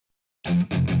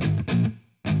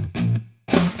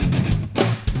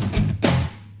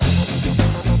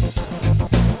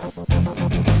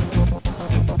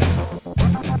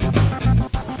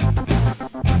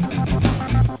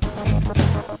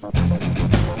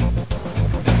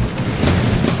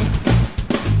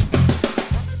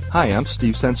Hi, I'm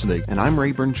Steve Sensenate. And I'm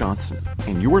Rayburn Johnson,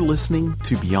 and you're listening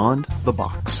to Beyond the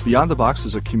Box. Beyond the Box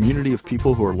is a community of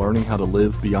people who are learning how to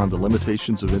live beyond the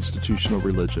limitations of institutional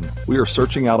religion. We are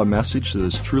searching out a message that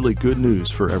is truly good news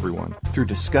for everyone. Through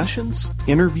discussions,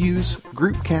 interviews,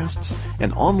 group casts,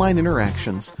 and online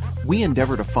interactions, we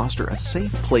endeavor to foster a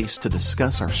safe place to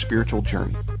discuss our spiritual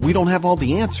journey. We don't have all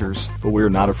the answers, but we are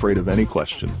not afraid of any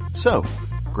question. So,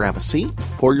 grab a seat,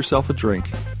 pour yourself a drink,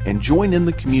 and join in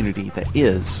the community that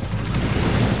is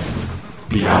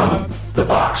Beyond the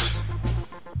Box.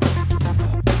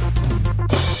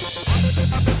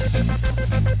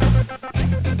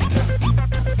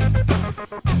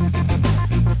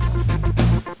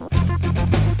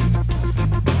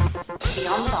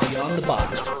 Beyond the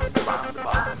Box.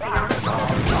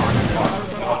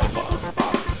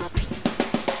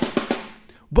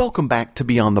 Welcome back to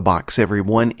Beyond the Box,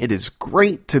 everyone. It is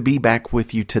great to be back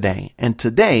with you today. And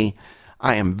today,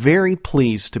 I am very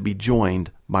pleased to be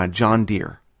joined by John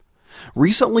Deere.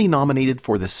 Recently nominated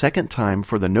for the second time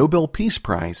for the Nobel Peace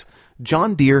Prize,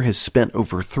 John Deere has spent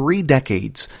over 3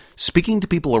 decades speaking to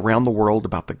people around the world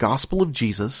about the gospel of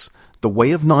Jesus, the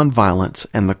way of nonviolence,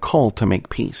 and the call to make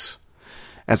peace.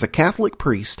 As a Catholic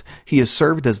priest, he has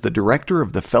served as the director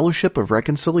of the Fellowship of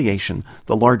Reconciliation,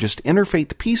 the largest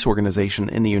interfaith peace organization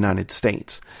in the United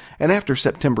States, and after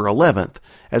September 11th,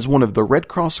 as one of the Red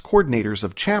Cross coordinators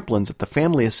of chaplains at the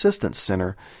Family Assistance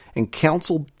Center and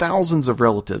counseled thousands of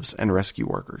relatives and rescue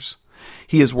workers.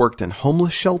 He has worked in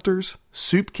homeless shelters,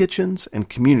 soup kitchens, and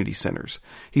community centers.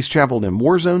 He's traveled in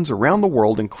war zones around the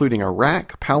world, including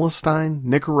Iraq, Palestine,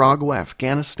 Nicaragua,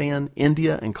 Afghanistan,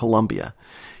 India, and Colombia.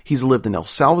 He's lived in El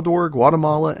Salvador,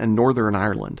 Guatemala, and Northern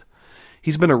Ireland.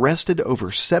 He's been arrested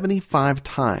over 75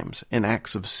 times in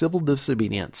acts of civil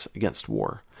disobedience against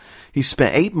war. He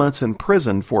spent 8 months in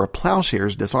prison for a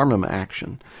plowshares disarmament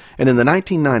action, and in the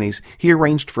 1990s, he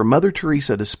arranged for Mother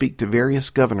Teresa to speak to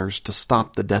various governors to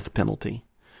stop the death penalty.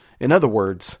 In other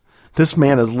words, this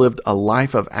man has lived a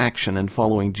life of action in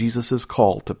following Jesus'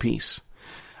 call to peace.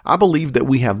 I believe that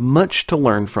we have much to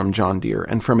learn from John Deere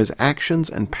and from his actions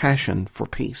and passion for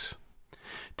peace.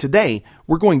 Today,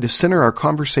 we're going to center our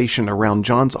conversation around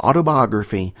John's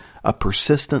autobiography, A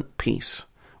Persistent Peace,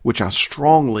 which I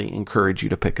strongly encourage you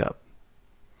to pick up.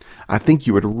 I think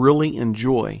you would really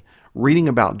enjoy reading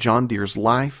about John Deere's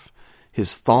life,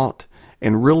 his thought,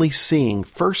 and really seeing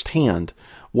firsthand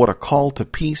what a call to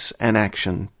peace and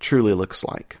action truly looks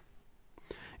like.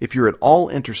 If you're at all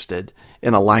interested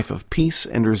in a life of peace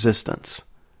and resistance,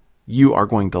 you are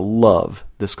going to love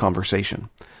this conversation.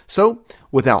 So,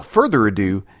 without further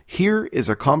ado, here is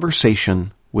a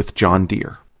conversation with John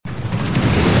Deere.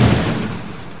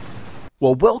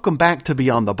 Well, welcome back to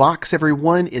Beyond the Box,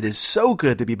 everyone. It is so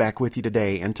good to be back with you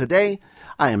today. And today,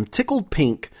 I am tickled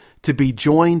pink to be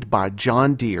joined by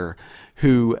John Deere,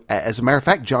 who, as a matter of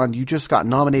fact, John, you just got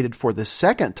nominated for the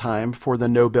second time for the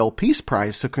Nobel Peace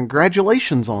Prize, so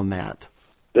congratulations on that.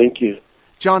 Thank you.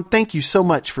 John, thank you so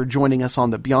much for joining us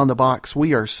on the Beyond the Box.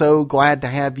 We are so glad to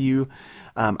have you.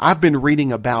 I've been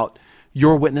reading about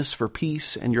your witness for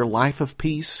peace and your life of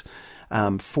peace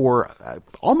for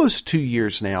almost 2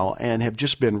 years now, and have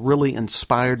just been really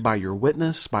inspired by your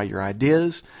witness, by your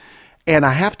ideas. And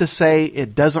I have to say,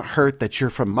 it doesn't hurt that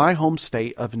you're from my home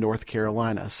state of North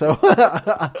Carolina. So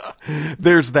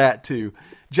there's that too.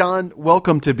 John,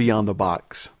 welcome to Beyond the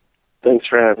Box. Thanks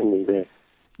for having me there.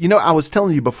 You know, I was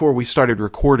telling you before we started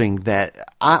recording that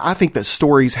I think that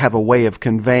stories have a way of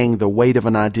conveying the weight of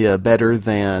an idea better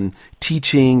than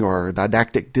teaching or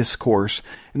didactic discourse.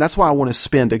 And that's why I want to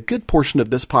spend a good portion of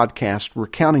this podcast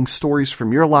recounting stories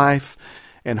from your life.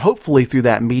 And hopefully through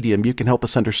that medium, you can help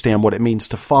us understand what it means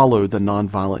to follow the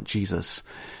nonviolent Jesus.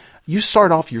 You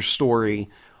start off your story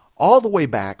all the way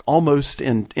back, almost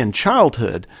in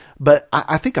childhood, but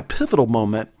I think a pivotal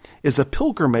moment is a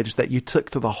pilgrimage that you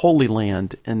took to the Holy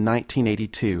Land in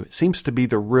 1982. It seems to be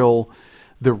the real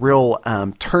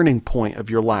turning point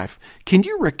of your life. Can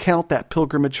you recount that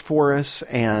pilgrimage for us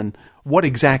and what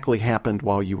exactly happened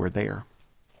while you were there?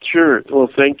 Sure. Well,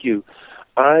 thank you.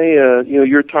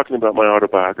 You're talking about my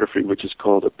autobiography, which is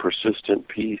called A Persistent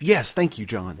Peace. Yes, thank you,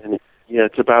 John. And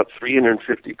it's about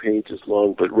 350 pages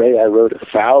long, but Ray, I wrote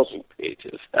 1,000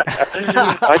 pages.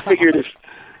 I figured if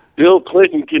Bill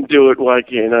Clinton can do it, why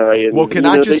can't I? And, well, can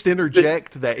I just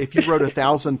interject that if you wrote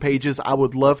 1,000 pages, I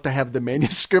would love to have the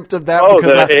manuscript of that.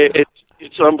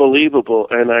 It's unbelievable,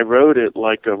 and I wrote it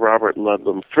like a Robert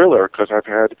Ludlum thriller because I've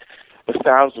had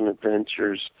 1,000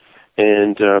 adventures,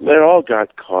 and it all got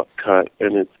cut,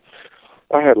 and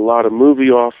I had a lot of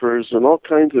movie offers and all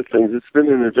kinds of things. It's been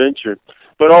an adventure,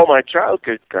 but all my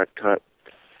childhood got cut.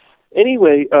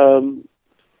 Anyway,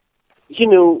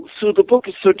 so the book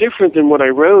is so different than what I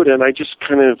wrote, and I just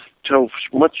kind of tell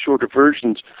much shorter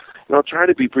versions. And I'll try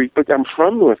to be brief, but I'm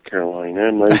from North Carolina,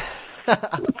 and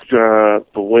I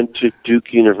went to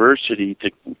Duke University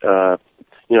to, I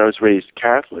was raised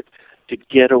Catholic, to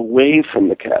get away from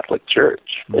the Catholic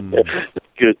Church. Go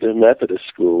to the Methodist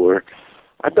school, where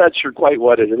I'm not sure quite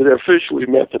what it is. They're officially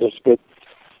Methodist, but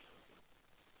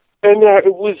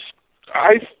it was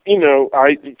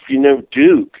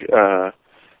Duke.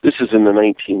 This is in the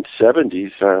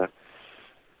 1970s.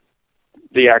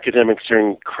 The academics are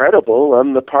incredible,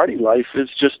 and the party life is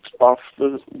just off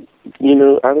the,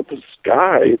 out of the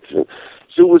sky. So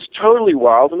it was totally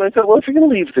wild, and I thought, well, if you're going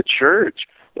to leave the church,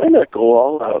 why not go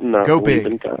all out and not believe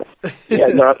in God? Yeah,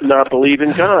 not believe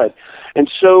in God. And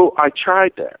so I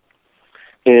tried that.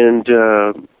 And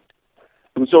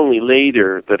it was only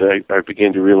later that I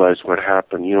began to realize what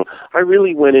happened. I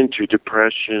really went into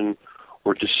depression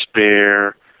or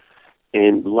despair,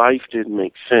 and life didn't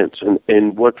make sense.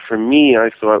 And what for me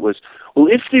I thought was, well,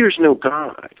 if there's no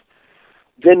God,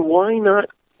 then why not,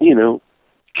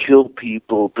 kill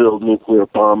people, build nuclear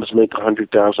bombs, make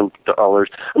 $100,000?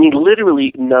 I mean,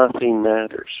 literally nothing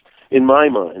matters. In my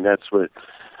mind, that's what.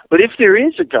 But if there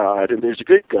is a God and there's a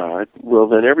good God, well,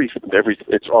 then everything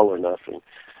it's all or nothing.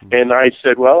 And I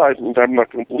said, well, I'm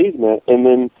not going to believe in that. And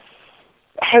then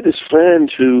I had this friend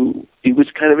he was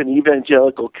kind of an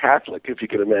evangelical Catholic, if you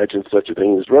can imagine such a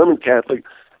thing. He was Roman Catholic,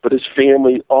 but his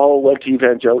family all went to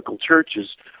evangelical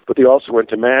churches, but they also went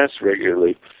to Mass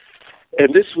regularly.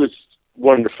 And this was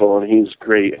wonderful, and he was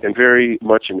great, and very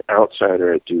much an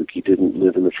outsider at Duke. He didn't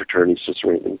live in the fraternity system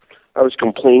or anything. I was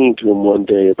complaining to him one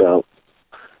day about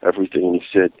everything, and he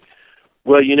said,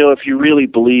 well, if you really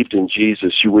believed in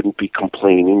Jesus, you wouldn't be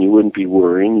complaining, you wouldn't be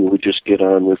worrying, you would just get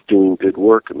on with doing good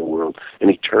work in the world.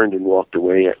 And he turned and walked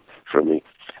away from me.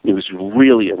 And he was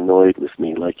really annoyed with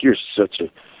me, like, you're such a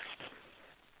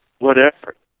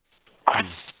whatever. I've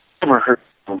never heard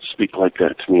someone speak like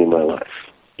that to me in my life.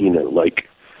 Like,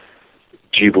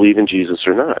 do you believe in Jesus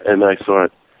or not? And I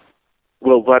thought,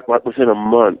 well, what within a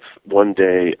month, one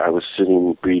day, I was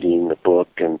sitting reading a book,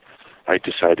 and I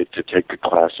decided to take a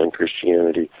class on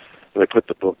Christianity, and I put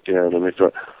the book down, and I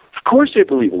thought, of course they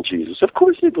believe in Jesus. Of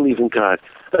course they believe in God.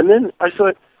 And then I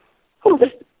thought,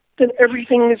 then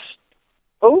everything is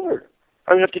over.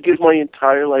 I have to give my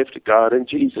entire life to God and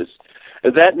Jesus.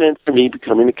 And that meant for me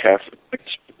becoming a Catholic.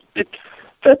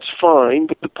 That's fine,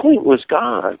 but the point was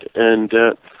God. And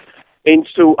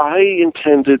so I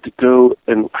intended to go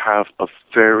and have a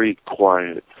very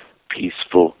quiet,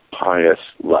 peaceful, pious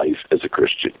life as a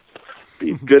Christian.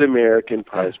 Be a good American,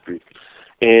 pious priest.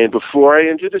 And before I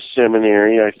entered the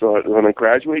seminary, I thought, when I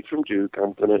graduate from Duke,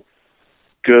 I'm going to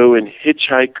go and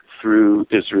hitchhike through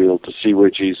Israel to see where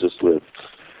Jesus lived.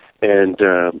 And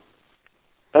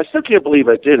I still can't believe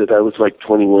I did it. I was like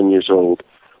 21 years old.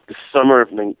 The summer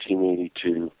of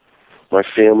 1982, my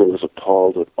family was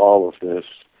appalled at all of this.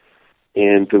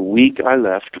 And the week I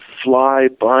left to fly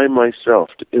by myself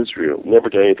to Israel, never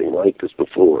done anything like this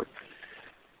before,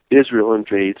 Israel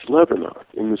invades Lebanon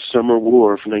in the summer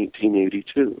war of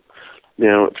 1982.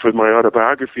 Now, for my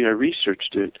autobiography, I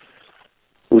researched it.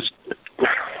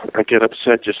 I get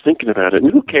upset just thinking about it.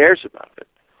 And who cares about it?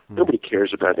 Nobody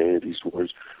cares about any of these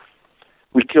wars.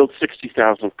 We killed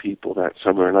 60,000 people that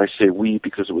summer, and I say we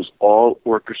because it was all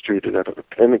orchestrated out of the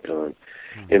Pentagon.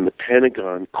 And the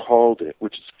Pentagon called it,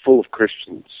 which is full of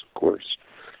Christians, of course,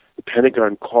 the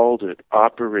Pentagon called it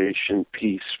Operation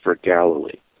Peace for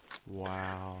Galilee.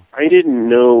 Wow. I didn't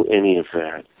know any of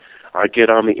that. I get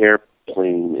on the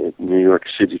airplane in New York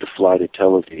City to fly to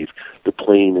Tel Aviv. The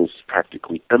plane is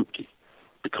practically empty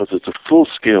because it's a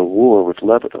full-scale war with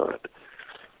Lebanon,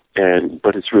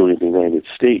 but it's really the United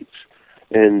States.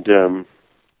 And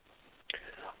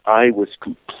I was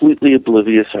completely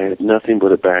oblivious. I had nothing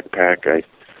but a backpack. I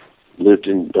lived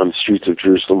on the streets of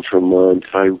Jerusalem for a month.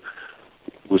 I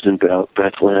was in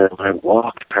Bethlehem. I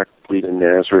walked practically to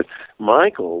Nazareth. My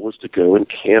goal was to go and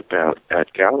camp out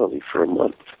at Galilee for a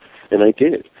month, and I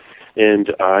did.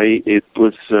 And it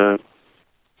was,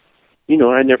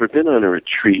 I'd never been on a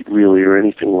retreat really or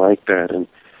anything like that, and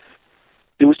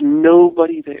there was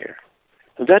nobody there.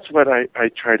 And that's what I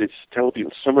try to tell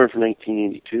people, summer of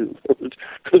 1982,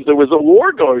 because there was a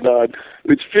war going on.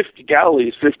 Galilee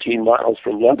is 15 miles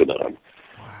from Lebanon.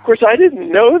 Of course, I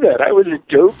didn't know that. I was a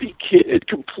dopey kid,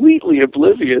 completely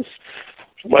oblivious.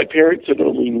 My parents had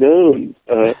only known.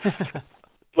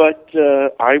 But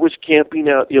I was camping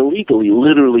out illegally,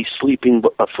 literally sleeping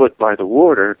afoot by the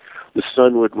water. The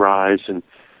sun would rise, and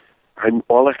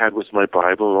all I had was my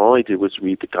Bible, and all I did was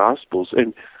read the Gospels.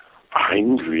 And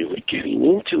I'm really getting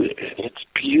into it, and it's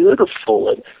beautiful.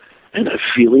 And and I'm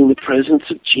feeling the presence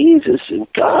of Jesus and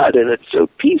God, and it's so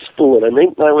peaceful. And I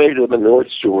make my way to the North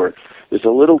Shore. There's a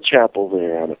little chapel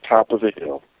there on the top of a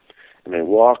hill. And I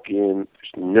walk in,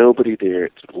 there's nobody there.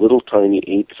 It's a little tiny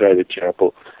 8-sided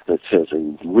chapel, and it says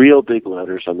in real big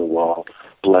letters on the wall,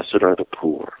 "Blessed are the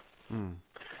poor." Mm.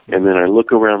 And then I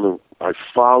look around look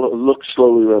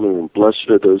slowly around the room. "Blessed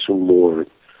are those who mourn.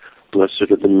 Blessed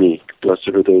are the meek. Blessed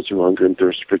are those who hunger and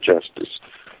thirst for justice.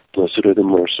 Blessed are the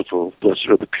merciful. Blessed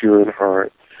are the pure in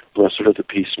heart. Blessed are the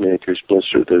peacemakers.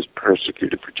 Blessed are those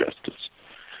persecuted for justice."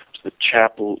 It's the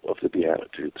chapel of the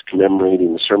Beatitudes,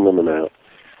 commemorating the Sermon on the Mount,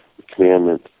 the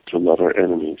commandment to love our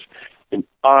enemies. And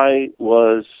I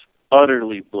was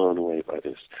utterly blown away by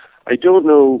this. I don't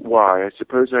know why. I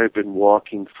suppose I've been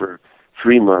walking for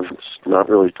 3 months, not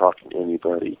really talking to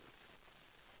anybody,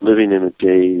 living in a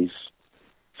daze,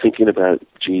 thinking about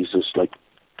Jesus, like,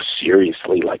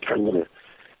 seriously, like,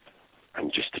 I'm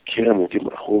just a kid, I'm going to give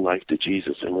my whole life to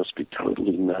Jesus, I must be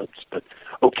totally nuts, but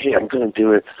okay, I'm going to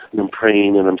do it, and I'm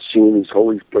praying, and I'm seeing these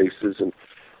holy places, and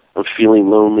I'm feeling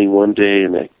lonely one day,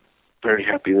 and I'm very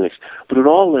happy the next. But it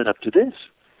all led up to this,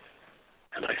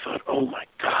 and I thought, oh my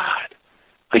God,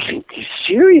 I think he's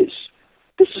serious.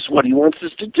 This is what he wants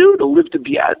us to do, to live the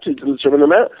Beatitudes in the Sermon on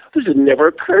the Mount. This had never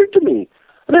occurred to me.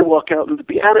 And I walk out on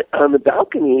the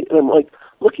balcony, and I'm like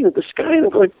looking at the sky, and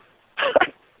I'm going,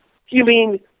 you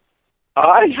mean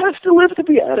I have to live the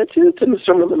Beatitudes in the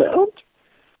Sermon on the Mount?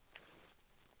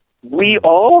 We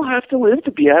all have to live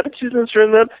the Beatitudes in the Sermon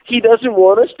on the Mount. He doesn't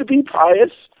want us to be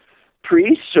pious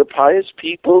priests or pious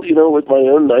people, with my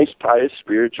own nice, pious,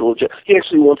 spiritual. He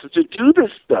actually wants us to do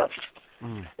this stuff.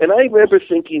 Mm. And I remember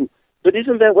thinking, but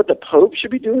isn't that what the Pope should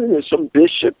be doing, or some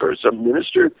bishop or some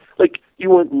minister? Like,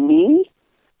 you want me?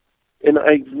 And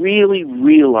I really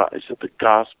realized that the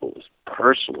gospel is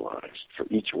personalized for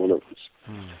each one of us.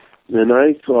 Mm. And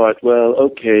I thought, well,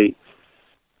 okay.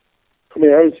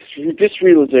 This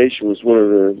realization was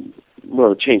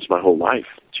it changed my whole life.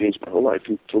 It changed my whole life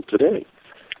until today.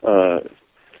 That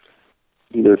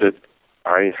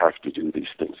I have to do these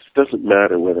things. It doesn't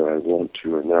matter whether I want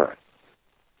to or not.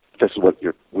 That's what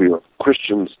we are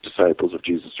Christians, disciples of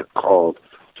Jesus, are called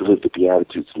to live the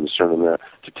Beatitudes in the Sermon on the Mount,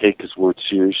 to take his word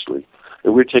seriously.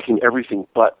 And we're taking everything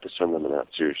but the Sermon on the Mount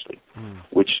seriously,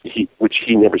 which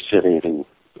he never said anything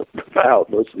about.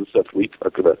 Most of the stuff we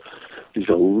talk about, there's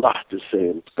a lot to say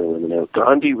in the Sermon on the Mount.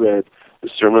 Gandhi read the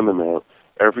Sermon on the Mount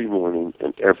every morning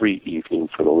and every evening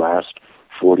for the last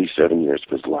 47 years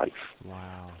of his life.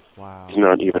 Wow. He's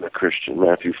not even a Christian.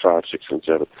 Matthew 5, 6, and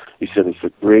 7. He said it's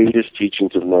the greatest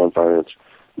teachings of nonviolence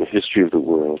in the history of the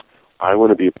world. I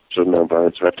want to be a person of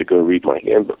nonviolence, so I have to go read my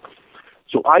handbook.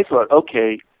 So I thought,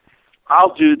 okay,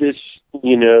 I'll do this,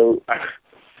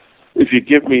 if you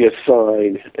give me a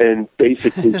sign. And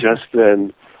basically just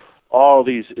then, all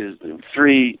these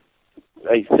three,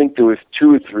 I think there was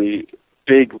 2 or 3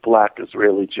 big black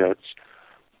Israeli jets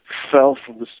fell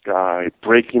from the sky,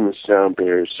 breaking the sound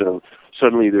barrier. So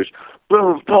suddenly there's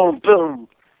boom, boom, boom.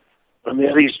 And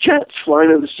there are these jets flying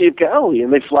over the Sea of Galilee,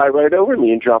 and they fly right over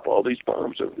me and drop all these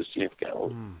bombs over the Sea of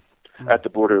Galilee at the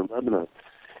border of Lebanon.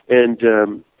 And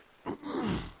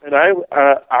I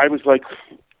was like,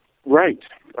 right,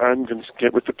 I'm going to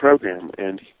get with the program.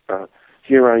 And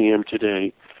here I am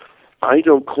today. I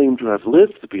don't claim to have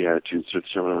lived the Beatitudes of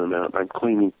Sermon on the Mount. I'm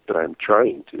claiming that I'm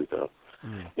trying to, though.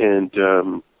 And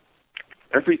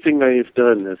everything I have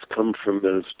done has come from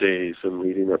those days and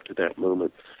leading up to that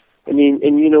moment.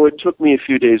 It took me a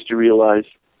few days to realize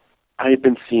I had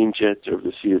been seeing jets over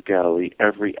the Sea of Galilee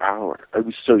every hour. I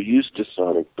was so used to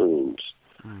sonic booms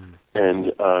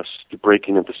and the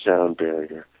breaking of the sound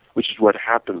barrier, which is what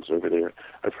happens over there.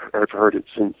 I've heard it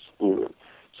since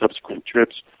subsequent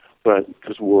trips, but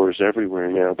because war is everywhere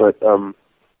now. But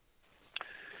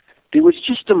there was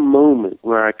just a moment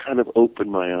where I kind of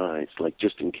opened my eyes, like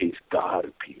just in case God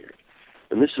appeared.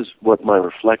 And this is what my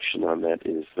reflection on that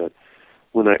is, that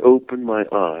when I opened my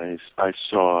eyes, I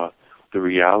saw the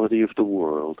reality of the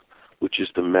world, which is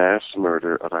the mass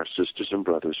murder of our sisters and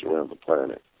brothers around the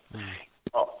planet,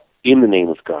 in the name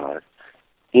of God,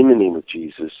 in the name of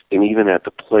Jesus, and even at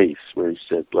the place where he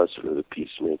said, blessed are the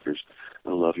peacemakers,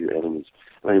 and love your enemies.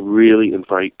 And I really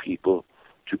invite people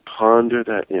to ponder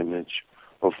that image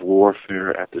of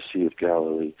warfare at the Sea of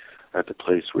Galilee, at the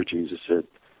place where Jesus said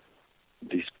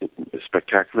these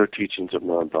spectacular teachings of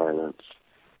nonviolence.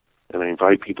 And I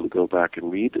invite people to go back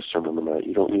and read the Sermon on the Mount.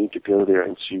 You don't need to go there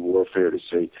and see warfare to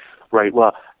say, right,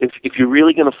 well, if you're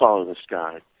really going to follow this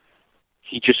guy,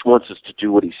 he just wants us to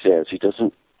do what he says. He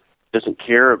doesn't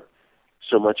care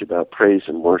so much about praise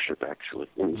and worship, actually.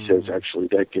 And he says, actually,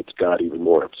 that gets God even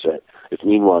more upset. If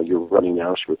meanwhile you're running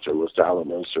Auschwitz or Los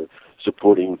Alamos or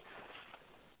supporting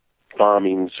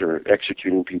bombings or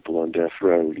executing people on death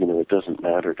row, it doesn't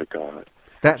matter to God.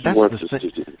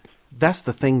 That's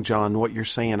the thing, John, what you're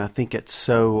saying. I think it's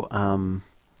so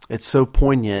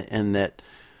poignant in that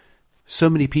so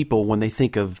many people, when they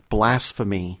think of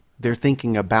blasphemy, they're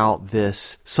thinking about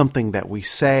this, something that we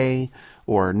say,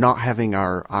 or not having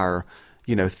our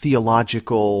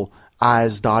theological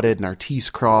I's dotted and our T's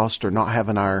crossed, or not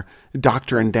having our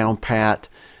doctrine down pat.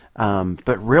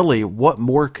 But really,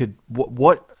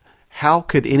 how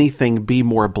could anything be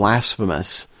more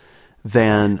blasphemous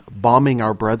than bombing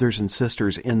our brothers and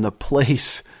sisters in the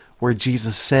place where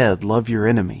Jesus said, "Love your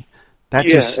enemy"?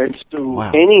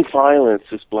 Any violence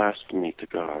is blasphemy to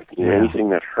God. Anything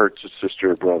that hurts a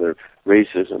sister or brother,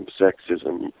 racism,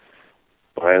 sexism,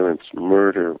 violence,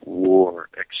 murder, war,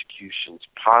 executions,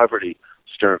 poverty,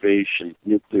 starvation,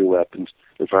 nuclear weapons,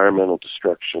 environmental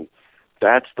destruction,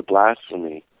 that's the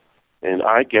blasphemy. And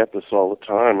I get this all the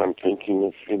time. I'm thinking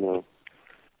of,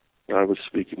 I was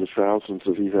speaking to thousands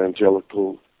of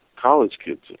evangelical college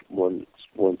kids once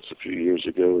a few years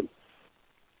ago, and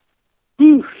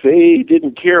they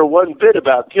didn't care one bit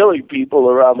about killing people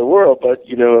around the world, but,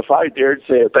 if I dared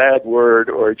say a bad word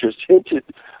or just hinted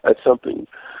at something,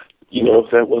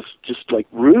 that was just like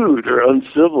rude or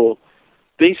uncivil,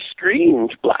 they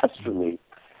screamed blasphemy.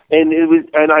 And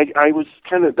I was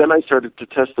then I started to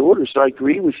test the water, so I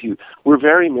agree with you. We're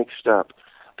very mixed up.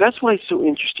 That's why it's so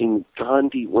interesting.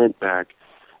 Gandhi went back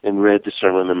and read the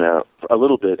Sermon on the Mount a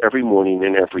little bit every morning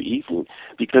and every evening,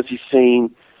 because he's saying,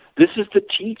 this is the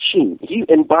teaching.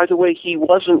 And by the way, he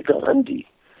wasn't Gandhi.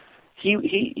 He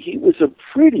was a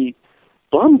pretty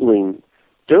bumbling,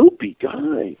 dopey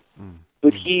guy.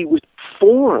 But he was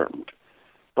formed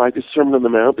by the Sermon on the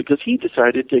Mount because he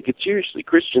decided to take it seriously.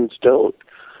 Christians don't.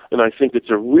 And I think it's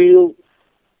a real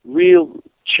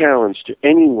challenge to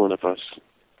any one of us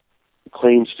who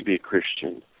claims to be a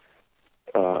Christian.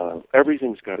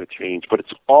 Everything's got to change, but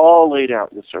it's all laid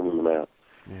out in the Sermon on the Mount.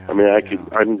 Yeah,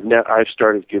 I've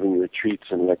started giving retreats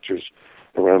and lectures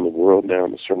around the world now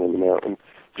in the Sermon on the Mount, and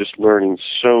just learning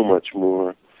so much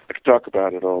more. I could talk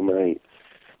about it all night,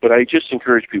 but I just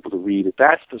encourage people to read it.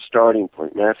 That's the starting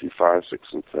point, Matthew 5, 6,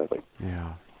 and 7.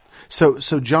 Yeah.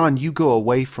 So John, you go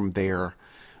away from there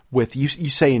with, you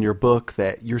say in your book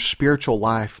that your spiritual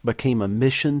life became a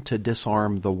mission to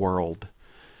disarm the world.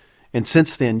 And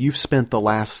since then, you've spent the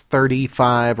last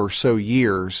 35 or so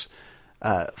years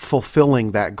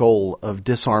fulfilling that goal of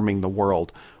disarming the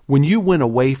world. When you went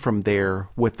away from there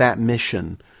with that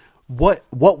mission, what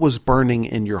was burning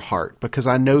in your heart? Because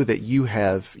I know that you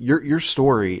have, your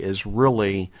story is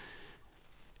really,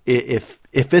 if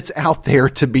it's out there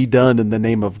to be done in the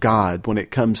name of God, when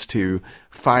it comes to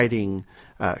fighting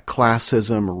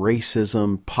classism,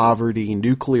 racism, poverty,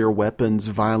 nuclear weapons,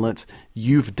 violence,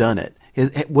 you've done it.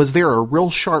 Was there a real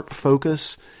sharp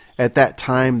focus at that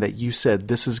time that you said,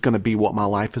 this is going to be what my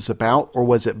life is about, or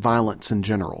was it violence in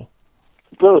general?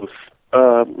 Both.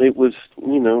 It was,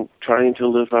 trying to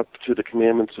live up to the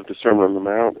commandments of the Sermon on the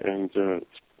Mount, and,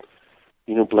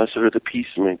 blessed are the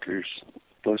peacemakers.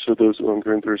 Blessed are those who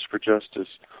hunger and thirst for justice.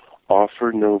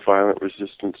 Offer no violent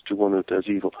resistance to one who does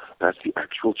evil. That's the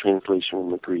actual translation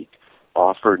from the Greek.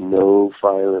 Offer no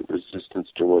violent resistance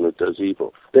to one who does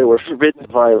evil. They were forbidden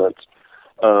violence.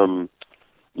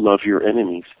 Love your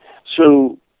enemies.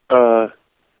 So, on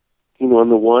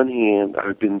the one hand,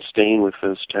 I've been staying with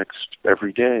those texts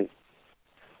every day.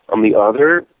 On the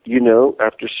other,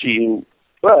 after seeing,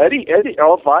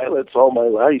 all violence all my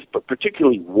life, but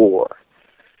particularly war,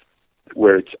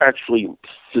 where it's actually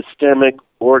systemic,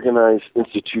 organized,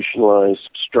 institutionalized,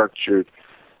 structured,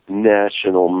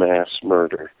 national mass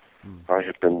murder. I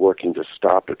have been working to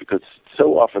stop it because it's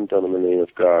so often done in the name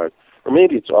of God, or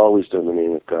maybe it's always done in the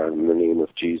name of God, in the name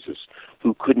of Jesus,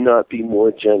 who could not be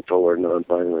more gentle or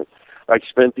nonviolent. I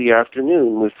spent the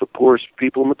afternoon with the poorest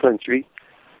people in the country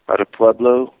at a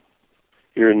pueblo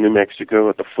here in New Mexico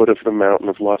at the foot of the mountain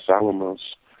of Los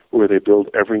Alamos, where they build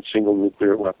every single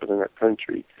nuclear weapon in that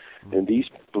country. And these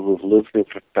people who have lived there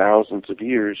for thousands of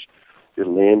years, their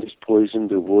land is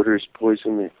poisoned, their water is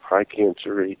poisoned, they have high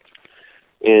cancer rates.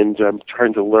 And I'm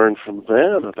trying to learn from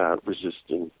them about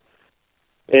resisting.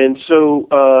 And so,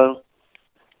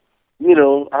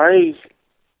 I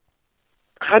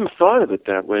hadn't thought of it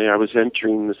that way. I was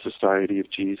entering the Society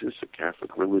of Jesus, a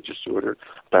Catholic religious order,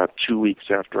 about 2 weeks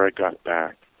after I got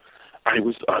back. I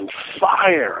was on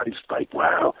fire. I was like,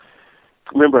 wow.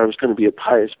 Remember, I was going to be a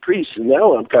pious priest, and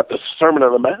now I've got the Sermon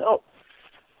on the Mount.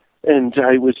 And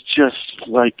I was just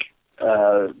like,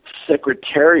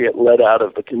 secretariat let out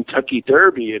of the Kentucky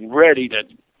Derby and ready to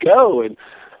go. And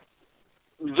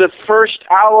the first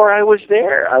hour I was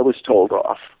there, I was told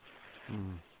off.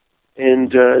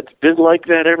 And it's been like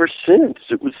that ever since.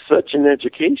 It was such an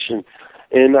education.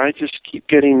 And I just keep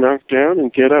getting knocked down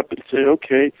and get up and say,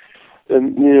 okay.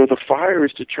 And, the fire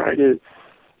is to try to,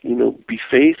 be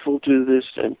faithful to this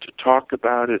and to talk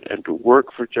about it and to work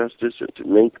for justice and to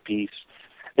make peace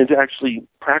and to actually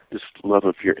practice love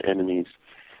of your enemies.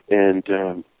 And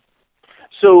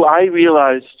so I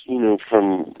realized,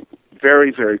 from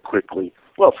very, very quickly,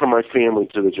 from my family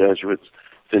to the Jesuits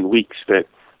within weeks, that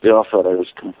they all thought I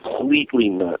was completely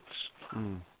nuts.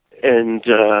 And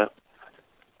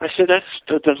I said,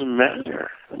 that doesn't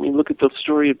matter. I mean, look at the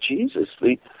story of Jesus.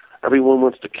 Everyone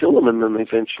wants to kill him, and then they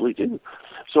eventually do.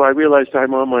 So I realized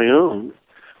I'm on my own.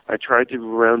 I tried to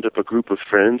round up a group of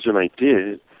friends, and I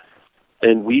did.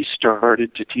 And we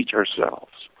started to teach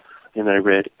ourselves. And I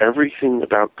read everything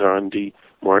about Gandhi,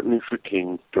 Martin Luther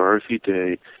King, Dorothy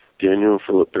Day, Daniel and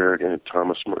Philip Berrigan, and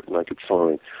Thomas Merton I could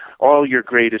find. All your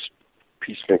greatest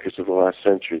peacemakers of the last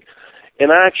century.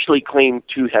 And I actually claim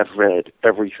to have read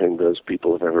everything those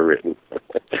people have ever written.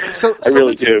 I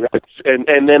really do.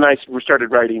 And then I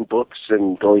started writing books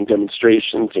and going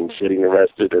demonstrations and getting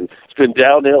arrested, and it's been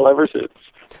downhill ever since.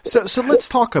 So let's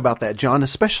talk about that, John,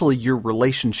 especially your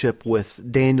relationship with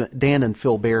Dan and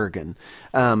Phil Berrigan.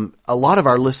 A lot of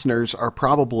our listeners are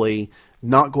probably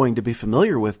not going to be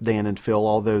familiar with Dan and Phil,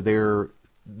 although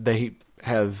they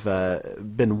have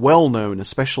been well known,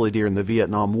 especially during the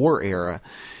Vietnam War era.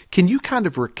 Can you kind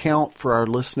of recount for our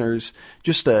listeners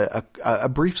just a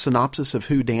brief synopsis of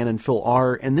who Dan and Phil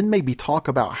are, and then maybe talk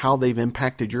about how they've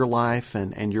impacted your life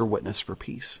and your witness for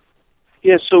peace?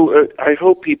 Yeah, so I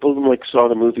hope people saw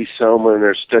the movie Selma and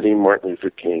are studying Martin Luther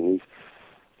King.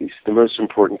 He's the most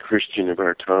important Christian of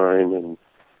our time, and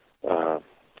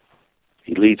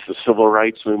he leads the civil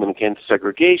rights movement against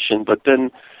segregation, but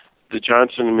then the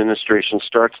Johnson administration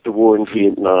starts the war in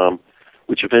Vietnam,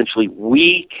 which eventually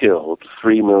we killed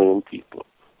 3 million people.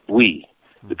 We,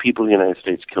 the people of the United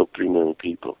States, killed 3 million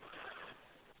people.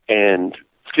 And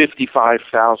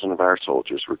 55,000 of our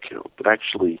soldiers were killed, but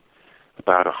actually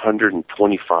about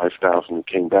 125,000 who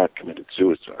came back committed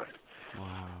suicide.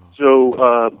 Wow.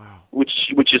 So,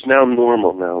 which is now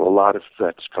normal now. A lot of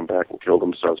vets come back and kill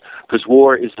themselves because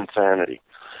war is insanity.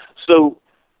 So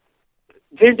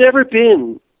there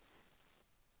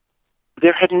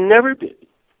had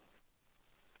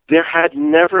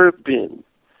never been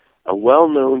a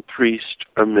well-known priest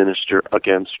or minister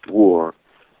against war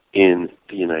in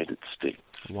the United States.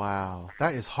 Wow.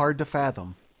 That is hard to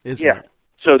fathom, isn't it?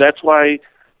 So that's why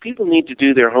people need to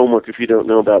do their homework if you don't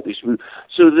know about these.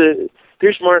 So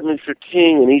there's Martin Luther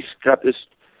King, and he's got this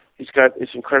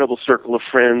incredible circle of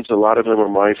friends. A lot of them are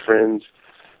my friends.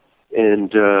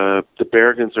 And the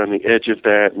Berrigans are on the edge of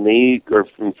that, and they are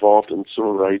involved in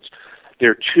civil rights.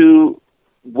 They're two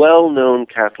well-known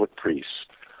Catholic priests,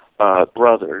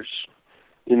 brothers,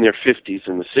 in their 50s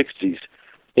and the 60s,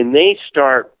 and they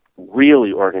start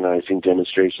really organizing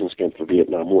demonstrations against the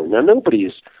Vietnam War. Now,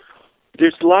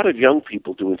 there's a lot of young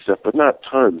people doing stuff, but not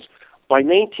tons. By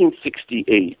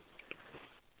 1968,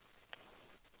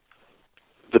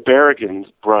 the Berrigan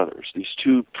brothers, these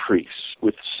two priests,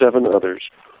 with 7 others,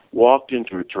 walked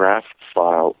into a draft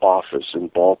file office in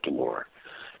Baltimore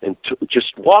and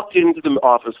just walked into the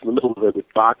office in the middle of it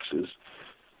with boxes,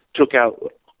 took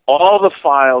out all the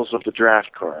files of the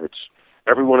draft cards.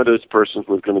 Every one of those persons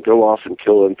was going to go off and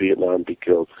kill in Vietnam, be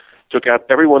killed. Took out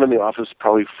everyone in the office,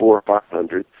 probably 400 or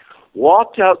 500,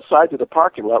 walked outside to the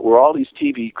parking lot where all these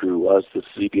TV crew was, the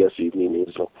CBS Evening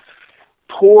News,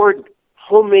 poured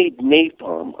homemade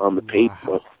napalm on the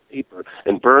paper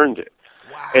and burned it.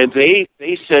 Wow. And they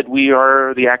said, we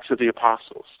are the Acts of the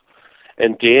Apostles.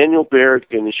 And Daniel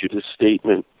Berrigan issued a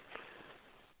statement.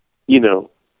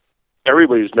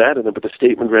 Everybody was mad at him, but the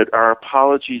statement read, "Our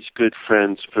apologies, good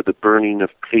friends, for the burning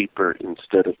of paper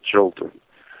instead of children.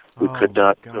 We could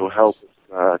not so help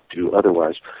do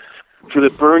otherwise. For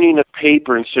the burning of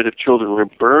paper instead of children. We're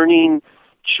burning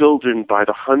children by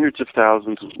the hundreds of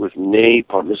thousands with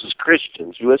napalm." This is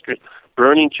Christians, U.S. Christians,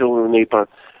 burning children with napalm.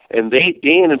 And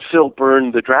Dan and Phil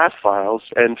burned the draft files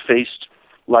and faced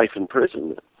life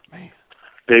imprisonment. Man.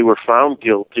 They were found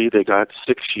guilty. They got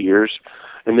 6 years.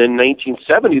 And then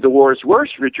 1970, the war is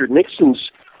worse. Richard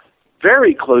Nixon's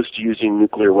very close to using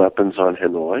nuclear weapons on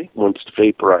Hanoi, wants to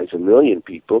vaporize 1 million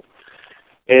people.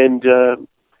 And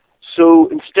so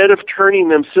instead of turning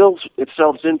themselves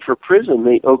in for prison,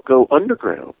 they go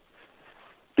underground.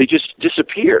 They just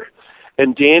disappear.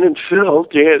 And Dan and Phil,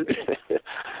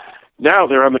 Now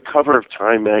they're on the cover of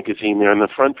Time magazine. They're on the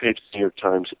front page of the New York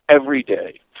Times every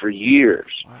day for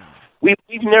years. Wow.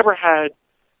 We've never had.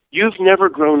 You've never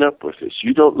grown up with this.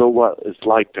 You don't know what it's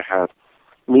like to have.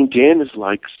 I mean, Dan is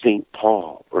like St.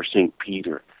 Paul or St.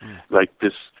 Peter, like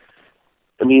this.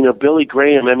 I mean, a Billy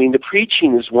Graham. I mean, the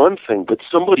preaching is one thing, but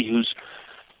somebody who's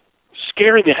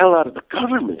scaring the hell out of the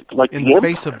government, like in the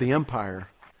face of the empire.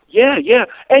 Yeah, yeah.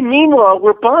 And meanwhile,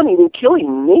 we're bombing and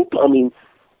killing Naples. I mean,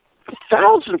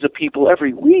 thousands of people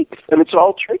every week, and it's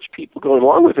all church people going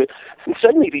along with it. And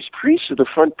suddenly these priests are the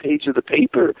front page of the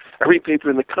paper, every paper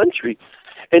in the country.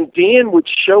 And Dan would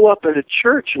show up at a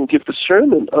church and give the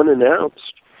sermon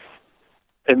unannounced.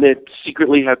 And they'd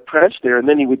secretly have press there, and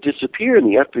then he would disappear, and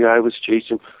the FBI was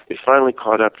chasing. They finally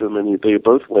caught up to him, and they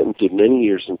both went and did many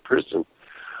years in prison.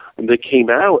 And they came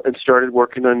out and started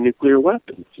working on nuclear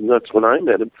weapons. And that's when I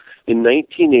met him in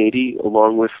 1980,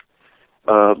 along with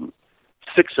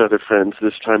 6 other friends.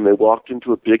 This time they walked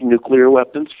into a big nuclear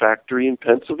weapons factory in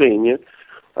Pennsylvania.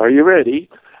 Are you ready?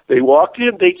 They walked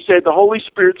in, they said, the Holy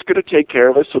Spirit's going to take care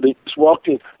of us, so they just walked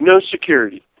in, no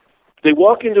security. They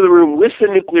walk into the room with the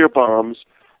nuclear bombs,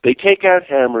 they take out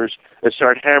hammers and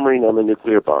start hammering on the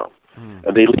nuclear bomb.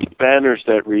 And they leave banners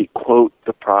that read, quote,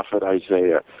 the prophet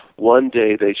Isaiah, one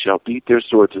day they shall beat their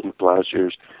swords into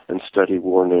plowshares and study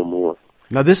war no more.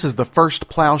 Now, this is the first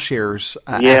plowshares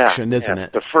action, isn't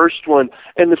it? The first one,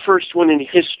 and the first one in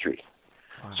history.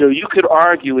 Wow. So you could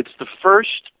argue it's the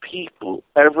first people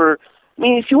ever. I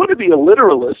mean, if you want to be a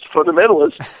literalist,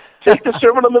 fundamentalist, take the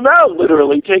Sermon on the Mount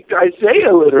literally, take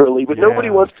Isaiah literally, but nobody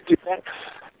wants to do that.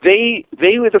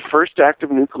 They were the first act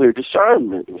of nuclear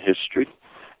disarmament in history,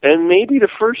 and maybe the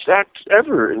first act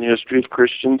ever in the history of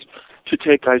Christians to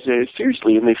take Isaiah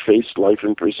seriously, and they faced life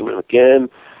imprisonment again.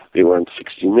 They were on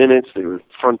 60 Minutes. They were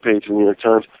front page of the New York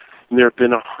Times. And there have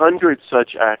been 100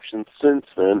 such actions since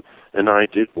then, and I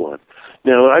did one.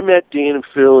 Now, I met Dan and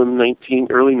Phil in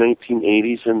early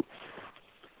 1980s, and,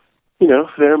 you know,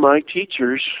 they're my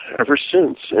teachers ever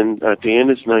since. And Dan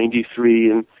is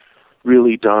 93 and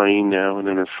really dying now in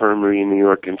an infirmary in New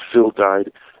York, and Phil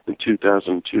died in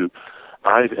 2002.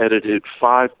 I've edited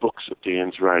 5 books of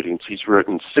Dan's writings. He's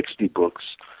written 60 books.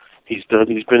 He's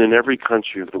been in every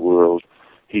country of the world.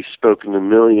 He's spoken to 1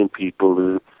 million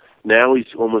people. Now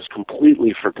he's almost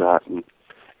completely forgotten,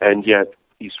 and yet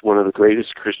he's one of the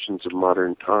greatest Christians of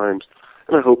modern times.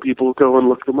 And I hope people will go and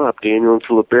look them up, Daniel and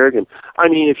Philip Berrigan. I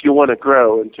mean, if you want to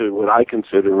grow into what I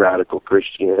consider radical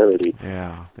Christianity,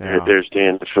 there's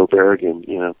Dan and Phil Berrigan,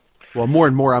 you know. Well, more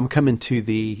and more I'm coming to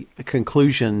the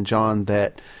conclusion, John,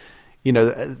 that you know,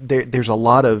 there's a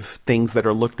lot of things that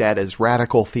are looked at as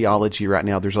radical theology right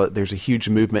now. There's a huge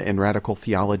movement in radical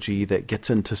theology that gets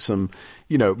into some,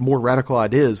 you know, more radical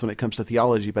ideas when it comes to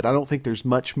theology. But I don't think there's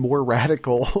much more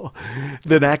radical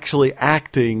than actually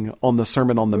acting on the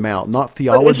Sermon on the Mount, not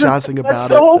theologizing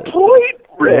about it. That's the whole point,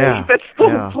 Ray. Yeah, that's the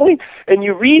whole point. And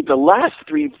you read the last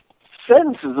 3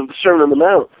 sentences of the Sermon on the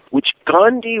Mount, which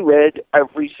Gandhi read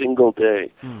every single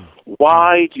day.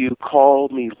 Why do you call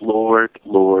me Lord,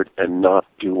 Lord, and not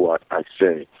do what I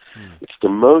say? It's the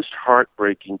most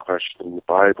heartbreaking question in the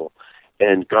Bible.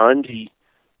 And Gandhi,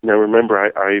 now remember,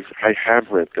 I have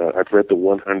read Gandhi. I've read the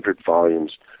 100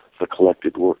 volumes of the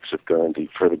collected works of Gandhi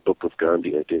for the book of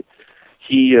Gandhi I did.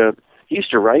 He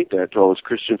used to write that to all his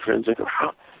Christian friends. I go,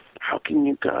 how can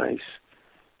you guys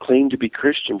claim to be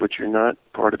Christian, but you're not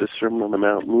part of the Sermon on the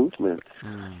Mount movement?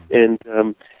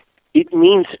 And it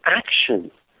means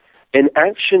action. And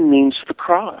action means the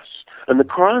cross. And the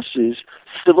cross is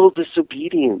civil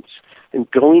disobedience and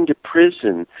going to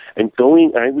prison and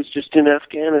I was just in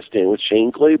Afghanistan with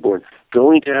Shane Claiborne,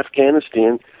 going to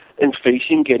Afghanistan and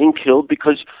facing getting killed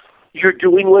because you're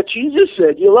doing what Jesus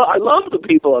said. I love the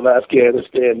people of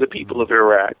Afghanistan, the people of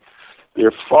Iraq.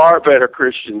 They're far better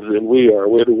Christians than we are.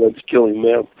 We're the ones killing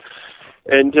them.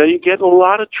 And you get in a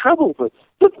lot of trouble.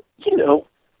 But, you know,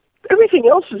 everything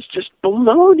else is just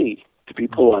baloney, to be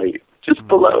polite. Just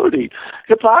baloney.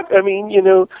 I mean, you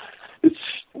know, it's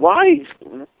why,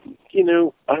 you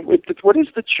know, what is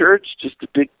the church? Just a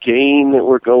big game that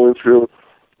we're going through?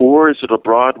 Or is it a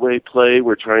Broadway play?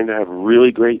 We're trying to have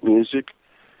really great music.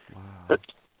 Wow.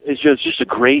 It's just a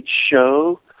great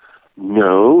show.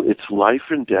 No, it's life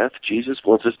and death. Jesus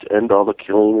wants us to end all the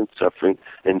killing and suffering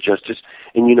and justice.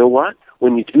 And you know what?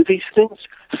 When you do these things,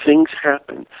 things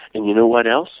happen. And you know what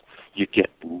else? You get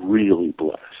really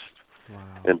blessed. Wow.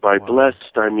 And by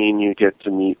blessed, I mean you get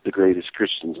to meet the greatest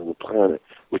Christians on the planet,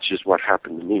 which is what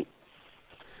happened to me.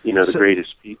 You know, the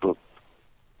greatest people.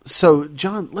 So,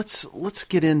 John, let's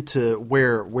get into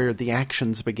where the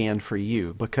actions began for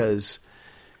you, because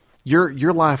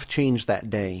your life changed that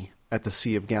day at the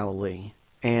Sea of Galilee.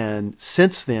 And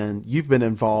since then, you've been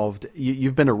involved.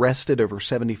 You've been arrested over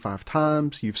 75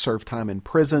 times. You've served time in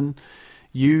prison.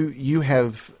 You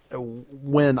have,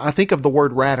 when I think of the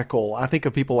word radical, I think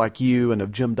of people like you and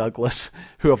of Jim Douglas,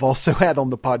 who have also had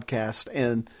on the podcast.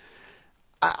 And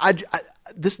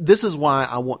this is why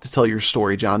I want to tell your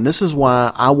story, John. This is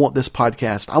why I want this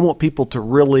podcast. I want people to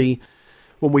really,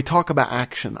 when we talk about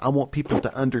action, I want people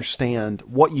to understand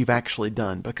what you've actually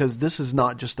done, because this is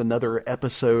not just another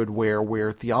episode where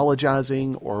we're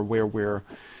theologizing or where we're,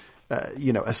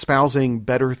 espousing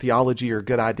better theology or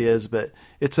good ideas, but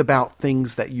it's about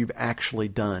things that you've actually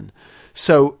done.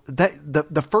 So that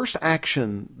the first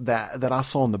action that I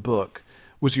saw in the book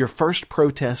was your first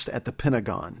protest at the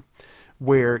Pentagon,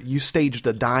 where you staged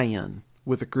a die-in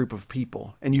with a group of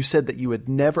people, and you said that you would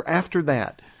never, after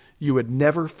that, you would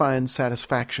never find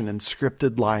satisfaction in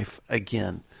scripted life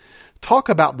again. Talk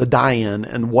about the die-in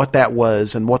and what that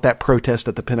was and what that protest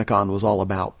at the Pentagon was all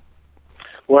about.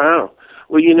 Wow.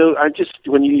 Well,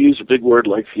 when you use a big word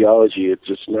like theology, it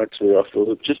just knocks me off the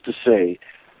loop. Just to say,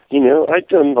 I've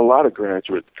done a lot of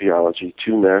graduate theology,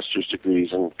 2 master's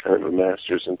degrees and kind of a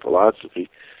master's in philosophy.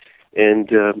 And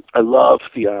I love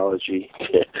theology.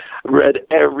 Read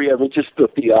just the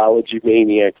theology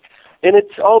maniac. And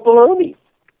it's all baloney.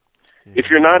 If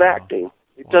you're not acting,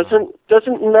 it doesn't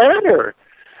matter,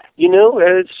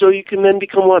 so you can then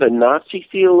become a Nazi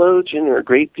theologian or a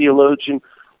great theologian,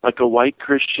 like a white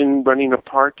Christian running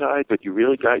apartheid, but you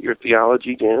really got your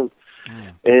theology down.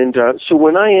 And so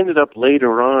when I ended up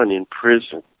later on in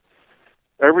prison,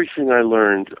 everything I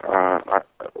learned I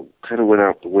kind of went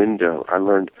out the window. I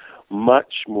learned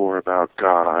much more about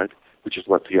God, which is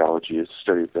what theology is,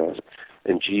 study of God,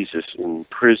 and Jesus in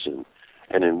prison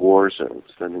and in war zones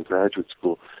than in graduate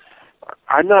school.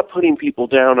 I'm not putting people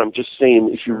down. I'm just saying,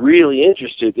 if you're really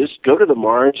interested, just go to the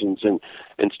margins and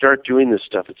start doing this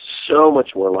stuff. It's so much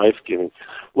more life-giving.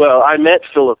 Well, I met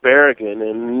Philip Berrigan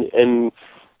and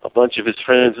a bunch of his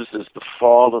friends. This is the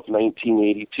fall of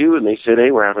 1982, and they said,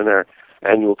 hey, we're having our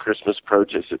annual Christmas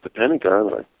protest at the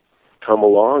Pentagon. I come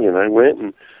along, and I went,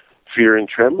 and fear and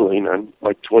trembling. I'm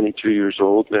like 22 years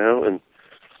old now, and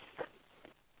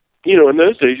in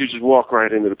those days, you just walk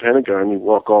right into the Pentagon. You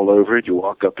walk all over it. You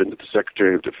walk up into the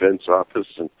Secretary of Defense office.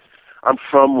 And I'm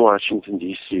from Washington,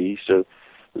 D.C., so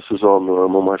this was all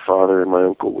normal. My father and my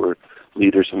uncle were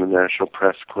leaders in the National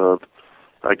Press Club.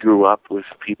 I grew up with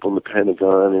people in the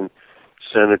Pentagon and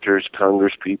senators,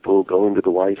 congresspeople going to the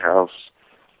White House.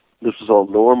 This was all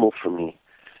normal for me.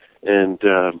 And,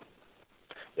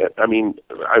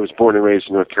 I was born and raised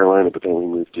in North Carolina, but then we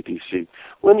moved to D.C.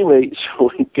 Well, anyway,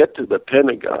 so we get to the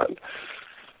Pentagon.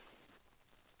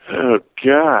 Oh,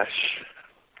 gosh.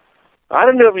 I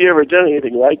don't know if you've ever done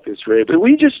anything like this, Ray, but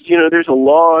we just, there's a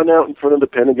lawn out in front of the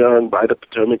Pentagon by the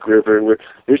Potomac River, and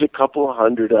there's a couple of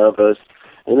hundred of us,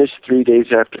 and it's 3 days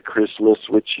after Christmas,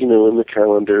 which, in the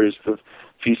calendar is the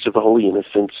Feast of the Holy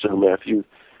Innocents, so Matthew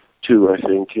 2, I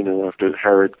think, after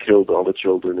Herod killed all the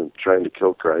children and trying to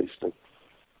kill Christ. And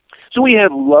so we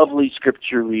have lovely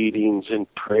scripture readings and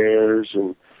prayers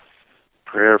and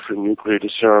prayer for nuclear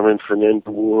disarmament, for an end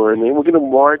to war, and then we're going to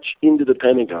march into the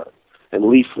Pentagon and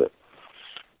leaflet.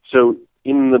 So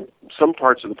in some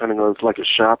parts of the Pentagon, it's like a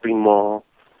shopping mall,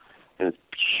 and it's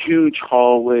huge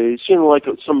hallways, like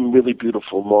some really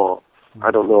beautiful mall.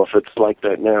 I don't know if it's like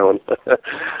that now, and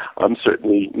I'm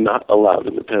certainly not allowed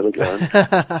in the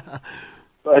Pentagon.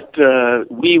 But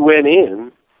we went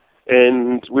in,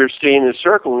 and we're staying in a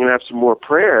circle, and we're going to have some more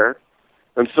prayer,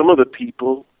 and some of the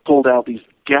people pulled out these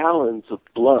gallons of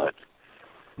blood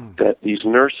that these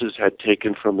nurses had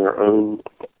taken from their own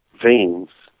veins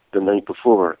the night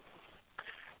before.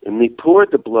 And they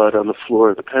poured the blood on the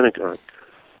floor of the Pentagon.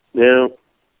 Now,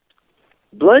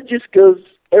 blood just goes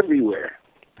everywhere.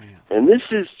 And this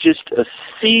is just a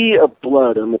sea of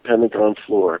blood on the Pentagon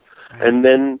floor. And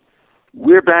then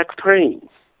we're back praying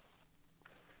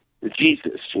to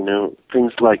Jesus,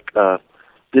 things like,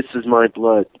 this is my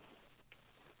blood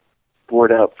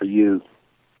poured out for you.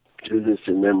 Do this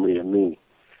in memory of me.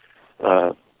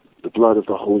 The blood of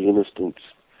the Holy Innocents,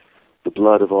 the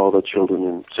blood of all the children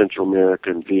in Central America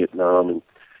and Vietnam and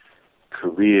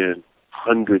Korea,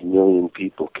 100 million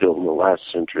people killed in the last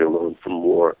century alone from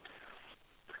war.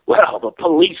 Well, the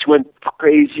police went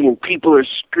crazy and people are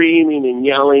screaming and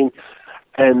yelling,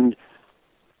 and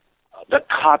the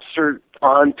cops are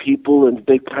on people and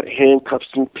they put handcuffs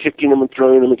and kicking them and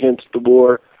throwing them against the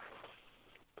wall,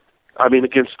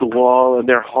 and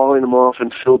they're hauling them off,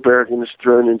 and Phil Berrigan is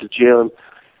thrown into jail. And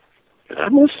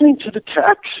I'm listening to the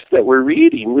texts that we're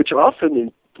reading, which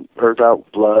often are about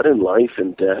blood and life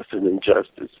and death and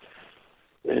injustice.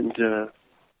 And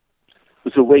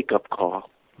was a wake-up call.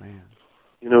 Man.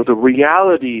 You know, the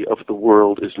reality of the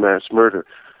world is mass murder.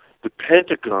 The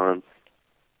Pentagon,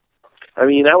 I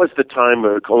mean, that was the time,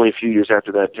 only a few years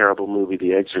after that terrible movie,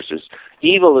 The Exorcist.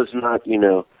 Evil is not,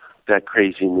 that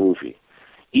crazy movie.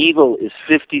 Evil is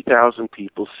 50,000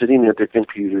 people sitting at their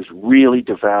computers, really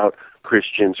devout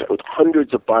Christians with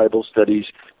hundreds of Bible studies,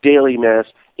 daily mass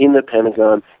in the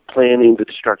Pentagon, planning the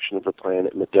destruction of the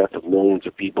planet and the death of millions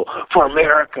of people for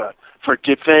America, for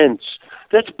defense.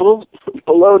 That's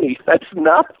baloney. That's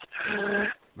not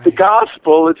the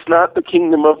gospel. It's not the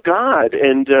kingdom of God.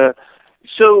 And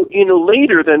so,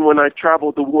 later then when I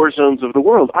traveled the war zones of the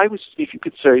world, I was, if you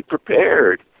could say,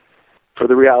 prepared for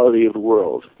the reality of the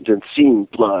world, and seeing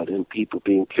blood and people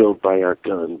being killed by our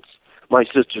guns, my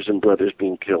sisters and brothers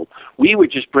being killed. We were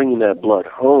just bringing that blood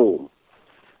home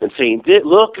and saying,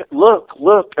 look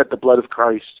at the blood of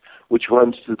Christ which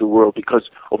runs through the world because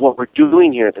of what we're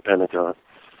doing here at the Pentagon.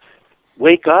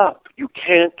 Wake up. You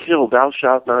can't kill. Thou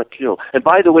shalt not kill. And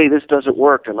by the way, this doesn't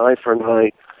work. An eye for an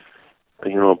eye,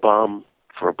 a bomb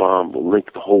for a bomb will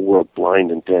make the whole world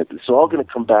blind and dead. It's all going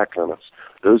to come back on us.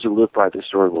 Those who live by the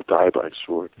sword will die by the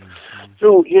sword.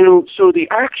 Mm-hmm. So the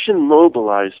action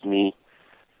mobilized me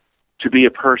to be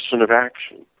a person of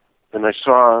action. And I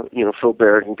saw, Phil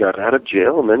Berrigan got out of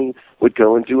jail, and then he would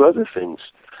go and do other things.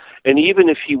 And even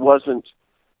if he wasn't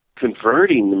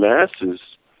converting the masses,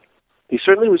 he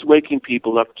certainly was waking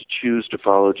people up to choose to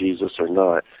follow Jesus or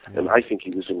not. Yeah. And I think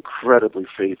he was incredibly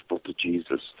faithful to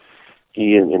Jesus.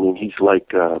 He's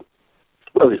like,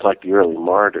 he's like the early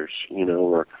martyrs,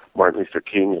 or Martin Luther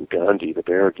King and Gandhi. The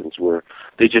Berrigans were.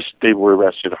 They were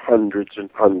arrested hundreds and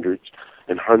hundreds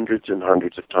and hundreds and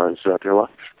hundreds of times throughout their life.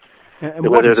 And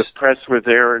whether the press were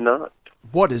there or not.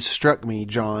 What has struck me,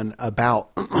 John, about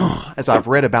as I've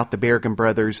read about the Berrigan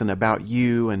brothers and about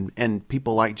you and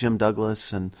people like Jim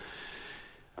Douglas, and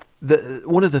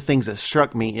one of the things that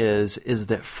struck me is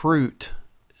that fruit,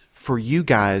 for you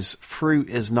guys, fruit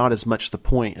is not as much the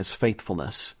point as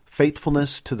faithfulness.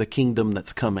 Faithfulness to the kingdom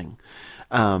that's coming.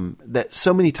 That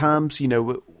so many times,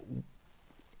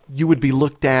 you would be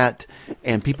looked at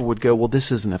and people would go, well,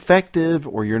 this isn't effective,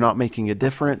 or you're not making a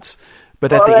difference.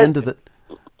 But at the end of the...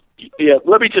 Yeah,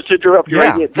 let me just interrupt you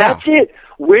right here. That's it.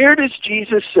 Where does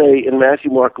Jesus say in Matthew,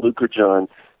 Mark, Luke, or John,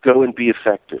 go and be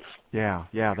effective? Yeah,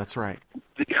 that's right.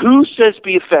 Who says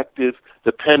be effective?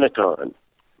 The Pentagon.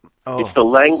 Oh. It's the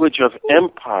language of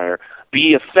empire.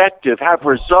 Be effective, have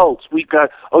results. We've got,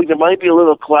 there might be a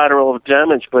little collateral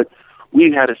damage, but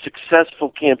we've had a successful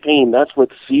campaign. That's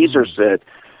what Caesar said.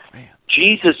 Man.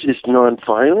 Jesus is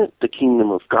nonviolent. The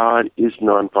kingdom of God is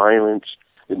nonviolence.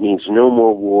 It means no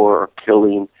more war or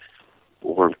killing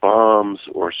or bombs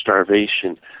or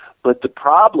starvation. But the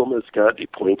problem, as Gandhi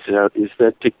points out, is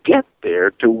that to get there,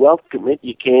 to welcome it,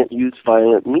 you can't use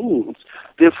violent means.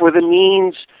 Therefore, the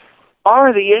means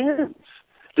are the ends.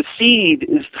 The seed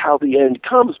is how the end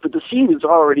comes, but the seed is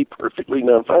already perfectly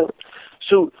nonviolent.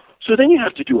 So then you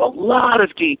have to do a lot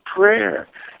of deep prayer.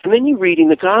 And then you're reading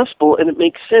the gospel, and it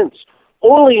makes sense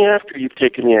only after you've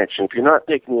taken the action. If you're not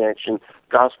taking the action,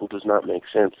 gospel does not make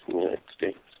sense in the United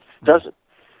States. It doesn't.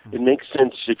 It makes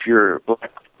sense if you're a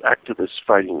black activist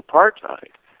fighting apartheid,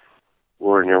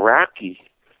 or an Iraqi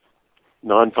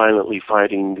nonviolently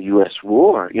fighting the U.S.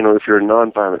 war. If you're a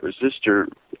nonviolent resistor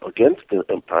against the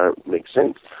empire, it makes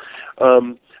sense.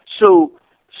 You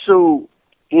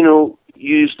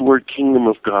use the word kingdom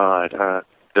of God,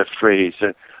 that phrase.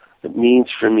 It means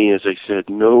for me, as I said,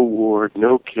 no war,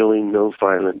 no killing, no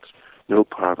violence, no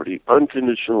poverty,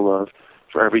 unconditional love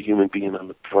for every human being on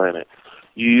the planet.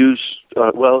 You use,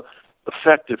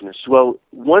 effectiveness. Well,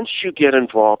 once you get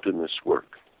involved in this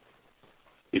work,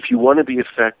 if you want to be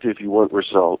effective, you want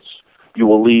results, you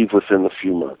will leave within a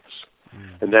few months.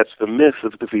 And that's the myth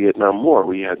of the Vietnam War.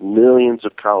 We had millions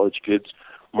of college kids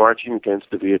marching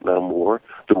against the Vietnam War.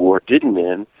 The war didn't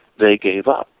end. They gave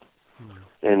up.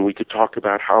 And we could talk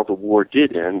about how the war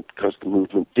did end, because the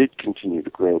movement did continue to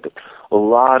grow. But a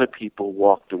lot of people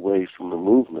walked away from the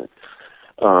movement.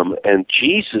 And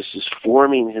Jesus is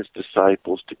forming his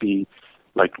disciples to be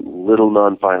like little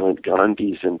nonviolent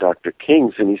Gandhis and Dr.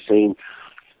 Kings. And he's saying,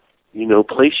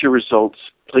 place your results,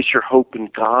 place your hope in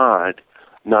God,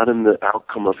 not in the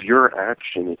outcome of your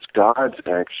action. It's God's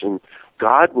action.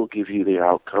 God will give you the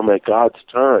outcome at God's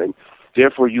time.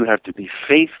 Therefore, you have to be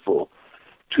faithful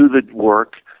to the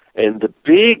work. And the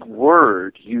big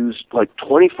word used like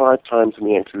 25 times in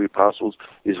the Acts of the Apostles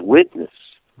is witness.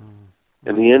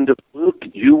 And the end of Luke,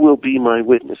 you will be my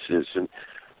witnesses. And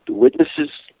the witness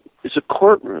is a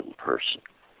courtroom person.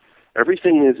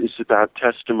 Everything is about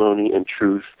testimony and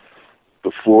truth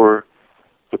before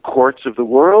the courts of the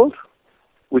world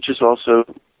which is also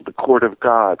the court of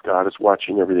God. God is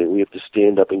watching everything. We have to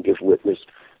stand up and give witness.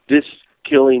 This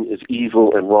killing is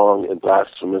evil and wrong and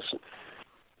blasphemous,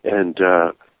 and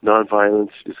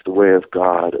nonviolence is the way of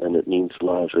God, and it means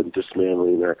love and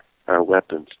dismantling our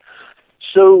weapons.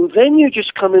 So then you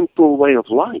just come into a way of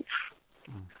life.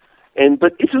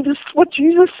 But isn't this what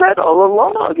Jesus said all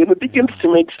along? And it begins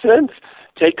to make sense.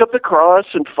 Take up the cross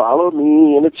and follow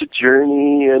me, and it's a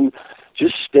journey, and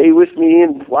just stay with me.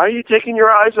 And why are you taking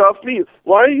your eyes off me?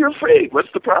 Why are you afraid?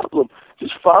 What's the problem?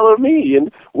 Just follow me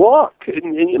and walk.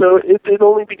 And it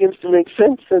only begins to make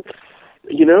sense. And,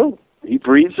 he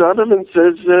breathes on him and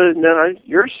says, now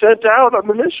you're sent out on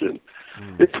the mission.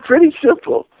 It's pretty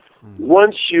simple.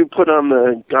 Once you put on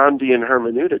the Gandhian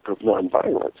hermeneutic of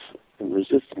nonviolence and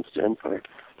resistance to empire,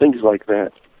 things like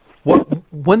that.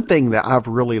 One thing that I've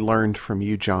really learned from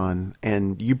you, John,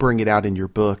 and you bring it out in your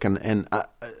book, and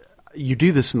you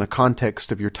do this in the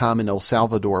context of your time in El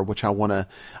Salvador, which I want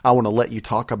to let you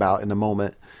talk about in a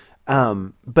moment.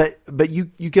 But you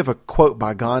give a quote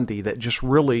by Gandhi that just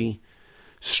really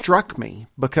struck me,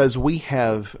 because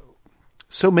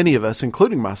so many of us,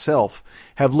 including myself,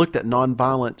 have looked at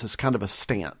nonviolence as kind of a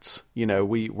stance. We're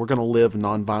going to live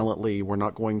nonviolently. We're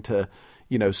not going to,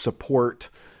 support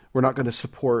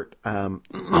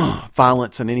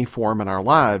violence in any form in our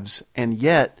lives. And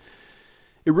yet,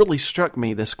 it really struck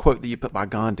me, this quote that you put by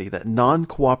Gandhi, that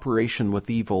non-cooperation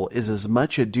with evil is as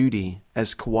much a duty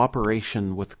as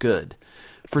cooperation with good.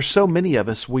 For so many of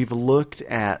us, we've looked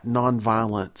at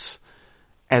nonviolence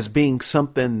as being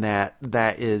something that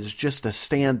is just a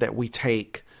stand that we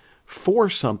take for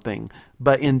something.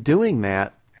 But in doing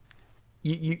that,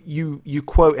 you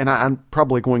quote, and I'm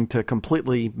probably going to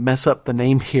completely mess up the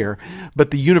name here,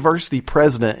 but the university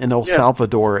president in El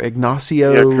Salvador,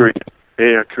 Ignacio...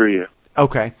 Korea.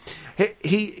 Okay.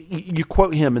 You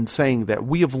quote him in saying that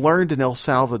we have learned in El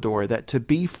Salvador that to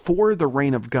be for the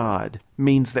reign of God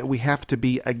means that we have to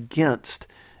be against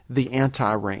the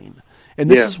anti-reign. And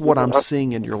this is what I'm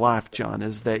seeing in your life, John,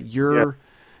 is that you're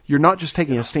not just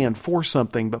taking a stand for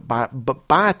something, but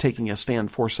by taking a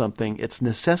stand for something, it's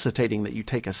necessitating that you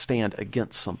take a stand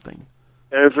against something.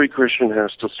 Every Christian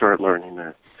has to start learning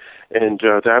that. And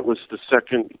that was the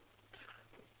second,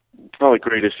 probably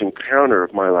greatest encounter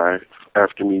of my life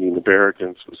after meeting the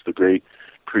Barragans, was the great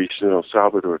priest in El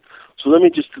Salvador. So let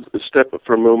me just step up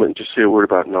for a moment and just say a word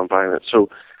about nonviolence. So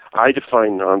I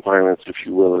define nonviolence, if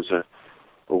you will, as a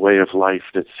way of life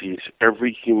that sees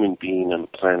every human being on the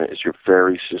planet as your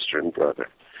very sister and brother.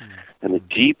 And the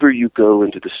deeper you go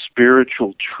into the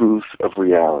spiritual truth of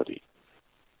reality,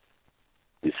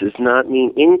 this does not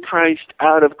mean in Christ,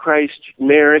 out of Christ,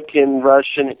 American,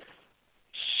 Russian,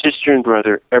 sister and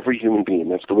brother, every human being.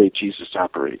 That's the way Jesus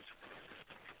operates.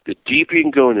 The deeper you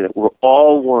can go into it, we're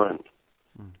all one.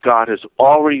 God has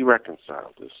already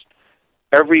reconciled us.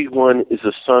 Everyone is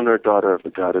a son or daughter of the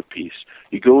God of peace.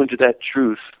 You go into that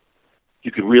truth,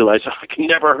 you can realize, I can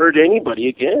never hurt anybody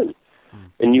again.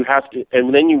 And you have to,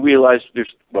 and then you realize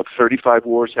there's 35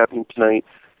 wars happening tonight,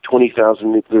 20,000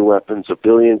 nuclear weapons, 1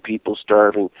 billion people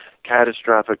starving,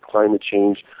 catastrophic climate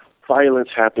change, violence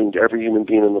happening to every human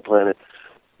being on the planet.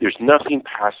 There's nothing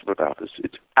passive about this.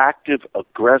 It's active,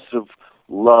 aggressive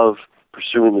love,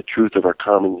 pursuing the truth of our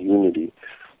common unity,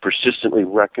 persistently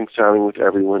reconciling with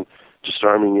everyone,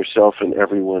 disarming yourself and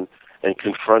everyone, and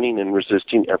confronting and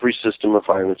resisting every system of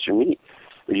violence you meet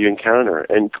or you encounter,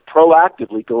 and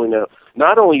proactively going out.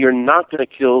 Not only you're not going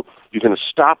to kill, you're going to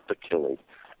stop the killing,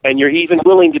 and you're even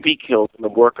willing to be killed in the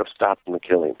work of stopping the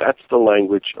killing. That's the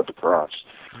language of the cross.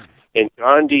 And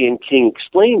Gandhi and King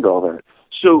explained all that.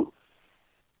 So,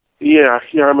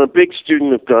 I'm a big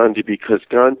student of Gandhi because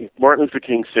Martin Luther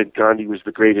King said Gandhi was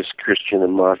the greatest Christian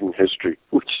in modern history,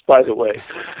 which, by the way,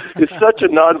 is such a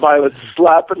nonviolent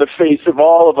slap in the face of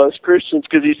all of us Christians,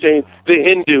 because he's saying the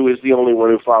Hindu is the only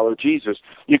one who followed Jesus.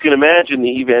 You can imagine the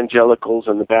evangelicals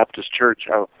and the Baptist Church,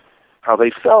 how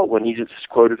they felt when he just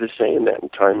quoted as saying that in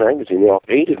Time magazine. They all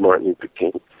hated Martin Luther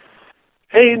King.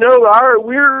 Hey, no,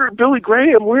 we're Billy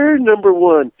Graham, we're number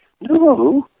one.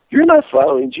 No. You're not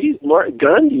following Jesus.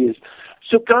 Gandhi is.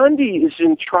 So Gandhi is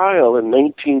in trial in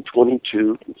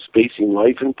 1922. He's facing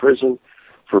life in prison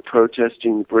for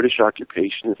protesting the British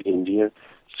occupation of India.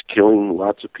 He's killing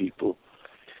lots of people.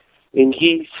 And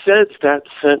he says that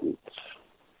sentence.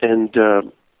 And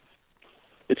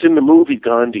it's in the movie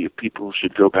Gandhi, if people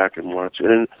should go back and watch it.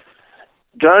 And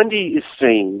Gandhi is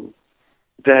saying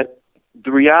that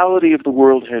the reality of the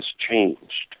world has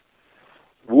changed.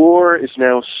 War is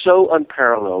now so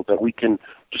unparalleled that we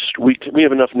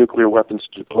have enough nuclear weapons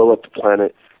to blow up the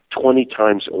planet 20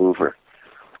 times over.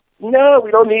 No, we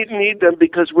don't need them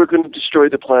because we're going to destroy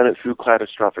the planet through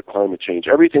catastrophic climate change.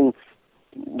 Everything,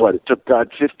 it took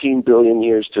God 15 billion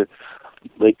years to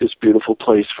make this beautiful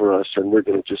place for us, and we're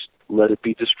going to just let it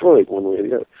be destroyed one way or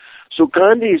the other. So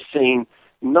Gandhi is saying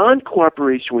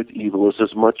non-cooperation with evil is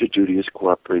as much a duty as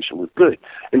cooperation with good.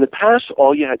 In the past,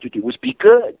 all you had to do was be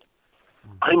good.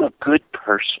 I'm a good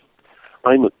person.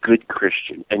 I'm a good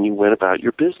Christian, and you went about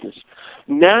your business.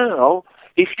 Now,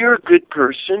 if you're a good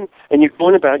person and you're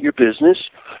going about your business,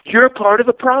 you're a part of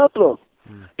the problem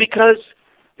because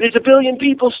there's 1 billion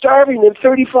people starving and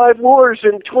 35 wars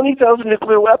and 20,000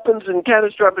 nuclear weapons and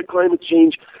catastrophic climate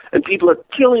change, and people are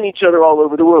killing each other all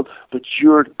over the world. But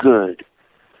you're good,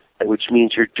 which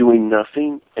means you're doing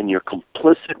nothing and you're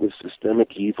complicit with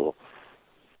systemic evil.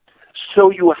 So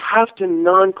you have to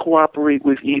non-cooperate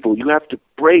with evil. You have to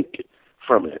break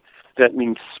from it. That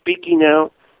means speaking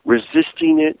out,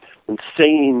 resisting it, and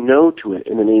saying no to it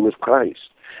in the name of Christ.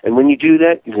 And when you do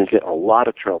that, you're going to get a lot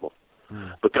of trouble.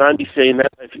 But Gandhi's saying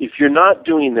that if you're not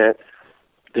doing that,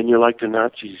 then you're like the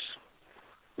Nazis.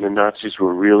 And the Nazis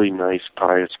were really nice,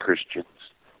 pious Christians.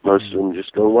 Most of them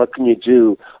just go, what can you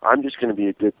do? I'm just going to be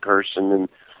a good person, and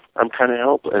I'm kind of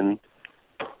helpful. And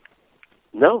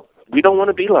no, we don't want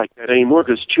to be like that anymore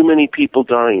because too many people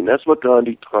dying. That's what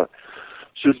Gandhi taught.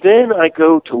 So then I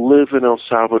go to live in El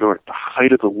Salvador at the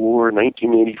height of the war,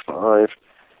 1985.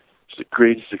 It's the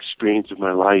greatest experience of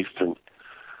my life, and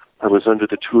I was under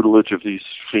the tutelage of these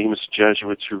famous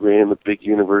Jesuits who ran the big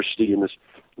university in this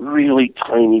really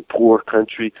tiny, poor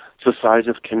country. It's the size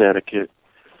of Connecticut,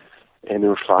 and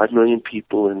there were 5 million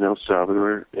people in El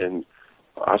Salvador, and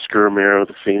Oscar Romero,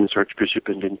 the famous archbishop,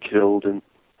 had been killed, and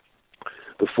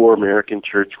the 4 American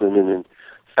churchwomen, and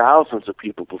thousands of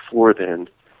people before then.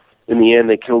 In the end,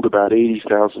 they killed about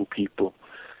 80,000 people.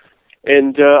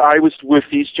 And I was with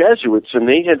these Jesuits, and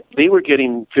they were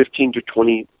getting 15 to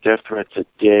 20 death threats a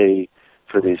day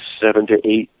for the 7 to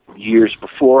 8 years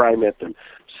before I met them.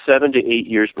 7 to 8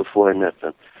 years before I met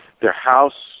them. Their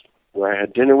house, where I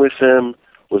had dinner with them,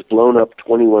 was blown up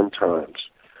 21 times.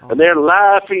 And they're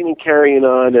laughing and carrying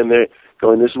on, and they're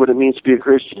going, this is what it means to be a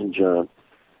Christian, John.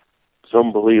 It's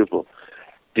unbelievable.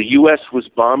 The U.S. was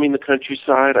bombing the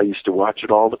countryside. I used to watch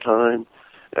it all the time.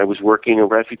 I was working a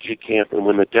refugee camp, and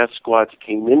when the death squads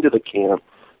came into the camp,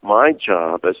 my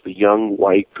job as the young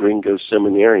white gringo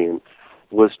seminarian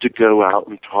was to go out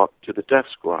and talk to the death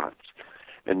squads.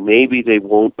 And maybe they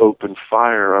won't open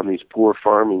fire on these poor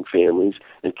farming families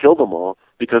and kill them all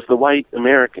because the white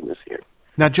American is here.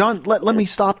 Now, John, let me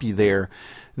stop you there.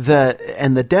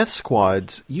 The death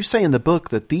squads, you say in the book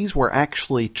that these were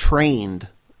actually trained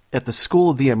at the School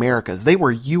of the Americas. They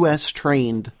were U.S.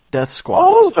 trained death squads.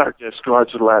 All of our death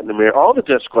squads in Latin America, all the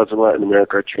death squads in Latin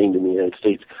America are trained in the United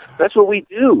States. That's what we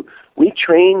do. We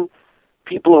train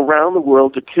people around the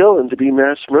world to kill and to be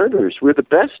mass murderers. We're the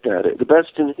best at it, the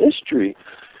best in history.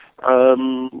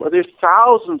 There's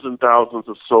thousands and thousands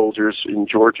of soldiers in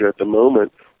Georgia at the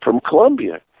moment from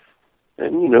Colombia.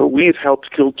 And, we've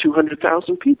helped kill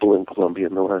 200,000 people in Colombia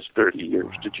in the last 30 years.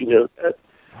 Wow. Did you know that?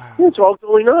 Wow. It's all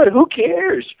going on. Who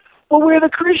cares? Well, we're the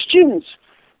Christians.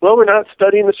 Well, we're not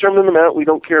studying the Sermon on the Mount. We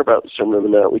don't care about the Sermon on the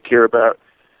Mount. We care about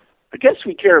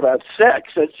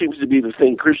sex. That seems to be the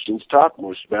thing Christians talk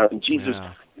most about. And Jesus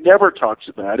never talks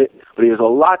about it, but he has a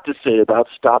lot to say about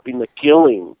stopping the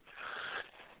killing.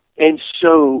 And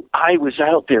so I was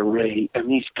out there, Ray, and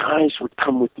these guys would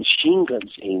come with machine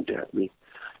guns aimed at me.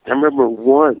 I remember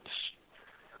once,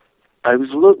 I was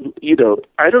looking,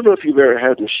 I don't know if you've ever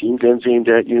had machine guns aimed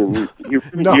at you, and you're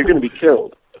going to be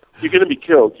killed. You're going to be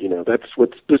killed,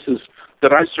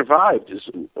 that I survived is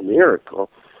a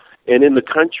miracle. And in the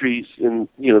countries,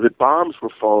 the bombs were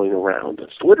falling around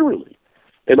us, literally.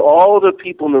 And all the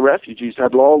people in the refugees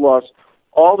had all lost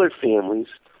all their families,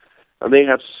 and they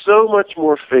have so much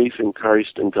more faith in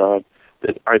Christ and God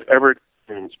than I've ever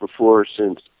experienced before or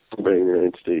since anybody in the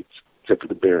United States, except for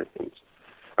the Americans.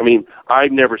 I mean, I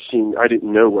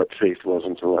didn't know what faith was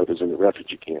until I was in the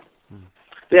refugee camp.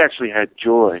 They actually had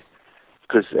joy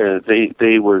because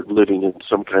they were living in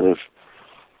some kind of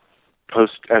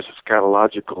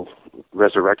post-eschatological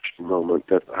resurrection moment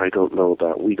that I don't know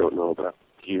about, we don't know about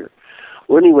here.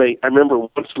 Well, anyway, I remember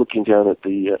once looking down at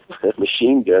the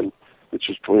machine gun, which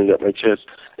was pointed at my chest,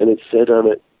 and it said on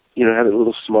it, had a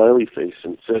little smiley face,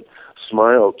 and it said,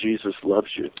 "Smile, Jesus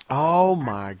loves you." Oh,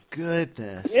 my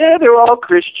goodness. Yeah, they're all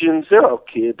Christians. They're all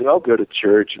kids. They all go to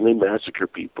church, and they massacre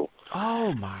people.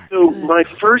 Oh, my So my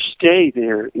first day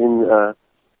there in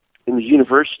the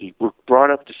university, we're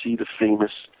brought up to see the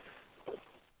famous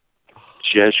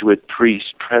Jesuit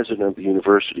priest, president of the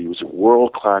university. He was a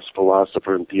world-class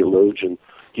philosopher and theologian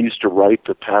He used to write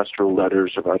the pastoral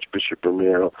letters of Archbishop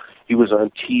Romero. He was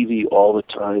on TV all the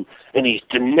time, and he's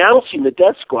denouncing the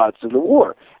death squads in the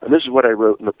war. And this is what I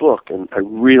wrote in the book, and I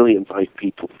really invite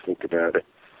people to think about it.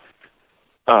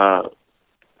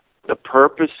 The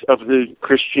purpose of the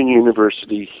Christian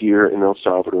university here in El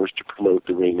Salvador is to promote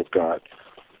the reign of God.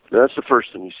 Now, that's the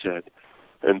first thing he said.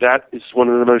 And that is one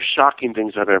of the most shocking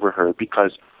things I've ever heard,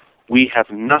 because we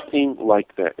have nothing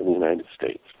like that in the United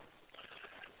States.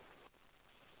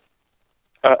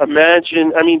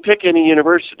 Pick any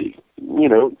university,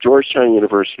 Georgetown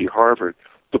University, Harvard.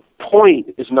 The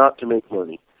point is not to make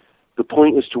money. The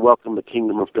point is to welcome the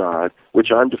kingdom of God,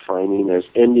 which I'm defining as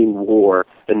ending war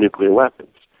and nuclear weapons.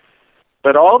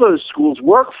 But all those schools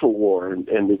work for war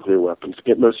and nuclear weapons,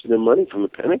 get most of their money from the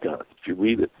Pentagon, if you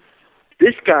read it.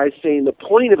 This guy's saying the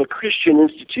point of a Christian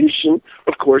institution,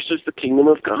 of course, is the kingdom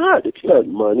of God. It's not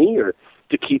money or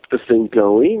to keep the thing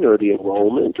going or the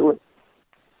enrollment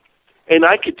And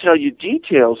I could tell you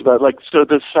details about, so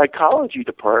the psychology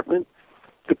department,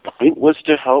 the point was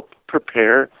to help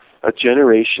prepare a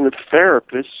generation of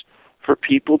therapists for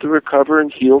people to recover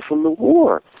and heal from the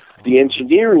war. The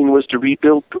engineering was to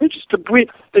rebuild bridges, to bring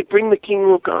the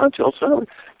kingdom of God to El Salvador.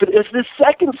 But it's this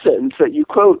second sentence that you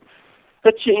quote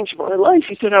that changed my life.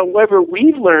 He said, however,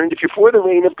 we've learned if you're for the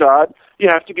reign of God, you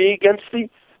have to be against the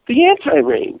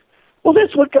anti-reign. Well,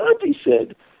 that's what Gandhi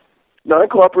said.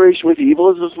 Non-cooperation with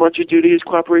evil is as much a duty as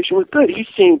cooperation with good. He's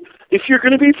saying, if you're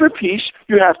going to be for peace,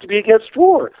 you have to be against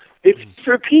war. If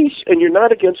you're for peace and you're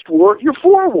not against war, you're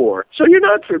for war. So you're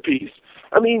not for peace.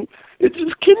 It's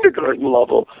just kindergarten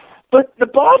level. But the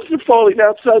bombs are falling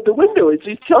outside the window as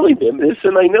he's telling them this,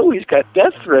 and I know he's got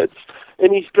death threats,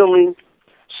 and he's going,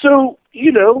 so,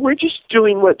 we're just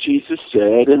doing what Jesus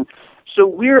said, and so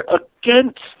we're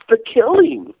against the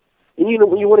killing. And,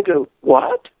 when you want to go,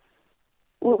 what?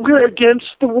 We're against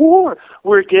the war.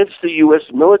 We're against the U.S.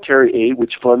 military aid,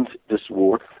 which funds this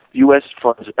war. The U.S.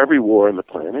 funds every war on the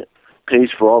planet, pays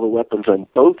for all the weapons on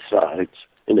both sides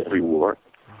in every war,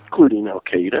 including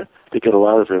Al-Qaeda. They get a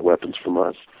lot of their weapons from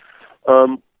us.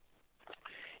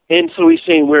 And so he's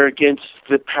saying we're against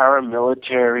the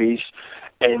paramilitaries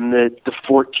and the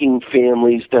 14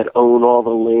 families that own all the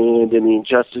land and the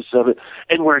injustice of it.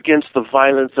 And we're against the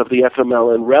violence of the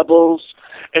FMLN rebels.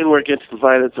 And we're against the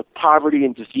violence of poverty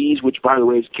and disease, which, by the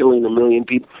way, is killing 1 million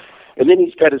people. And then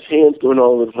he's got his hands going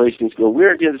all over the place, and he's going,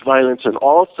 we're against violence on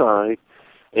all sides,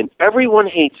 and everyone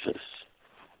hates us.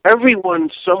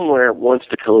 Everyone somewhere wants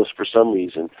to kill us for some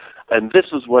reason, and this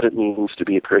is what it means to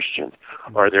be a Christian.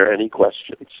 Are there any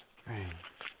questions? Right.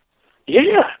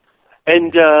 Yeah.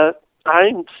 And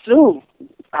I'm still,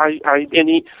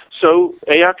 so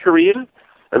Aya Korea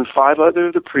and 5 other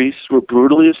of the priests were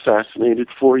brutally assassinated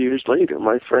 4 years later,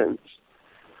 my friends.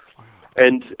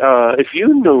 And if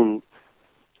you've known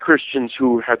Christians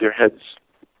who had their heads,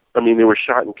 they were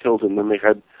shot and killed, and then they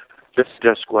had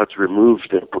death squads remove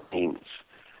their brains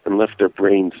and left their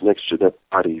brains next to their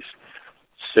bodies,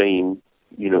 saying,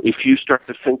 if you start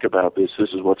to think about this, this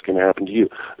is what's going to happen to you.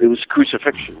 It was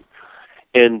crucifixion.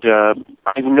 And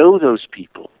I know those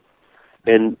people.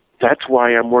 And that's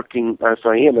why I'm working as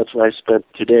I am. That's why I spent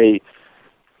today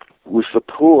with the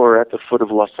poor at the foot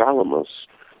of Los Alamos,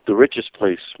 the richest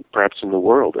place perhaps in the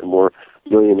world, and more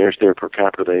millionaires there per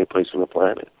capita than any place on the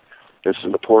planet. This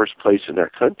is the poorest place in our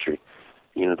country,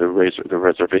 the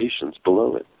reservations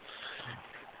below it.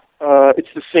 It's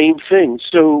the same thing.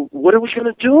 So what are we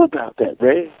going to do about that,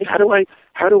 Ray? How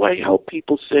do I help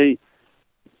people say,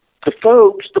 the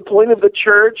folks, the point of the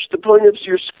church, the point of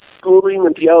your schooling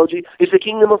and theology is the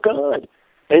kingdom of God.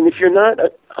 And if you're not,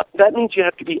 that means you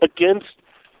have to be against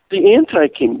the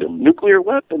anti-kingdom, nuclear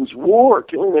weapons, war,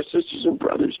 killing our sisters and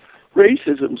brothers,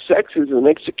 racism, sexism,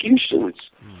 executions.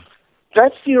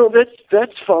 That's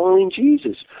following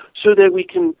Jesus, so that we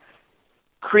can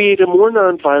create a more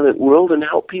nonviolent world and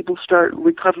help people start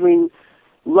recovering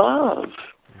love,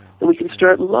 and we can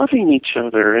start loving each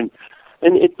other, and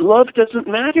love doesn't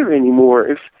matter anymore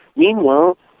if,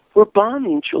 meanwhile, we're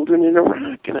bombing children in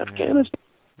Iraq and Afghanistan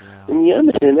and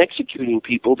Yemen and executing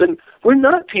people. Then we're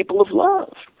not people of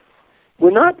love.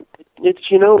 We're not.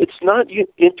 It's not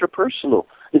interpersonal.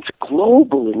 It's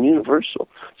global and universal.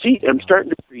 See, I'm starting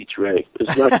to preach, Ray.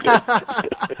 It's not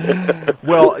good.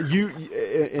 Well, you,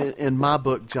 in my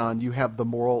book, John, you have the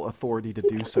moral authority to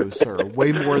do so, sir.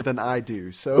 Way more than I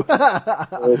do. So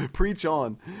preach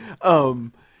on.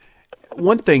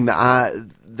 One thing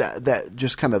that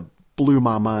just kind of blew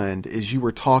my mind is you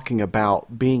were talking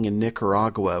about being in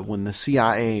Nicaragua when the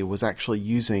CIA was actually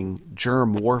using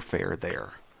germ warfare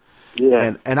there.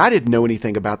 Yeah. And I didn't know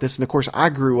anything about this. And of course, I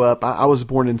grew up, I was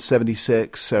born in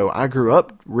 76, so I grew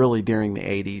up really during the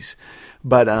 80s.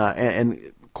 But, and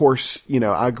of course,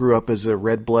 I grew up as a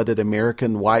red-blooded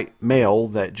American white male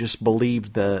that just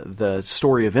believed the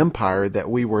story of empire, that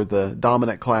we were the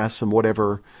dominant class and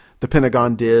whatever the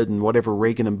Pentagon did and whatever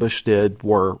Reagan and Bush did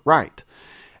were right.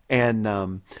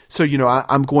 And so,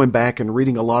 I'm going back and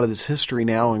reading a lot of this history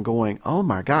now and going, oh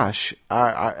my gosh.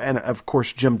 And of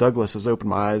course, Jim Douglas has opened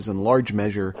my eyes in large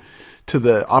measure to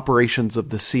the operations of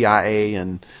the CIA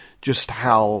and just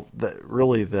how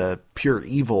really the pure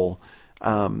evil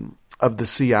of the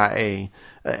CIA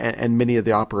and many of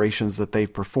the operations that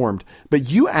they've performed. But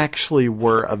you actually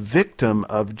were a victim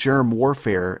of germ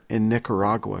warfare in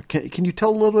Nicaragua. Can you tell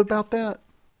a little bit about that?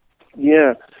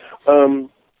 Yeah.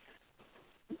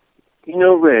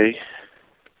 Ray,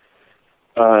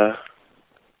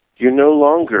 you're no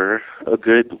longer a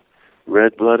good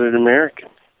red-blooded American,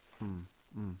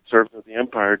 servant of the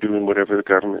empire, doing whatever the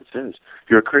government says.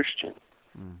 You're a Christian.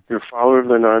 You're a follower of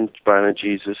the non-violent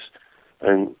Jesus,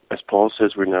 and as Paul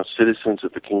says, we're now citizens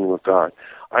of the kingdom of God.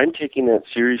 I'm taking that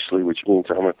seriously, which means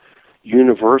I'm a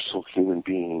universal human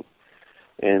being,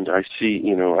 and I see,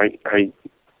 I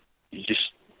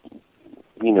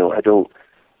don't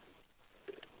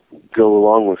go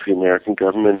along with the American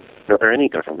government or any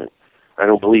government. I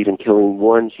don't believe in killing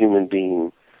one human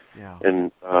being. Yeah.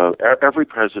 And every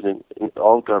president, in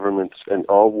all governments, and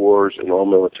all wars, and all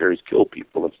militaries kill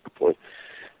people. That's the point.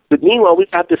 But meanwhile, we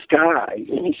got this guy,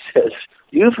 and he says,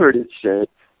 you've heard it said,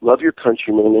 love your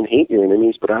countrymen and hate your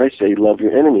enemies, but I say love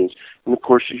your enemies. And of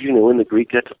course, as you know, in the Greek,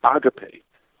 that's agape.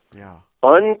 Yeah.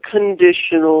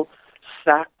 Unconditional,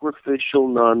 sacrificial,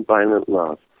 nonviolent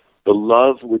love. The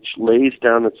love which lays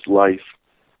down its life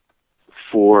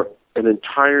for an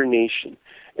entire nation.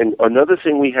 And another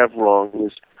thing we have wrong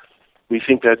is we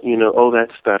think that,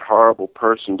 that's that horrible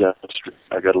person down the street.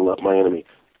 I got to love my enemy.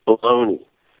 Baloney.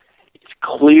 It's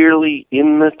clearly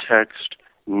in the text,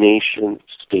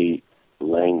 nation-state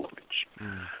language.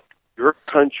 Your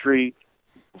country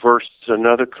versus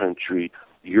another country.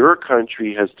 Your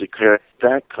country has declared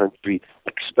that country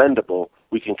expendable.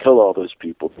 We can kill all those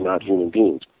people. They're not human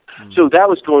beings. So that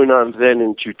was going on then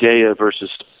in Judea versus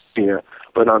Syria.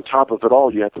 But on top of it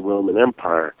all, you have the Roman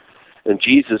Empire. And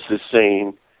Jesus is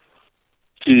saying,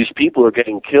 see, these people are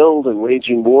getting killed and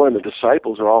waging war, and the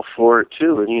disciples are all for it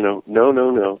too. And,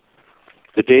 no.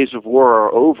 The days of war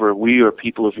are over. We are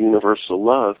people of universal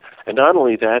love. And not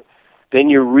only that, then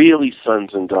you're really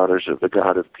sons and daughters of the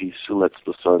God of peace, who lets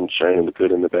the sun shine in the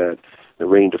good and the bad, the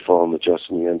rain to fall on the just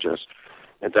and the unjust.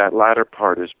 And that latter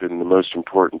part has been the most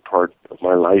important part of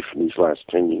my life in these last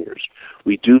 10 years.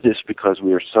 We do this because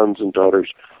we are sons and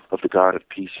daughters of the God of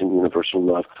peace and universal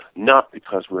love, not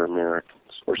because we're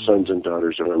Americans or sons and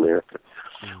daughters of America.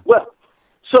 Well,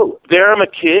 so there I'm a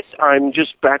kid. I'm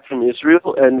just back from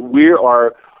Israel, and we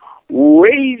are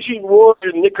waging war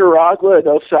in Nicaragua and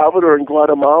El Salvador and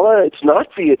Guatemala. It's not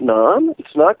Vietnam.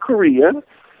 It's not Korea.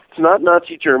 It's not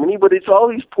Nazi Germany, but it's all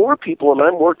these poor people, and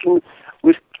I'm working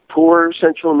with poor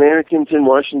Central Americans in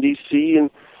Washington, D.C., and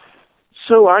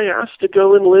so I asked to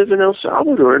go and live in El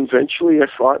Salvador, and eventually I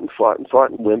fought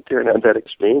and went there and had that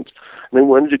experience. And I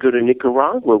wanted to go to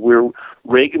Nicaragua, where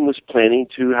Reagan was planning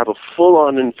to have a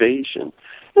full-on invasion.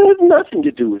 It had nothing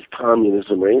to do with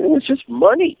communism or anything. It's just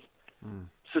money.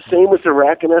 It's the same with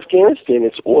Iraq and Afghanistan.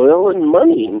 It's oil and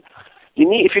money. And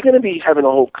if you're going to be having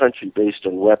a whole country based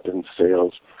on weapons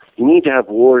sales, you need to have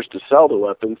wars to sell the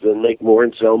weapons and make more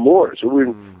and sell more. So we're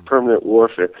in permanent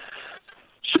warfare.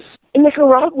 So in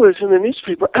Nicaragua is in the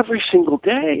newspaper every single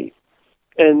day.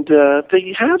 And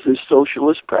they have this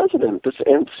socialist president, this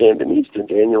Sandinista,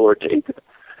 Daniel Ortega.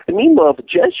 And meanwhile, the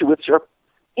Jesuits are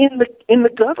in the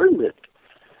government.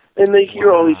 And they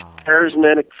hear all these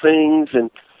charismatic things, and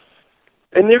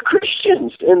they're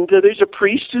Christians. And there's a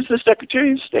priest who's the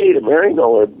Secretary of State, a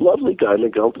Maryknoll, a lovely guy,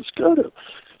 Miguel Descoto.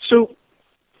 So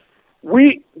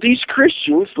these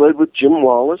Christians, led with Jim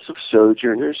Wallace of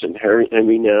Sojourners and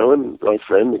Henry Now, and my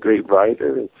friend, the great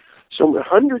writer, and so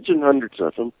hundreds and hundreds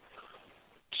of them,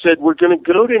 said, we're going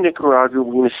to go to Nicaragua,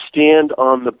 we're going to stand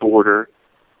on the border.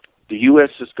 The U.S.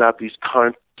 has got this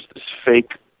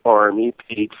fake army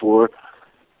paid for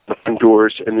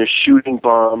indoors, and they're shooting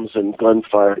bombs and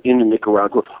gunfire into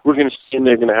Nicaragua. We're going to stand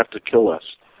there, they're going to have to kill us.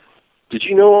 Did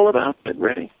you know all about that,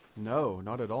 Ray? No,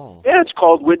 not at all. Yeah, it's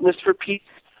called Witness for Peace.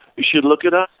 You should look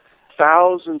it up.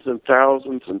 Thousands and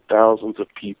thousands and thousands of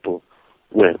people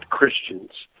went,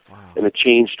 Christians, and it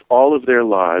changed all of their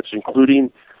lives,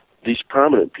 including these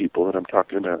prominent people that I'm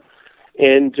talking about.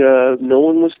 And no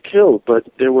one was killed, but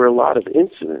there were a lot of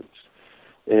incidents.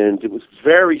 And it was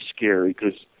very scary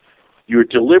because You're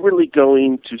deliberately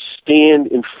going to stand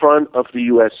in front of the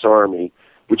U.S. Army,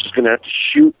 which is going to have to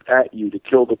shoot at you to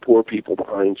kill the poor people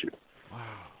behind you. Wow.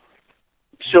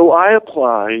 So I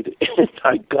applied, and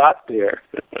I got there.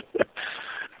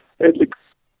 And the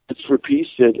for peace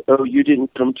said, "Oh, you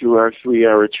didn't come to our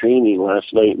 3-hour training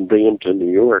last night in Binghamton,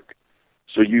 New York,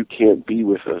 so you can't be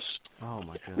with us." Oh,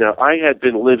 my goodness. Now, I had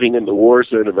been living in the war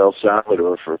zone of El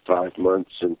Salvador for 5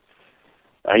 months, and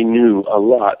I knew a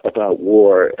lot about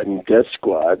war and death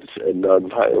squads and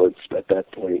nonviolence at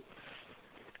that point.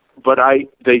 But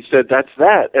they said, that's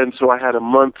that. And so I had a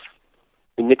month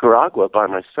in Nicaragua by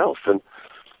myself, and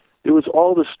there was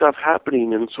all this stuff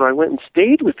happening, and so I went and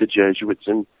stayed with the Jesuits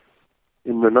in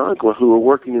Managua who were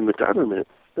working in the government.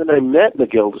 Then I met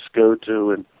Miguel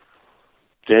Descoto and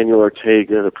Daniel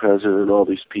Ortega, the president, and all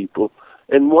these people.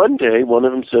 And one day, one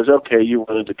of them says, "Okay, you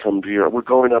wanted to come to Europe. We're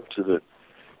going up to the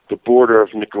border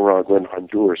of Nicaragua and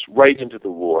Honduras, right into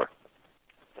the war.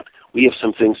 We have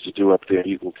some things to do up there.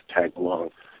 You can tag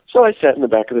along." So I sat in the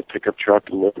back of the pickup truck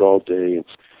and lived all day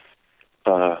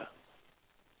and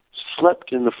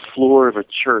slept in the floor of a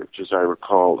church, as I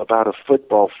recall, about a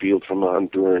football field from the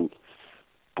Honduran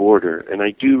border. And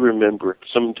I do remember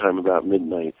sometime about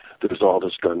midnight there was all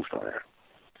this gunfire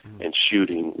and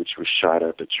shooting, which was shot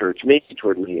at the church, maybe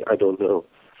toward me, I don't know.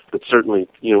 But certainly,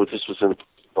 this was in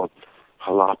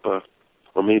Jalapa,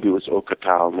 or maybe it was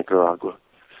Ocotal, Nicaragua.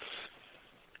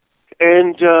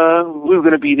 And we were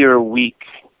going to be there a week,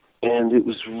 and it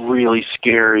was really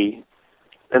scary.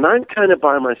 And I'm kind of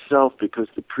by myself because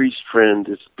the priest friend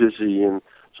is busy, and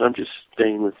so I'm just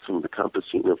staying with some of the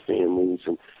Campesino families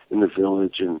and in the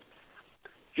village. And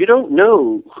you don't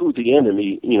know who the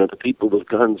enemy, the people with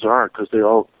guns are, because they're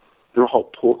all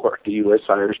poor, the U.S.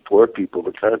 Irish poor people,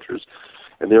 the Contras,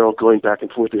 and they're all going back and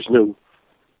forth. There's no,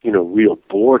 real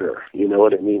border, you know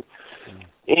what I mean?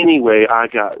 Anyway, I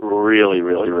got really,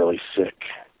 really, really sick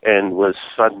and was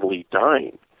suddenly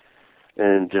dying.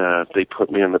 And they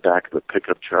put me on the back of the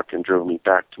pickup truck and drove me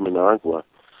back to Managua.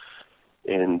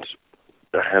 And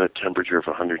I had a temperature of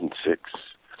 106.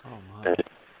 Oh, my. And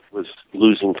was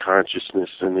losing consciousness.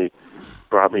 And they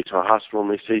brought me to a hospital,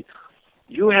 and they say,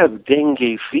 "You have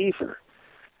dengue fever."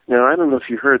 Now, I don't know if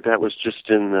you heard, that was just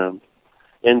in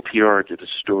NPR did a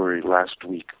story last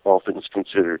week, All Things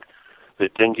Considered,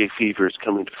 that dengue fever is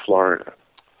coming to Florida.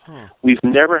 We've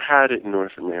never had it in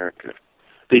North America.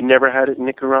 They never had it in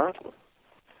Nicaragua.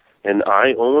 And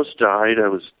I almost died. I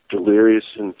was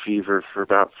delirious and fever for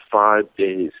about 5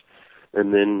 days,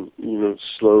 and then,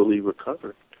 slowly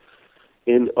recovered.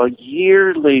 And a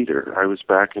year later, I was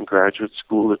back in graduate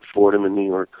school at Fordham in New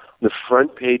York. On the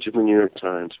front page of the New York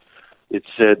Times, it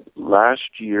said,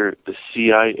 last year, the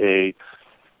CIA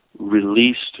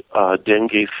released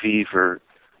dengue fever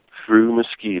through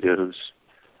mosquitoes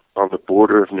on the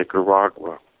border of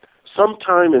Nicaragua.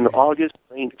 Sometime in August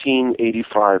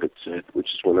 1985, it said,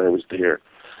 which is when I was there,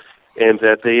 and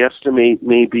that they estimate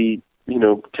maybe,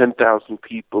 10,000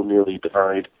 people nearly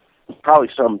died. Probably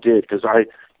some did, because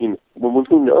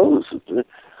who knows?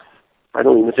 I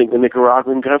don't even think the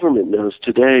Nicaraguan government knows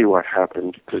today what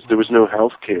happened, because there was no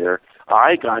health care.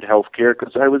 I got health care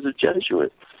because I was a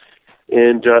Jesuit.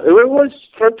 And it was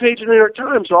front page of the New York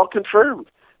Times, all confirmed.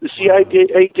 The CIA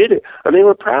did it, and they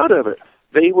were proud of it.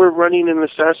 They were running an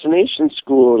assassination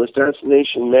school, an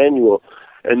assassination manual,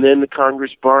 and then the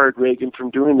Congress barred Reagan from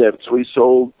doing that. So he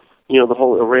sold, the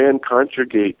whole Iran-Contra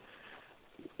gate.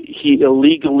 He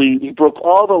broke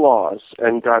all the laws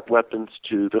and got weapons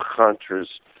to the Contras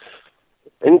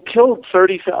and killed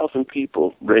 30,000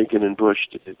 people, Reagan and Bush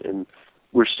did, and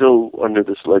we're still under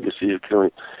this legacy of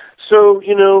killing. So,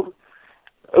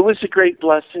 it was a great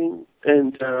blessing,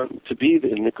 and to be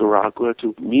in Nicaragua,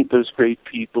 to meet those great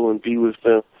people and be with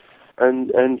them,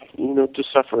 and to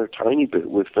suffer a tiny bit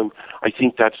with them. I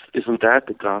think isn't that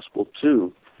the gospel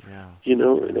too? Yeah.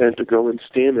 And to go and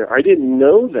stand there. I didn't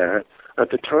know that at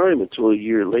the time until a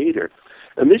year later.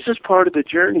 And this is part of the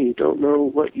journey. You don't know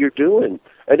what you're doing.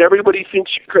 And everybody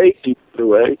thinks you're crazy, by the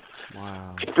way.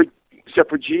 Wow. Except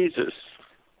for Jesus.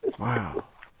 Wow.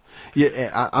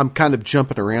 Yeah, I'm kind of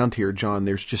jumping around here, John.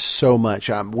 There's just so much.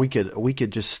 We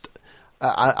could just.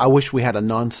 I wish we had a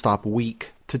nonstop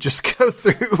week to just go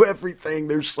through everything.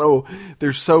 There's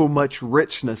so much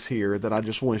richness here that I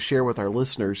just want to share with our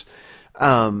listeners.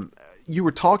 You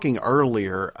were talking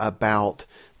earlier about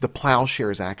the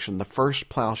Plowshares Action, the first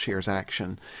Plowshares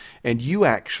Action, and you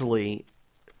actually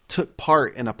took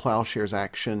part in a Plowshares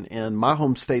Action in my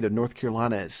home state of North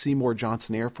Carolina at Seymour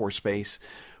Johnson Air Force Base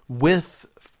with,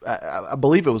 I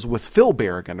believe it was with Phil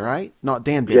Berrigan, right? Not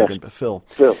Dan Berrigan, yes. But Phil.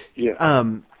 Phil, yeah.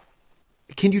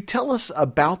 Can you tell us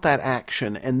about that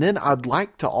action? And then I'd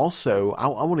like to also, I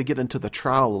want to get into the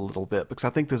trial a little bit, because I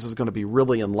think this is going to be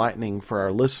really enlightening for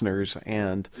our listeners,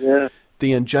 and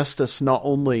the injustice not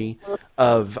only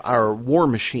of our war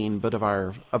machine, but of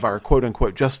our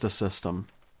quote-unquote justice system.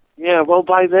 Yeah, well,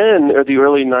 by then, or the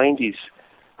early 90s,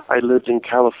 I lived in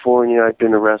California. I'd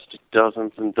been arrested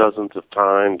dozens and dozens of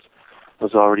times. I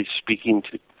was already speaking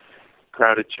to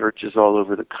crowded churches all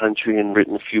over the country and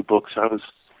written a few books. I was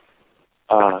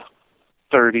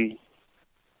 30,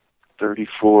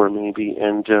 34 maybe,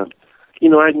 and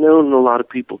I'd known a lot of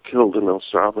people killed in El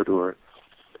Salvador.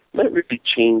 That really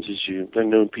changes you. I've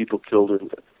known people killed in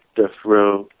death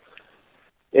row,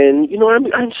 and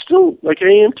I'm still like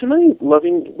I am tonight,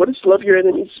 loving. What does love your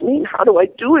enemies mean? How do I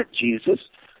do it, Jesus?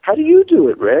 How do you do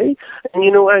it, Ray? And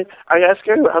I ask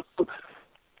everyone.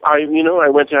 I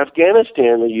went to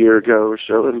Afghanistan a year ago or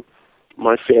so, and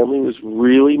my family was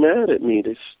really mad at me.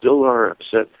 They still are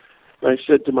upset. And I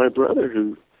said to my brother,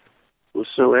 who was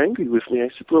so angry with me, I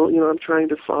said, well, I'm trying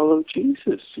to follow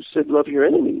Jesus, who said, love your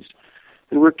enemies.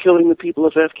 And we're killing the people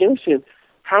of Afghanistan.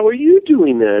 How are you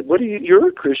doing that? You're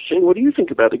a Christian. What do you think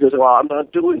about it? He goes, well, I'm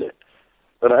not doing it.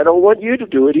 But I don't want you to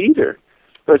do it either.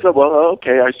 So I said, well,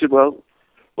 okay. I said, well,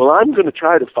 I'm going to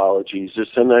try to follow Jesus.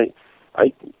 And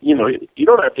you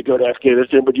don't have to go to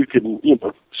Afghanistan, but you can,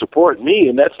 support me,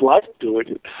 and that's life doing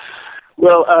it.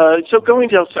 Well, so going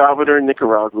to El Salvador and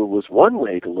Nicaragua was one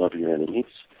way to love your enemies.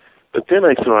 But then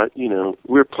I thought,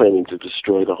 we're planning to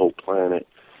destroy the whole planet.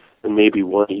 And maybe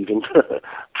one even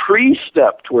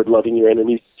pre-step toward loving your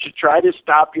enemies to try to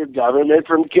stop your government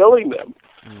from killing them.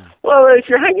 Well, if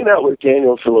you're hanging out with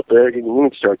Daniel Philip Bergen, you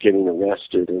can start getting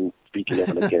arrested and speaking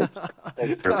out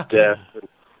against death.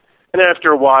 And after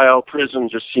a while, prison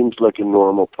just seems like a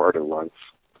normal part of life.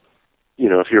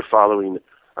 If you're following,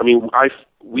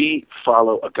 we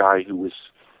follow a guy who was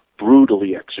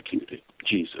brutally executed,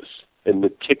 Jesus, and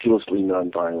meticulously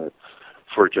nonviolent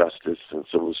for justice and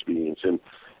civil disobedience. And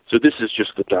so this is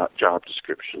just the job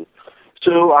description.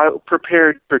 So I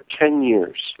prepared for 10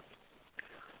 years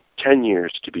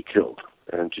to be killed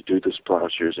and to do this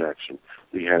plowshares action.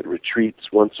 We had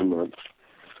retreats once a month.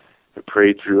 I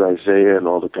prayed through Isaiah and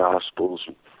all the Gospels,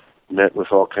 met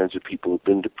with all kinds of people who've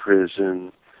been to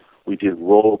prison. We did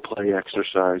role-play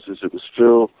exercises. It was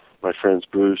Phil, my friends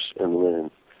Bruce, and Lynn.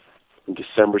 On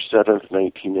December 7th,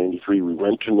 1993, we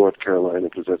went to North Carolina,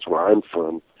 because that's where I'm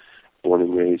from, born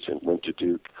and raised, and went to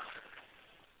Duke.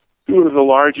 One of the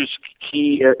largest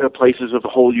key places of the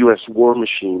whole U.S. war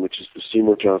machine, which is the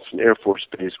Seymour Johnson Air Force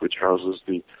Base, which houses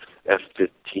the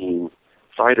F-15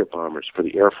 fighter bombers for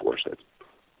the Air Force. That's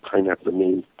kind of the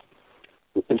main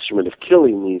instrument of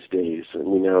killing these days, and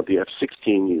we now have the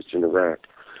F-16 used in Iraq.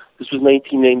 This was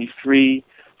 1993.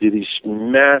 They're these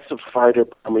massive fighter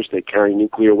bombers. They carry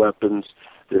nuclear weapons.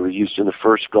 They were used in the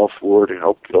first Gulf War to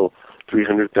help kill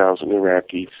 300,000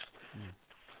 Iraqis.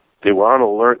 They were on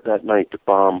alert that night to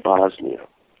bomb Bosnia.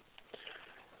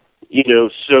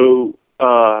 So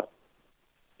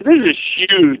this is a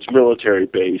huge military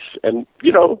base, and,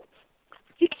 you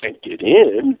can't get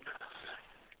in.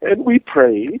 And we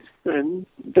prayed, and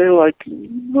they're like,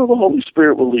 well, the Holy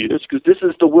Spirit will lead us, because this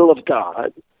is the will of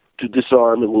God, to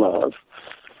disarm and love.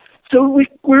 So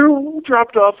we're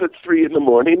dropped off at 3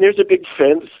 a.m. There's a big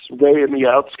fence way in the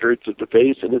outskirts of the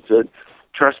base, and it said,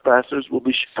 trespassers will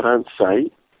be shot on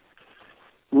sight.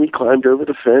 And we climbed over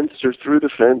the fence, or through the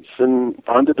fence, and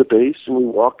onto the base, and we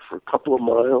walked for a couple of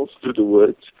miles through the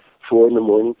woods, 4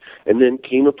 a.m, and then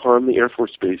came upon the Air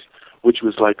Force Base, which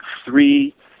was like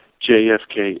 3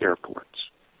 JFK airports.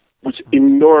 It was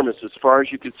enormous as far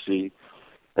as you could see,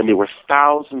 and there were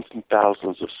thousands and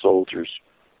thousands of soldiers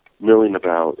milling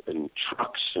about, and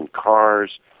trucks and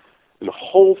cars, and the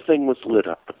whole thing was lit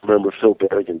up. I remember Phil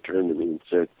Berrigan turned to me and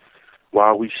said,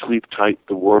 while we sleep tight,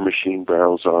 the war machine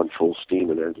barrels on full steam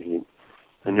and everything.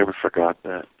 I never forgot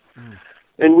that.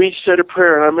 And we said a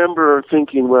prayer, and I remember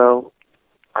thinking, well,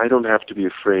 I don't have to be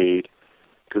afraid,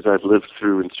 because I've lived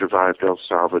through and survived El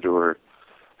Salvador,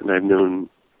 and I've known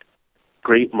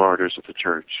great martyrs of the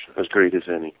church, as great as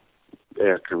any,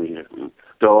 Korea, and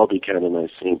they'll all be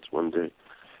canonized saints one day.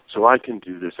 So I can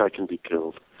do this. I can be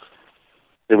killed.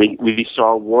 And we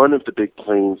saw one of the big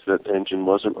planes that the engine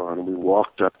wasn't on, and we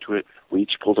walked up to it. We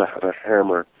each pulled out a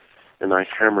hammer, and I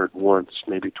hammered once,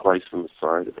 maybe twice on the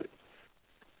side of it.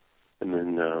 And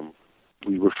then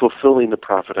we were fulfilling the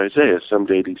prophet Isaiah.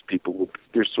 Someday these people will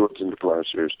beat their swords into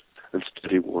plowshares and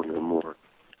study war no more.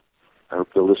 I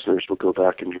hope the listeners will go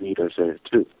back and read Isaiah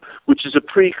 2, which is a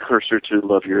precursor to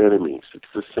love your enemies. It's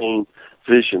the same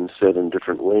vision said in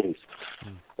different ways.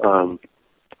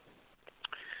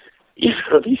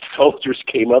 these soldiers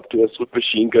came up to us with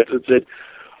machine guns and said,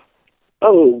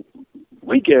 "Oh,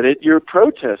 we get it, you're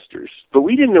protesters." But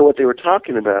we didn't know what they were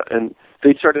talking about, and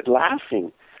they started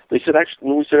laughing. They said,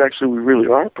 "Actually," we said, "Actually, we really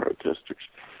are protesters."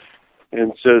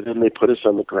 And so then they put us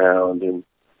on the ground, and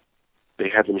they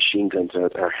had the machine guns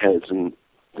at our heads, and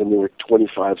then there were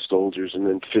 25 soldiers, and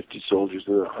then 50 soldiers,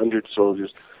 and then 100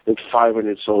 soldiers, and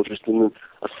 500 soldiers, and then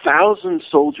 1,000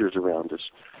 soldiers around us.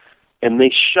 And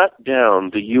they shut down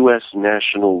the U.S.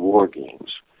 National War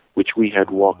Games, which we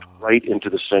had walked right into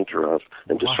the center of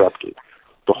and disrupted.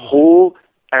 The whole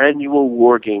annual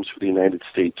War Games for the United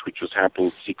States, which was happening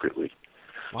secretly.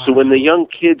 Wow. So when the young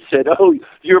kids said, "Oh,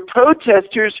 you're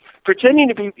protesters pretending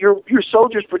to be, you're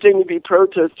soldiers pretending to be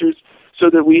protesters so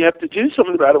that we have to do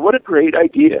something about it," what a great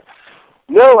idea.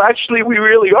 No, actually, we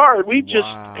really are. We just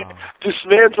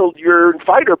dismantled your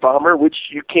fighter bomber, which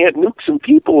you can't nuke some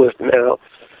people with now.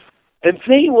 And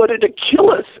they wanted to kill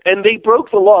us, and they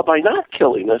broke the law by not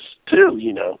killing us, too,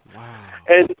 Wow.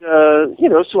 And,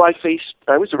 so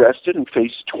I was arrested and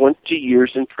faced 20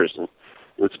 years in prison.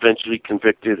 I was eventually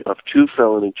convicted of 2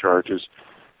 felony charges,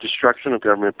 destruction of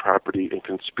government property and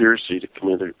conspiracy to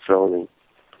commit a felony.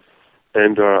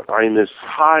 And I'm as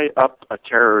high up a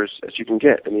terrorist as you can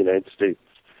get in the United States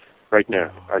right now.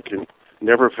 I can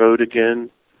never vote again.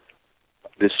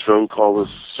 This phone call is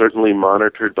certainly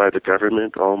monitored by the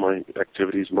government, all my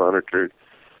activities monitored.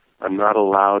 I'm not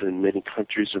allowed in many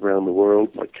countries around the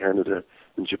world, like Canada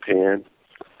and Japan.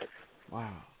 Wow.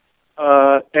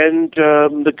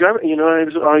 The government,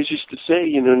 I always used to say,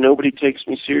 nobody takes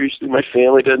me seriously. My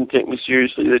family doesn't take me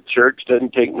seriously. The church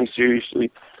doesn't take me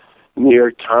seriously. New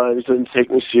York Times doesn't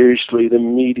take me seriously. The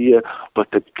media,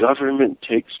 but the government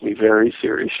takes me very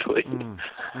seriously.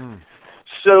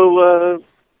 So,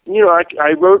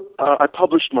 I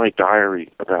published my diary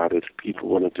about it. If people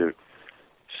wanted to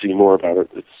see more about it,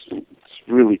 it's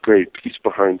really great. Peace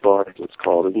Behind Bars, it's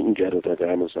called, and you can get it at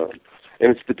Amazon.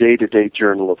 And it's the day-to-day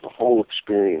journal of the whole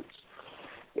experience.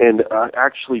 And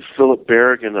actually, Philip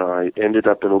Berg and I ended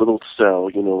up in a little cell,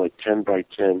 like 10 by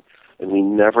 10, and we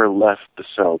never left the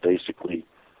cell, basically,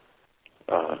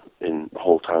 in the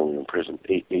whole time we were in prison,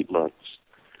 eight months.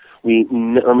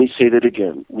 Let me say that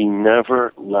again. We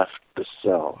never left the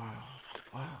cell.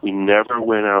 Wow. We never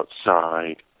went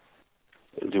outside.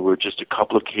 There were just a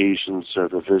couple occasions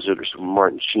the visitors from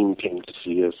Martin Sheen came to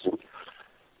see us, and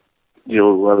I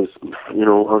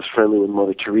was friendly with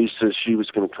Mother Teresa. She was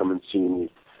going to come and see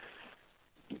me.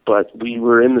 But we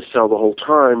were in the cell the whole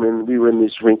time, and we were in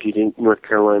these rinky-dink North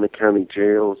Carolina County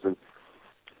jails, and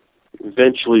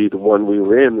eventually the one we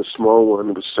were in, the small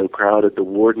one, was so crowded, the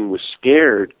warden was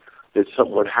scared that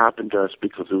something would happen to us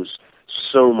because there was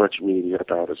so much media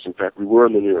about us. In fact, we were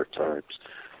in the New York Times.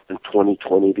 In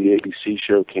 2020, the ABC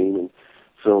show came and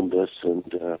filmed us, and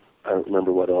I don't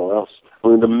remember what all else.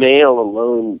 The mail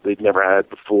alone they'd never had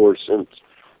before since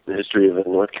the history of a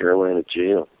North Carolina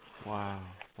jail. Wow.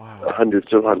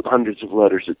 Hundreds of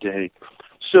letters a day.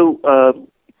 So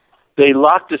they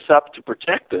locked us up to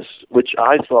protect us, which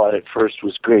I thought at first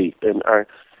was great, and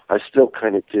I still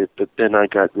kind of did, but then I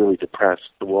got really depressed.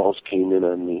 The walls came in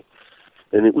on me,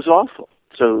 and it was awful.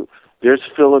 So there's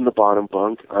Phil in the bottom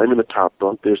bunk. I'm in the top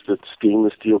bunk. There's the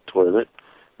stainless steel toilet.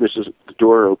 The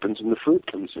door opens, and the food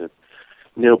comes in.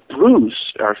 Now,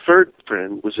 Bruce, our third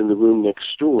friend, was in the room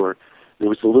next door. There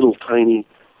was a little tiny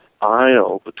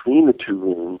aisle between the 2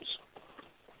 rooms.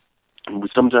 And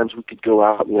sometimes we could go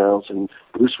out in the aisles, and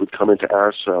Bruce would come into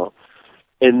our cell.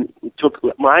 And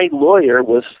my lawyer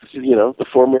was, the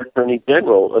former Attorney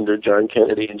General under John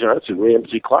Kennedy and Johnson,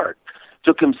 Ramsey Clark.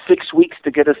 Took him 6 weeks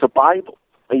to get us a Bible.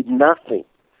 Made nothing.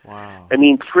 Wow.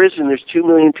 Prison, there's 2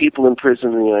 million people in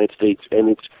prison in the United States, and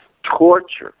it's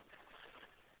torture.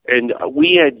 And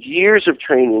we had years of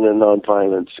training in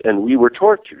nonviolence, and we were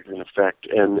tortured, in effect.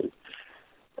 And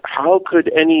how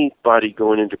could anybody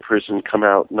going into prison come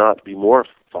out not be more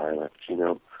violent,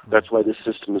 That's why this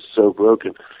system is so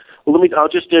broken. Well, I'll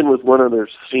just end with one other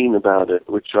scene about it,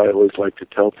 which I always like to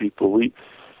tell people. We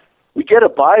get a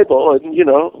Bible, and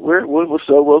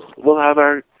we'll have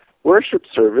our worship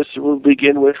service. We'll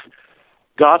begin with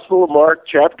Gospel of Mark,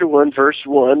 chapter 1, verse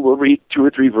 1. We'll read 2 or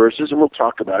 3 verses, and we'll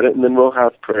talk about it, and then we'll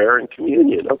have prayer and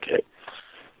communion. Okay.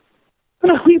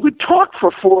 We would talk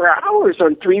for 4 hours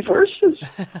on 3 verses.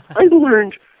 I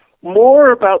learned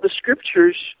more about the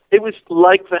Scriptures. It was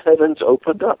like the heavens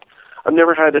opened up. I've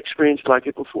never had experience like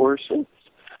it before or since.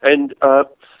 And,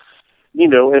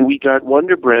 and we got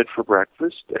Wonder Bread for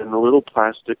breakfast and a little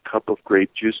plastic cup of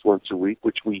grape juice once a week,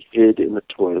 which we hid in the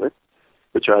toilet,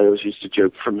 which I always used to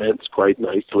joke ferments quite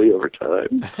nicely over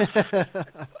time.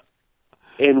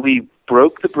 And we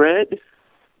broke the bread,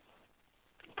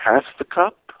 passed the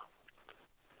cup,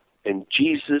 and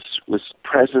Jesus was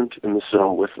present in the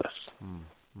cell with us.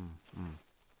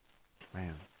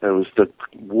 Man. That was the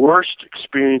worst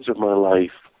experience of my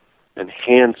life, and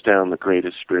hands down the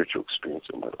greatest spiritual experience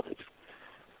of my life.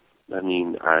 I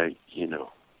mean,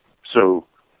 so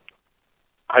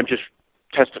I'm just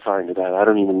testifying to that. I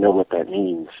don't even know what that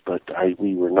means, but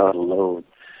we were not alone,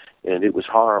 and it was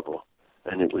horrible,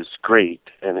 and it was great,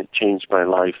 and it changed my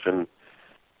life, and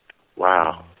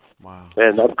wow.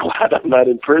 And I'm glad I'm not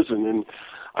in prison. And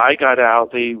I got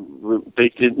out. They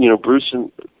did, Bruce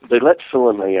and they let Phil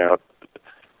and me out.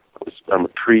 I'm a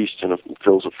priest, and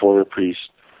Phil's a former priest,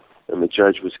 and the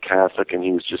judge was Catholic, and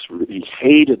he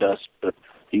hated us, but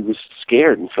he was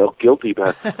scared and felt guilty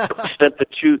about it. But he sent the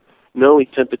two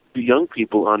young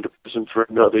people onto prison for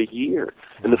another year,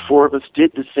 and the four of us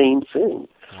did the same thing.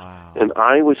 Wow. And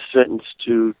I was sentenced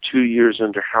to 2 years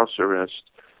under house arrest,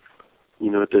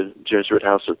 at the Jesuit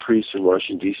House of Priests in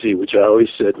Washington, D.C., which I always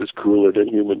said was cooler than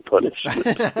human punishment.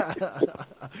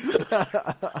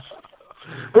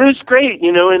 But it was great,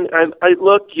 and I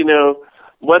look,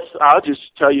 I'll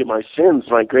just tell you my sins.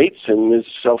 My great sin is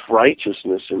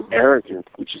self-righteousness and arrogance,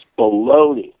 which is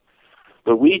baloney.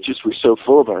 But we just were so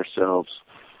full of ourselves.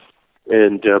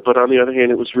 And but on the other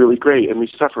hand, it was really great, and we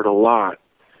suffered a lot.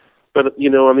 But,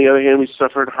 on the other hand, we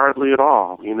suffered hardly at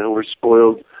all. We're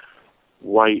spoiled,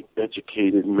 white,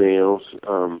 educated males.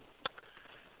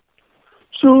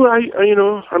 So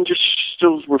I'm just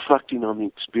still reflecting on the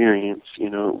experience.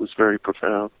 It was very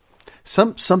profound.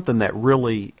 Something that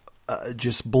really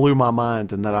just blew my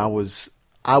mind, and that I was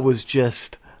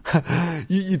just.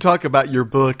 You talk about your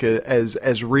book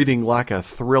as reading like a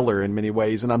thriller in many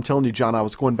ways, and I'm telling you, John, I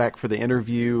was going back for the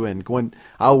interview and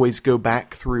I always go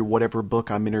back through whatever book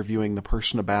I'm interviewing the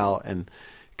person about and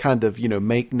kind of,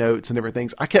 make notes and everything.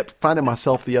 I kept finding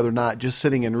myself the other night just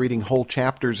sitting and reading whole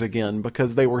chapters again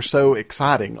because they were so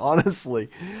exciting, honestly.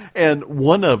 And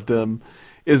one of them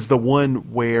is the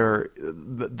one where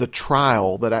the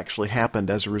trial that actually happened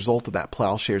as a result of that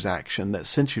Plowshares action that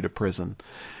sent you to prison.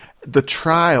 The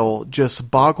trial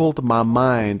just boggled my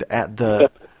mind at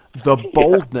the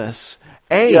boldness,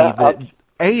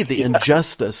 the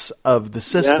injustice of the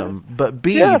system, but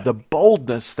B, the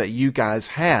boldness that you guys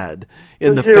had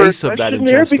in the face of that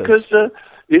injustice. Because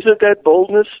isn't that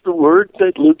boldness the word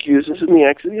that Luke uses in the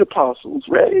Acts of the Apostles,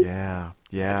 right? Yeah,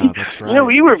 that's right.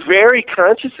 We were very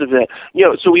conscious of that.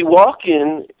 So we walk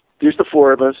in, there's the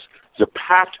four of us, it's a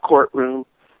packed courtroom,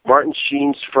 Martin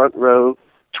Sheen's front row,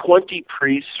 20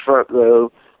 priests front row,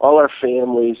 all our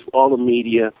families, all the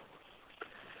media.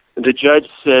 And the judge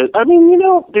said,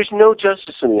 there's no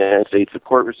justice in the United States.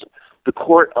 The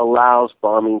court allows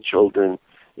bombing children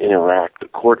in Iraq. The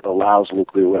court allows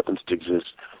nuclear weapons to exist.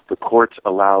 The courts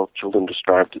allow children to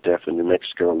starve to death in New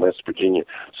Mexico and West Virginia.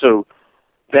 So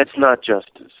that's not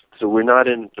justice. So we're not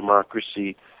in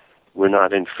democracy. We're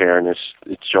not in fairness.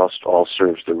 It just all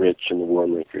serves the rich and the war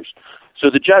makers. So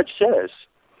the judge says,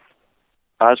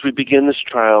 as we begin this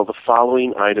trial, the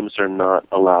following items are not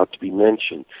allowed to be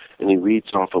mentioned. And he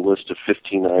reads off a list of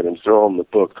 15 items. They're all in the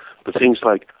book. But things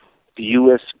like the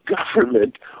U.S.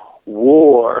 government,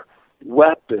 war,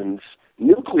 weapons,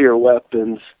 nuclear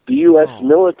weapons, the U.S.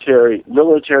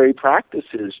 military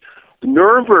practices, the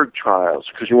Nuremberg trials,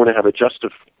 because you want to have a just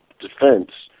defense,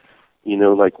 the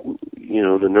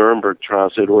Nuremberg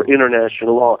trials said, or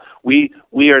international law. We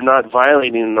are not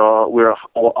violating law. We're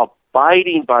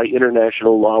abiding by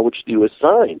international law, which the U.S.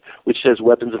 signed, which says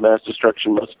weapons of mass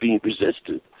destruction must be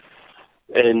resisted.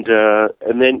 And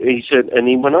then he said, and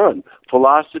he went on,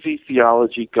 philosophy,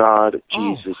 theology, God,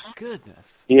 Jesus. Oh, my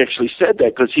goodness. He actually said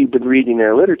that because he'd been reading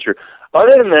their literature.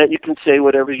 Other than that, you can say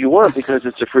whatever you want because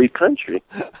it's a free country.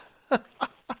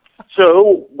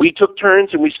 So we took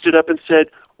turns and we stood up and said,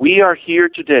 we are here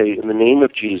today in the name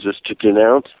of Jesus to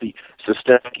denounce the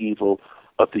systemic evil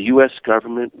of the U.S.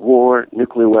 government, war,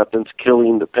 nuclear weapons,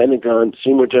 killing, the Pentagon,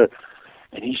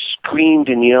 and he screamed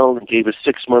and yelled and gave us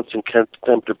 6 months in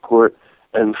contempt of court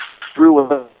and threw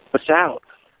us out.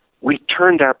 We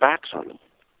turned our backs on him.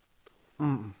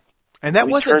 Mm. And that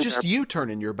wasn't just you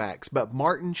turning your backs, but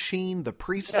Martin Sheen, the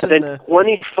priests, and then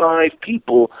 25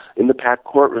 people in the packed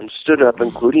courtroom stood up,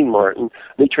 including Martin.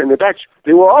 They turned their backs.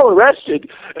 They were all arrested,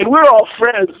 and we're all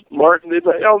friends. Martin and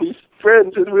all these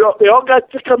friends, and they all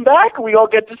got to come back, and we all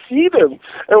get to see them,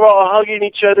 and we're all hugging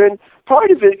each other. And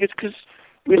part of it is because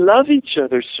we love each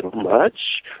other so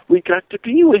much. We got to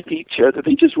be with each other.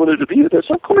 They just wanted to be with us.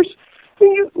 Of course,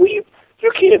 you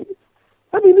can't.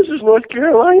 This is North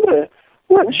Carolina.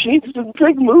 Martin Sheen's a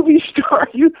big movie star.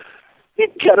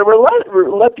 get him or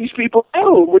let these people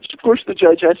go, which of course the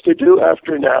judge has to do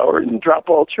after an hour and drop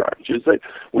all charges.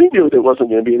 We knew there wasn't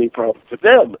going to be any problem for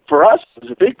them. For us, it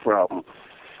was a big problem.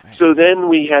 So then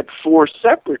we had 4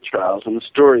 separate trials, and the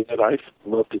story that I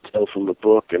love to tell from the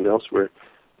book and elsewhere,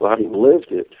 well, having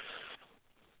lived it,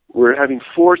 we're having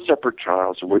 4 separate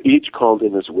trials, and we're each called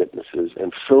in as witnesses,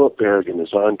 and Philip Berrigan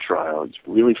is on trial. He's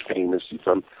really famous. He'd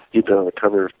been on the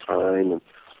cover of Time, and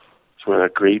he's one of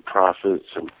the great prophets.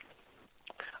 And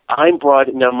I'm brought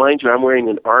in. Now, mind you, I'm wearing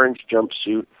an orange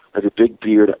jumpsuit, I have a big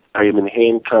beard. I am in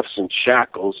handcuffs and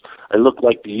shackles. I look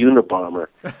like the Unabomber.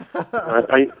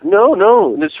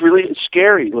 No, it's really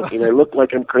scary looking. I look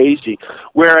like I'm crazy.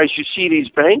 Whereas you see these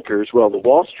bankers, well, the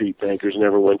Wall Street bankers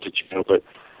never went to jail, but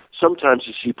sometimes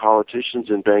you see politicians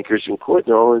and bankers in court,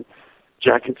 and all in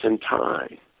jackets and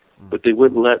tie. But they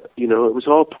wouldn't let, it was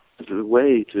all part of the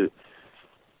way to,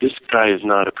 this guy is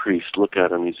not a priest. Look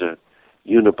at him. He's a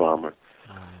Unabomber.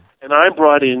 And I'm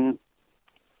brought in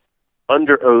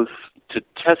under oath to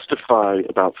testify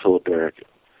about Philip Berrigan.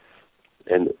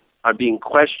 And I'm being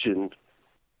questioned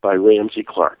by Ramsey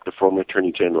Clark, the former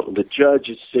Attorney General. And the judge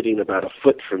is sitting about a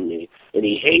foot from me, and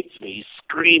he hates me. He's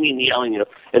screaming, yelling.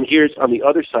 And here's, on the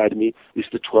other side of me, is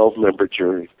the 12-member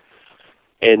jury.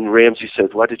 And Ramsey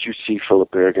said, what did you see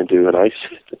Philip Berrigan do? And I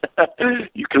said,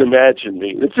 you can imagine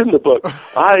me. It's in the book.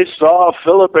 I saw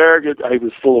Philip Berrigan. I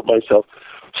was full of myself.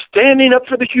 Standing up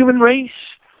for the human race,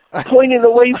 pointing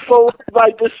the way forward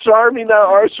by disarming our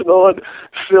arsenal. And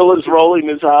Phil is rolling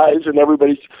his eyes, and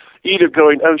everybody's either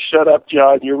going, oh, shut up,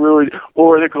 John, you're ruined,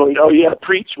 or they're going, oh, yeah,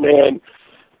 preach, man.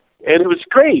 And it was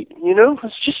great, It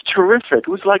was just terrific. It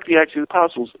was like the Acts of the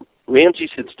Apostles. Ramsey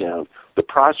sits down, the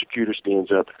prosecutor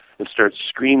stands up and starts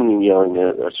screaming and yelling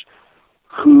at us,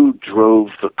 who drove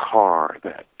the car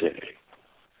that day?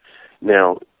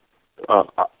 Now,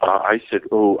 I said,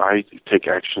 I take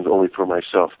actions only for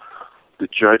myself. The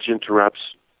judge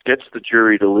interrupts, gets the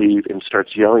jury to leave, and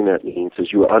starts yelling at me and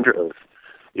says, you are under oath.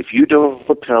 If you don't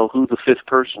tell who the fifth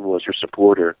person was, your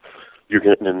supporter, you're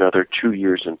getting another 2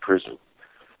 years in prison.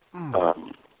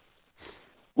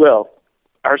 Well,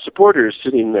 our supporter is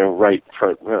sitting there right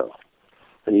front row,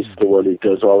 and he's the one who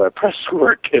does all that press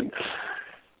work, and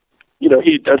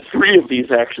he does 3 of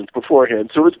these actions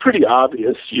beforehand, so it's pretty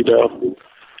obvious,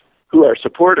 who our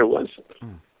supporter was.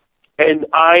 And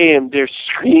they're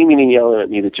screaming and yelling at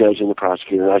me, the judge and the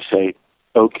prosecutor, and I say,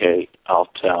 okay, I'll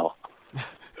tell.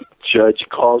 The judge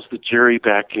calls the jury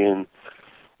back in,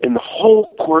 and the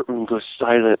whole courtroom goes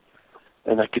silent,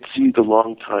 and I could see the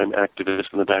longtime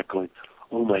activist in the back going,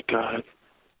 oh my God,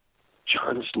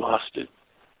 John has lost it.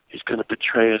 He's going to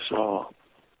betray us all.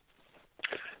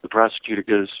 The prosecutor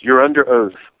goes, you're under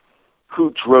oath.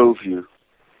 Who drove you?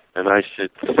 And I said,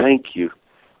 thank you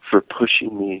for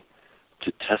pushing me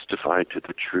to testify to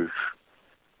the truth.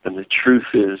 And the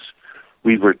truth is,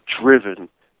 we were driven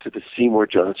to the Seymour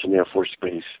Johnson Air Force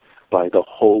Base by the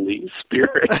Holy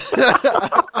Spirit.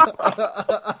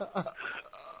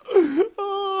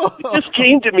 It just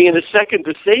came to me in a second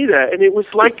to say that, and it was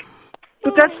like,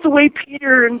 but that's the way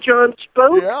Peter and John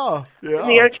spoke in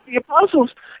the Acts of the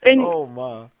Apostles. And,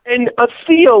 and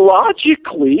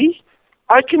theologically,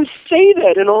 I can say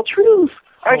that in all truth.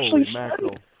 I actually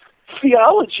studied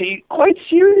theology quite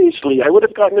seriously. I would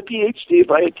have gotten a PhD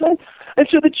if I had done. And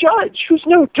so the judge, who's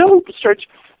no dope, starts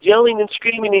yelling and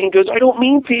screaming, and he goes, I don't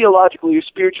mean theologically or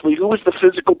spiritually. Who is the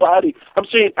physical body? I'm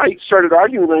saying, I started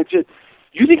arguing, and I said,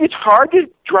 you think it's hard to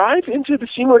drive into the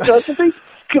Seymour Johnson base?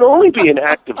 It can only be an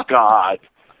act of God.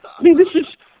 I mean,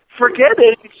 forget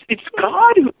it. It's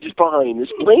God who's behind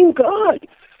this. Blame God.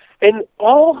 And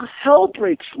all hell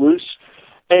breaks loose,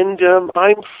 and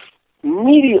I'm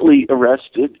immediately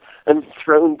arrested and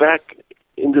thrown back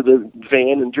into the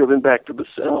van and driven back to the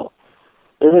cell.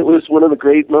 And it was one of the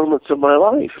great moments of my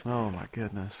life. Oh, my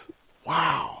goodness.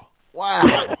 Wow.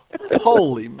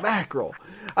 Holy mackerel.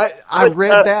 I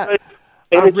read that.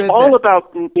 And it's all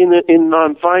about in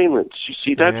nonviolence. You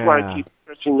see, that's why I keep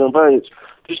stressing nonviolence.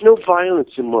 There's no violence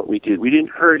in what we did. We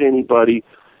didn't hurt anybody,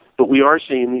 but we are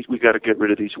saying we got to get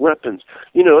rid of these weapons.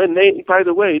 And they, by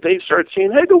the way, they start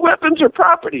saying, hey, the weapons are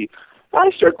property.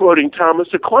 I start quoting Thomas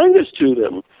Aquinas to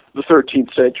them, the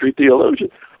 13th century theologian.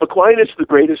 Aquinas, the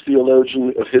greatest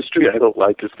theologian of history. I don't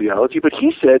like his theology, but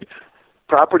he said,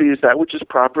 property is that which is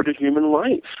proper to human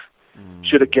life.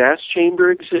 Should a gas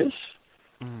chamber exist?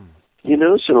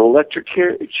 Should an electric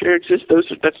chair exist?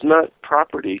 That's not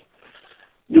property.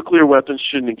 Nuclear weapons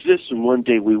shouldn't exist, and one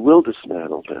day we will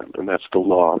dismantle them, and that's the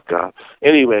law of God.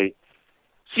 Anyway,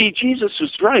 see, Jesus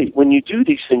was right. When you do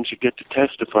these things, you get to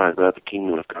testify about the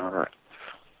kingdom of God.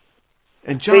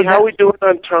 And John, hey, how are we doing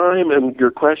on time and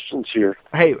your questions here?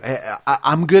 Hey,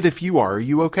 I'm good if you are. Are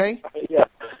you okay? Yeah,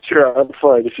 sure, I'm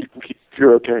fine if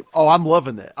you're okay. Oh, I'm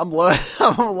loving it. I'm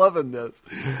loving this.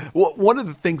 Well, one of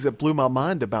the things that blew my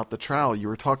mind about the trial, you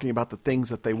were talking about the things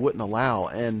that they wouldn't allow,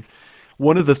 and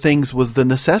one of the things was the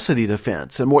necessity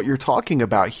defense. And what you're talking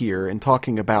about here, and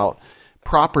talking about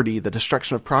property, the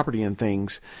destruction of property and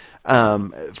things,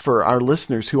 for our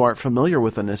listeners who aren't familiar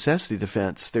with a necessity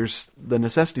defense, there's the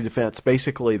necessity defense.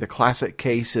 Basically, the classic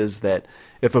case is that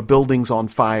if a building's on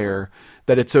fire,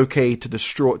 that it's okay to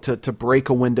destroy, to break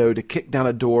a window, to kick down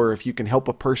a door if you can help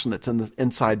a person that's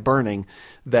inside burning.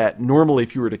 That normally,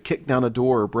 if you were to kick down a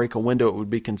door or break a window, it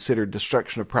would be considered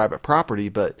destruction of private property.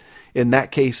 But in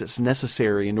that case, it's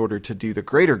necessary in order to do the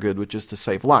greater good, which is to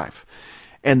save life.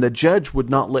 And the judge would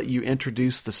not let you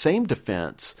introduce the same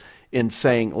defense in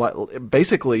saying,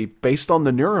 basically, based on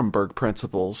the Nuremberg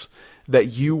principles, that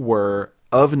you were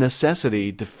of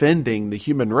necessity defending the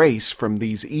human race from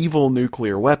these evil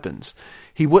nuclear weapons.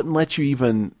 He wouldn't let you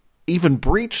even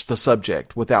breach the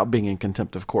subject without being in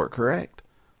contempt of court, correct?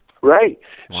 Right.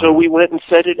 Wow. So we went and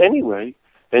said it anyway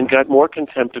and got more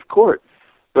contempt of court.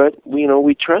 But,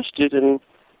 we trusted, and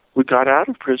we got out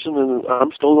of prison, and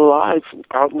I'm still alive,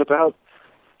 out and about,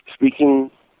 speaking,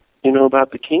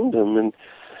 about the kingdom. And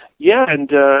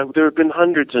there have been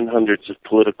hundreds and hundreds of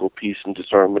political peace and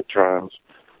disarmament trials,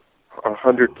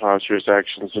 100 positive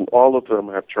actions, and all of them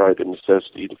have tried the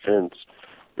necessity defense,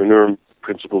 the Nuremberg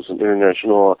principles in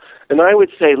international law. And I would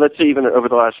say, let's say even over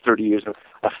the last 30 years,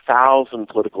 1,000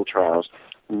 political trials,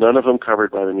 none of them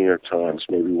covered by the New York Times,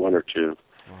 maybe one or two.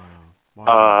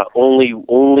 Wow. Only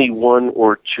one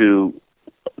or two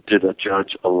did a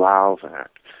judge allow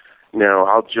that. Now,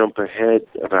 I'll jump ahead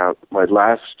about my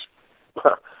last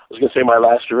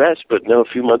arrest, but no, a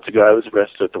few months ago I was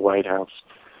arrested at the White House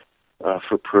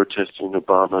for protesting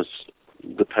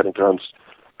the Pentagon's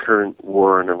current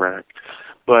war in Iraq.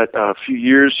 But a few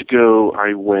years ago,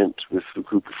 I went with a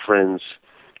group of friends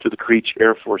to the Creech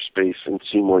Air Force Base in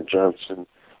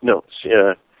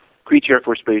Creech Air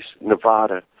Force Base,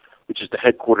 Nevada, which is the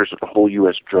headquarters of the whole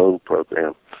U.S. drone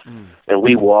program. And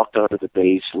we walked onto the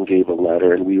base and gave a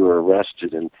letter, and we were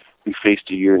arrested, and we faced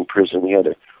a year in prison. We had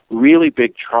a really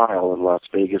big trial in Las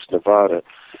Vegas, Nevada.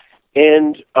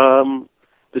 And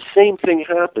the same thing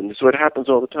happened. So it happens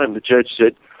all the time. The judge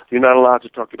said, you're not allowed to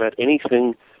talk about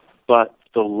anything but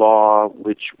the law,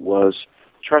 which was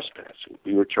trespassing.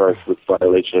 We were charged with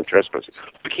violation of trespassing.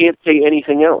 We can't say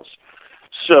anything else.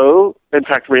 So, in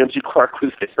fact, Ramsey Clark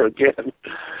was there again.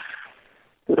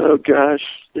 Oh, gosh,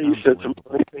 he said some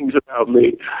funny things about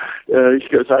me. He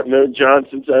goes, I've known John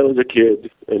since I was a kid,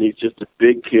 and he's just a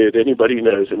big kid. Anybody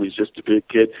knows him, he's just a big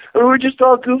kid. And we're just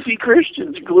all goofy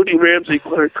Christians, including Ramsey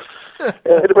Clark.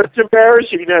 But it's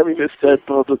embarrassing having this said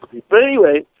publicly. But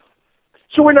anyway,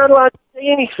 so we're not allowed to say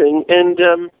anything.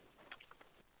 And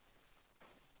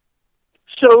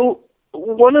so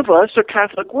one of us, a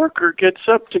Catholic worker, gets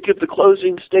up to give the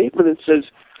closing statement and says,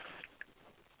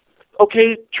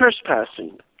 okay,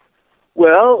 trespassing.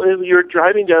 Well, if you're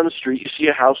driving down the street, you see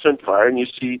a house on fire, and you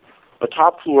see a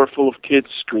top floor full of kids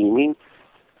screaming,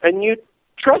 and you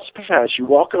trespass. You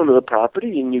walk onto the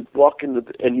property, and you walk in,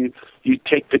 and you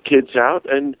take the kids out,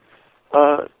 and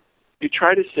you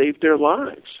try to save their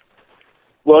lives.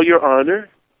 Well, Your Honor,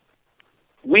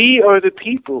 we are the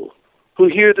people who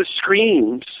hear the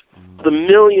screams of the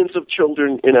millions of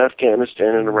children in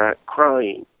Afghanistan and Iraq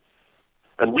crying.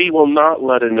 And we will not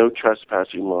let a no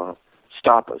trespassing law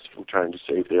stop us from trying to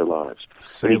save their lives.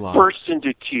 And he burst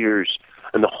into tears,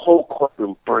 and the whole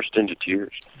courtroom burst into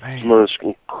tears. Man. It's one of the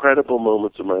most incredible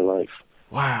moments of my life.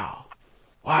 Wow.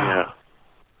 Yeah.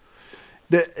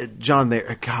 John,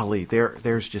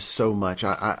 there's just so much.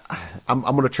 I'm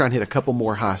going to try and hit a couple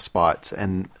more high spots,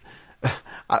 and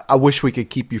I wish we could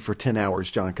keep you for 10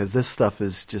 hours, John, because this stuff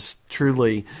is just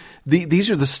truly, these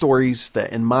are the stories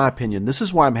that, in my opinion, this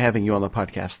is why I'm having you on the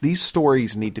podcast. These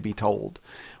stories need to be told.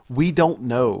 We don't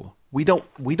know. We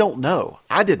don't know.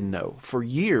 I didn't know. For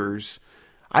years,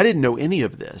 I didn't know any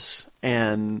of this.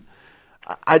 And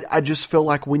I just feel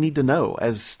like we need to know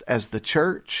as the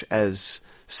church, as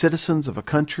citizens of a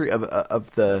country,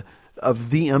 of the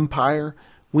empire,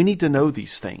 we need to know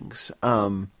these things.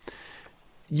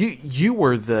 You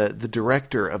were the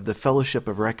director of the Fellowship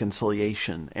of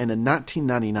Reconciliation, and in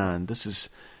 1999, this is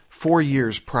 4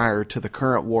 years prior to the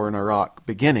current war in Iraq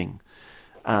beginning,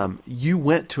 you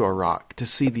went to Iraq to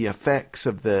see the effects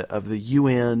of the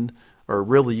UN, or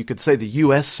really you could say the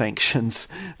U.S. sanctions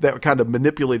that kind of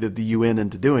manipulated the UN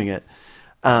into doing it,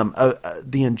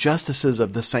 the injustices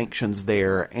of the sanctions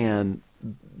there, and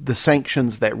the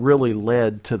sanctions that really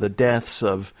led to the deaths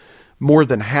of more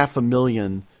than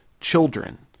 500,000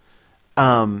 children.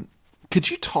 Could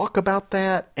you talk about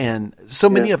that? And so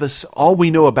many of us, all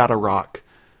we know about Iraq,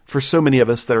 for so many of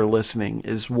us that are listening,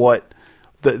 is what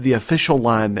the official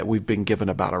line that we've been given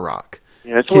about Iraq.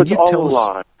 Yeah, so it's all a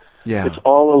lie. Yeah. It's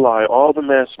all a lie. All the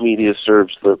mass media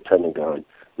serves the Pentagon,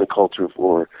 the culture of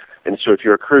war. And so if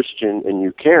you're a Christian and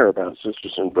you care about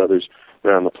sisters and brothers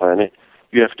around the planet,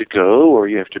 you have to go, or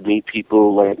you have to meet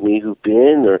people like me who've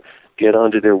been, or get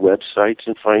onto their websites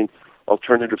and find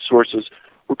alternative sources,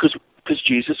 because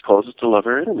Jesus calls us to love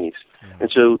our enemies.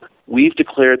 And so we've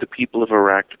declared the people of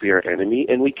Iraq to be our enemy,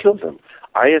 and we killed them.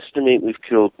 I estimate we've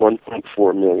killed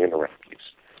 1.4 million Iraqis,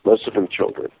 most of them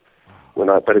children.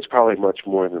 But it's probably much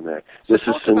more than that. So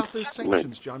talk about those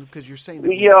sanctions, John, because you're saying that...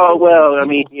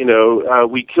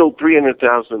 we killed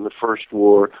 300,000 in the first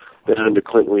war that under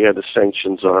Clinton we had the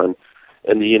sanctions on.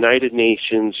 And the United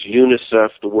Nations, UNICEF,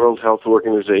 the World Health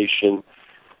Organization,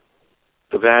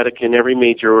 the Vatican, every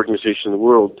major organization in the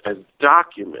world has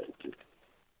documented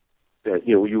that,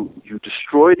 you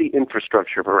destroy the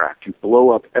infrastructure of Iraq. You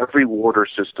blow up every water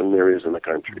system there is in the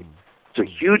country. It's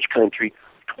a huge country,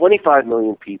 25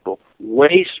 million people,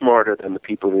 way smarter than the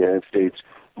people of the United States.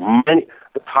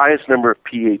 The highest number of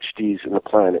PhDs in the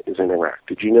planet is in Iraq.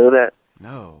 Did you know that?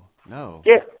 No.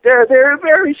 Yeah, they're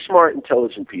very smart,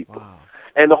 intelligent people. Wow.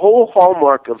 And the whole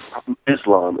hallmark of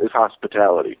Islam is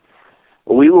hospitality.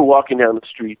 We were walking down the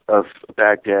street of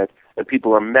Baghdad, and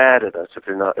people are mad at us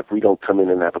if we don't come in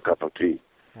and have a cup of tea.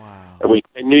 Wow. And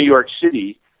in New York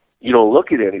City, you don't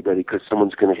look at anybody because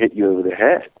someone's going to hit you over the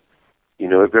head.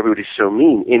 If everybody's so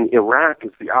mean. In Iraq,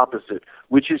 it's the opposite,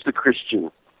 which is the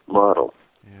Christian model.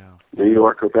 Yeah. New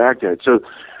York or Baghdad. So,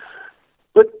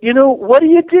 but what do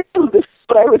you do? This is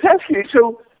what I was asking you.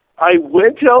 So I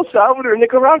went to El Salvador and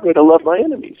Nicaragua to love my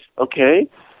enemies. Okay.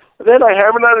 Then I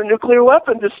hammered out a nuclear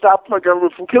weapon to stop my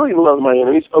government from killing a lot of my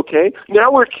enemies. Okay.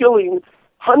 Now we're killing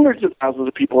hundreds of thousands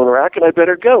of people in Iraq, and I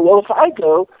better go. Well, if I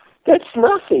go, that's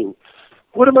nothing.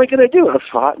 What am I going to do? I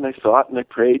fought and I thought and I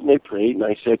prayed and I prayed, and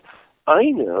I said, I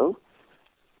know.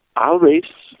 I'll raise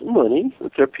money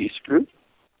with their peace group,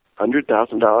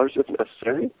 $100,000 if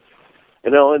necessary,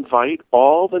 and I'll invite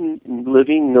all the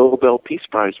living Nobel Peace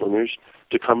Prize winners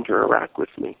to come to Iraq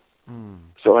with me.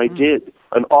 So I did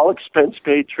an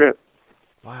all-expense-paid trip.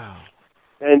 Wow.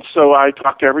 And so I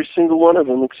talked to every single one of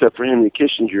them except for Henry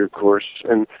Kissinger, of course.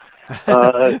 And,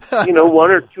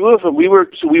 one or two of them,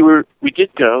 we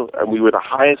did go, and we were the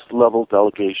highest-level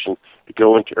delegation to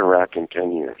go into Iraq in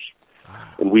 10 years. Wow.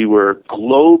 And we were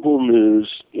global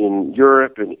news in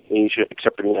Europe and Asia,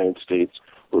 except for the United States,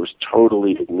 where it was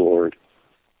totally ignored.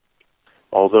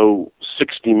 Although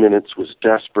 60 Minutes was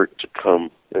desperate to come,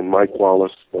 and Mike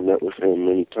Wallace, I met with him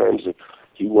many times, and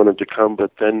he wanted to come,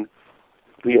 but then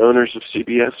the owners of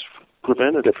CBS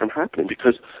prevented it from happening,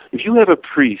 because if you have a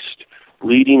priest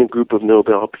leading a group of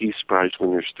Nobel Peace Prize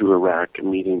winners through Iraq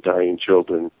and meeting dying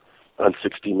children on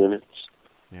 60 Minutes,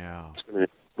 it's going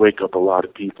to wake up a lot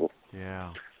of people.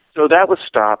 Yeah. So that was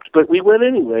stopped, but we went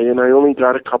anyway, and I only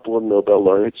got a couple of Nobel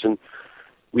laureates, and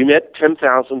we met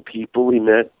 10,000 people. We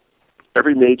met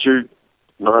every major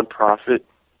nonprofit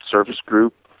service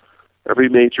group, every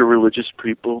major religious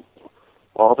people,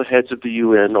 all the heads of the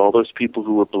UN, all those people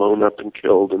who were blown up and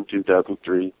killed in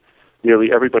 2003.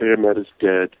 Nearly everybody I met is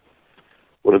dead.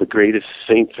 One of the greatest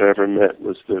saints I ever met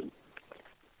was the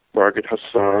Margaret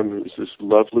Hassan, who was this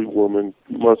lovely woman,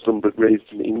 Muslim but raised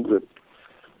in England,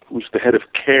 who was the head of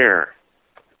CARE.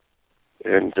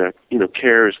 And,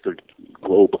 CARE is the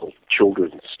global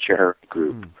children's charity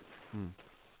group.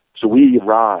 So we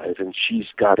arrive, and she's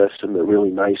got us in the really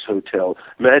nice hotel.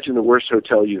 Imagine the worst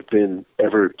hotel you've been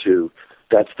ever to.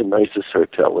 That's the nicest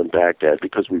hotel in Baghdad,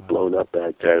 because we've blown up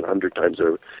Baghdad 100 times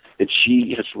over. And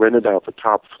she has rented out the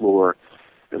top floor,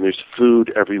 and there's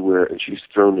food everywhere, and she's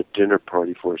thrown a dinner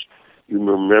party for us. You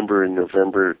remember in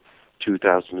November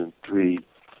 2003,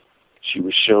 she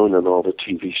was shown on all the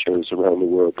TV shows around the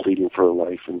world, pleading for her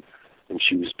life, and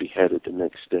she was beheaded the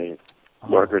next day.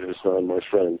 Margaret Hassan, my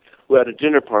friend, who had a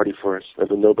dinner party for us at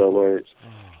the Nobel laureates.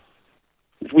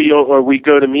 We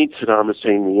go to meet Saddam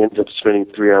Hussein. We end up spending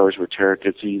 3 hours with Tariq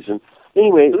Aziz. And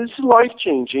anyway, it was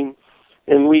life-changing.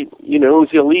 And it was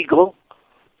illegal.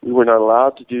 We were not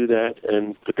allowed to do that.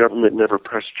 And the government never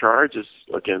pressed charges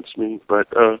against me. But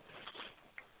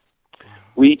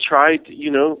we tried,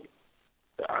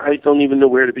 I don't even know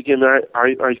where to begin.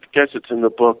 I guess it's in the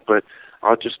book, but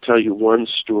I'll just tell you one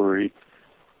story.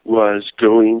 Was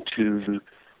going to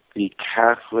the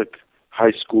Catholic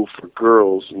high school for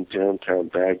girls in downtown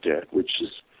Baghdad, which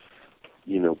is,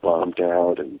 bombed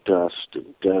out and dust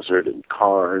and desert and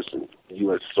cars and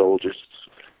U.S. soldiers.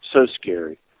 So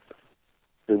scary.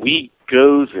 And we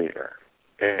go there,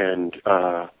 and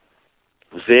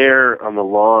there on the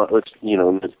lawn,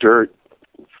 in the dirt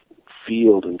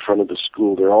field in front of the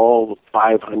school, there are all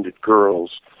 500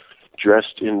 girls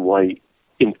dressed in white,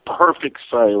 in perfect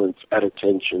silence, at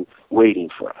attention, waiting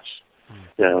for us.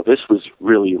 Now, this was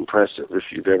really impressive if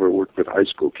you've ever worked with high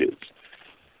school kids.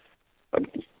 I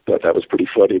thought that was pretty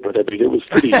funny, but I mean, it was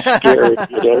pretty scary,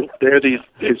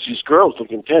 There's these girls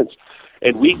looking tense.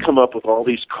 And we come up with all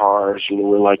these cars,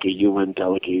 we're like a UN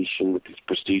delegation with these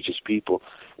prestigious people.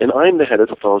 And I'm the head of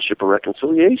the Fellowship of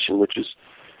Reconciliation, which is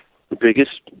the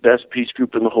biggest, best peace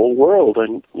group in the whole world.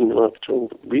 And, up till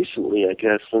recently, I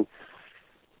guess, and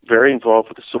very involved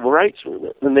with the civil rights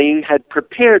movement. And they had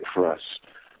prepared for us.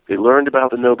 They learned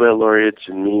about the Nobel laureates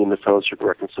and me and the Fellowship of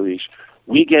Reconciliation.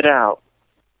 We get out.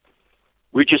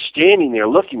 We're just standing there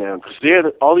looking at them because they're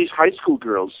all these high school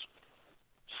girls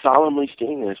solemnly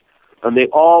standing there. And they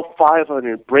all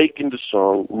 500 break into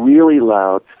song really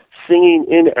loud, singing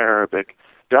in Arabic,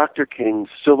 Dr. King's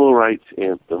civil rights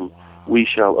anthem, wow. We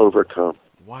Shall Overcome.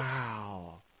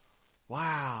 Wow.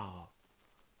 Wow.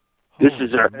 This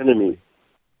is our enemy.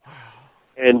 Wow.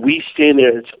 And we stand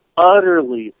there. It's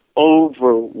utterly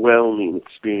overwhelming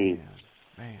experience.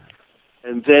 Man.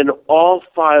 And then all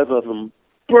 5 of them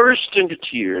burst into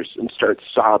tears and start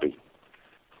sobbing.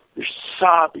 They're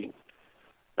sobbing.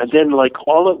 And then,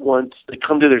 all at once, they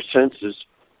come to their senses,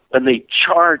 and they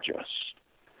charge us.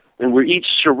 And we're each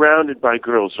surrounded by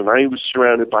girls. And I was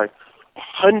surrounded by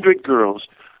 100 girls.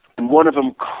 And one of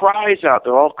them cries out.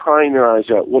 They're all crying their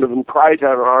eyes out. One of them cries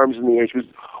out, her arms in the air. She goes,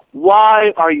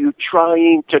 "Why are you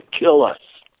trying to kill us?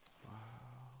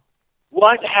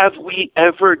 What have we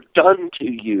ever done to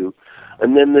you?"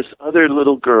 And then this other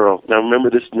little girl, now remember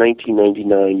this is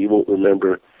 1999, you won't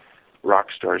remember rock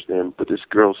stars then, but this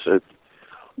girl said,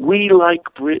 "We like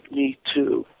Britney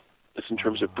too." That's in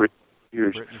terms of Britney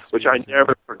Spears, which I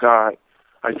never forgot.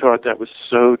 I thought that was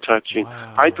so touching.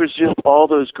 Wow. I presume all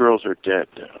those girls are dead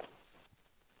now.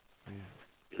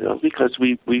 Because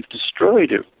we've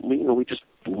destroyed it. We just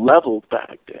leveled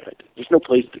Baghdad. There's no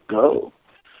place to go.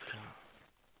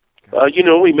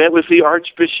 We met with the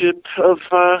Archbishop of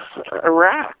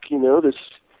Iraq, this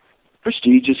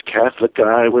prestigious Catholic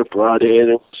guy. We're brought in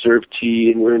and served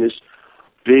tea, and we're in this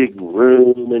big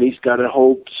room, and he's got a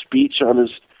whole speech on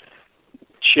his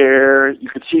chair. You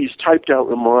can see he's typed out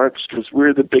remarks because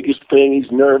we're the biggest thing.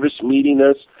 He's nervous meeting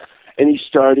us, and he's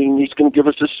going to give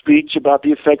us a speech about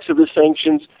the effects of the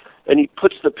sanctions, and he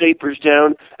puts the papers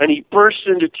down, and he bursts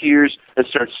into tears and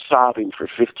starts sobbing for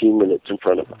 15 minutes in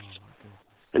front of us.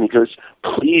 And he goes,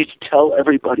 "Please tell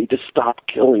everybody to stop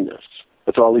killing us."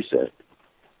 That's all he said.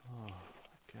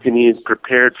 And he had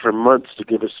prepared for months to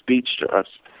give a speech to us.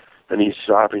 And he's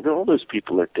sobbing, "All those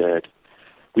people are dead.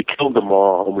 We killed them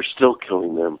all, and we're still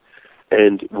killing them.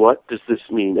 And what does this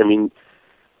mean?" And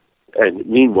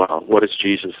meanwhile, what does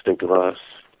Jesus think of us?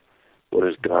 What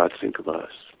does God think of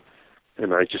us?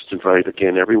 And I just invite,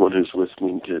 again, everyone who's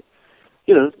listening to,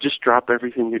 just drop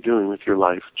everything you're doing with your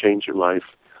life, change your life,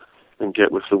 and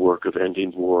get with the work of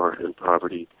ending war and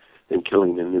poverty and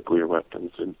killing the nuclear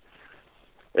weapons and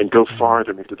go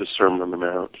farther into the Sermon on the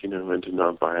Mount, into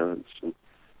nonviolence and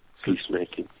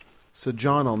peacemaking. So,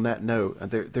 John, on that note,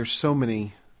 there's so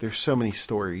many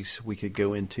stories we could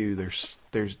go into.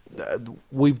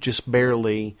 We've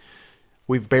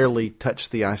barely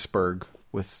touched the iceberg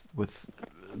with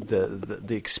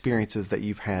the experiences that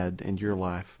you've had in your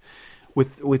life,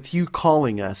 with you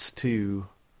calling us to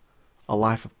a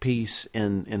life of peace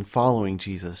in following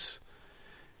Jesus.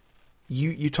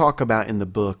 You talk about in the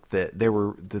book that there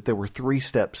were 3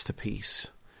 steps to peace: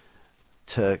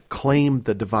 to claim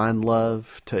the divine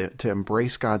love, to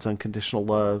embrace God's unconditional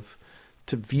love,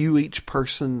 to view each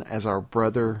person as our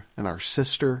brother and our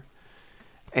sister,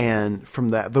 and from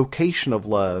that vocation of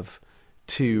love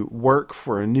to work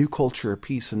for a new culture of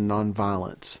peace and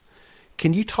nonviolence.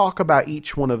 Can you talk about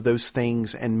each one of those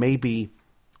things, and maybe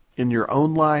in your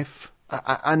own life?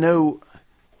 I know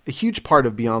a huge part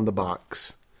of Beyond the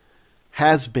Box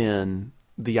has been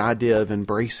the idea of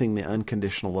embracing the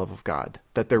unconditional love of God,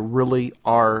 that there really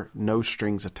are no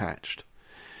strings attached.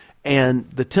 And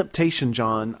the temptation,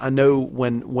 John, I know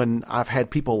when I've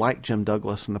had people like Jim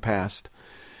Douglas in the past,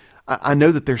 I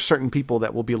know that there's certain people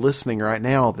that will be listening right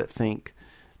now that think,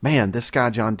 "Man, this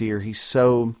guy John Deere, he's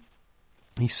so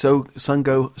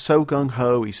gung-ho,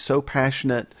 he's so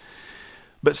passionate,"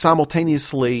 but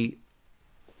simultaneously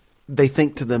they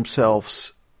think to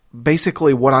themselves,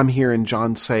 basically what I'm hearing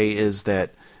John say is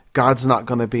that God's not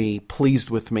going to be pleased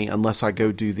with me unless I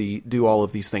go do all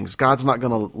of these things. God's not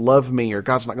going to love me, or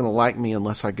God's not going to like me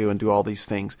unless I go and do all these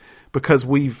things, because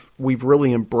we've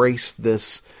really embraced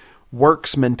this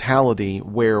works mentality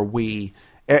where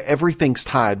everything's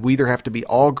tied. We either have to be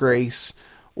all grace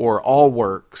or all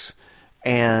works.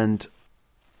 And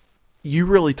you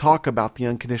really talk about the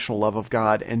unconditional love of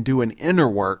God and do an inner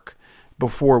work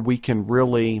before we can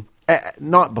really,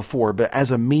 not before, but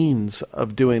as a means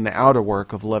of doing the outer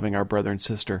work of loving our brother and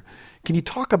sister. Can you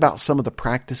talk about some of the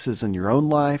practices in your own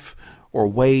life or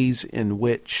ways in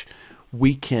which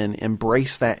we can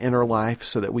embrace that inner life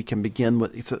so that we can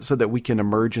so that we can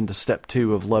emerge into step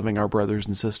 2 of loving our brothers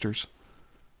and sisters?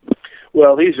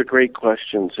 Well, these are great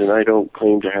questions, and I don't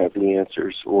claim to have the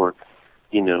answers, or,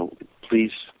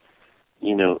 please,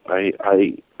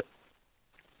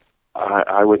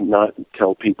 I would not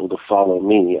tell people to follow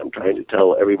me. I'm trying to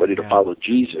tell everybody to follow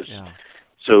Jesus. Yeah.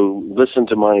 So listen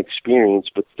to my experience,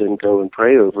 but then go and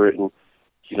pray over it and,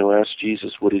 ask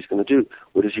Jesus what he's going to do.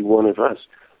 What does he want of us?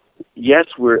 Yes,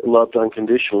 we're loved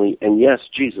unconditionally, and yes,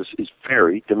 Jesus is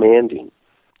very demanding.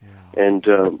 Yeah. And,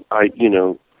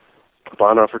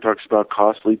 Bonhoeffer talks about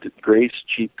costly grace,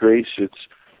 cheap grace. It's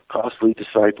costly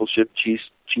discipleship, cheap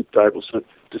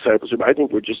discipleship. I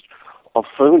think we're just all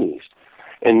phonies.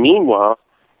 And meanwhile,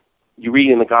 you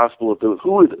read in the Gospel of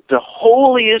who are the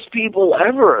holiest people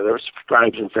ever. They're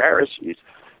scribes and Pharisees.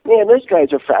 Man, those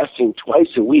guys are fasting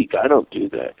twice a week. I don't do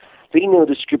that. They know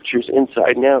the Scriptures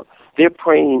inside and out. They're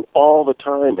praying all the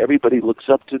time. Everybody looks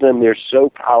up to them. They're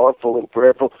so powerful and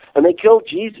prayerful. And they killed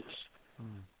Jesus.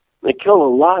 They kill a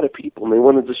lot of people, and they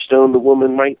wanted to stone the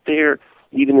woman right there,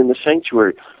 even in the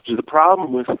sanctuary. So the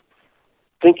problem with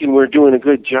thinking we're doing a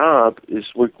good job is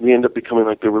we end up becoming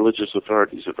like the religious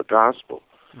authorities of the gospel.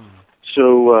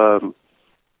 So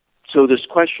this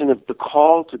question of the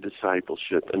call to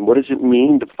discipleship and what does it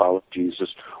mean to follow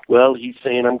Jesus? Well, he's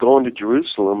saying, I'm going to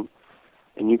Jerusalem,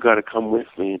 and you've got to come with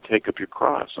me and take up your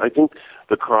cross. I think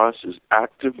the cross is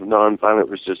active, nonviolent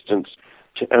resistance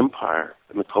to empire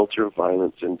and the culture of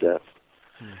violence and death,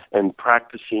 and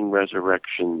practicing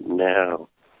resurrection now,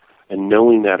 and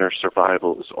knowing that our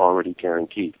survival is already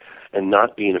guaranteed, and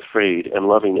not being afraid, and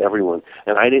loving everyone.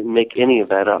 And I didn't make any of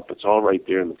that up. It's all right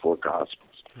there in the 4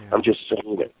 Gospels. Yeah. I'm just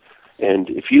saying it. And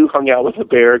if you hung out with the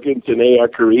Berrigans in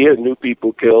Korea and knew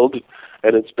people killed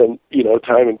and had spent,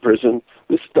 time in prison,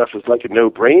 this stuff is like a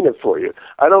no-brainer for you.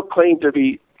 I don't claim to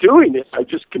be doing this. I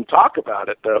just can talk about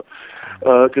it, though,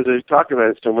 because I talk about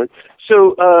it so much.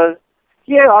 So,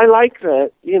 I like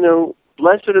that.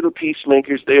 Blessed are the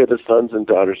peacemakers. They are the sons and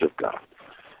daughters of God.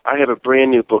 I have a brand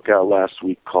new book out last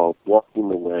week called Walking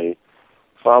the Way,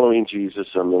 Following Jesus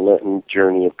on the Lenten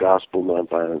Journey of Gospel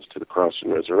Nonviolence to the Cross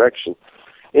and Resurrection.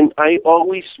 And I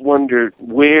always wondered,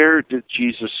 where did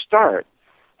Jesus start?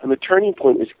 And the turning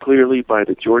point is clearly by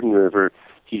the Jordan River.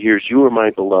 He hears, you are my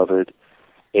beloved,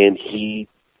 and he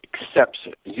accepts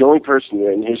it. He's the only person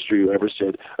in history who ever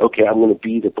said, okay, I'm going to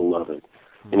be the beloved.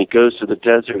 And he goes to the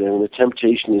desert, and the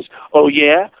temptation is, oh,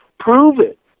 yeah? Prove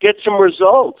it. Get some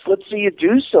results. Let's see you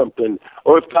do something.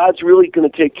 Or if God's really going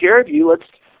to take care of you, let's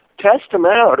test him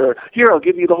out. Or, here, I'll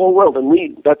give you the whole world.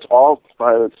 And that's all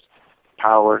violence,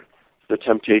 power, the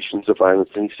temptations of violence.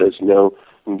 And he says, no,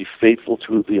 and be faithful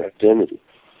to the identity.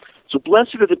 So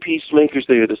blessed are the peacemakers.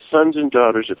 They are the sons and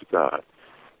daughters of God.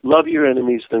 Love your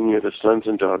enemies, then you're the sons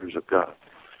and daughters of God.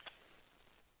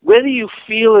 Whether you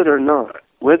feel it or not,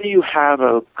 whether you have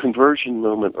a conversion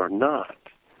moment or not,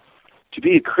 to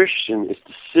be a Christian is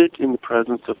to sit in the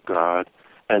presence of God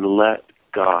and let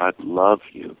God love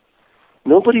you.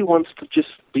 Nobody wants to just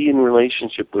be in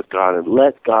relationship with God and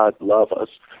let God love us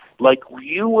like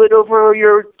you would over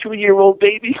your 2-year-old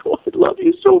baby. Oh, I love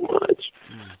you so much.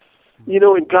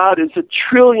 And God is 1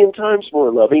 trillion times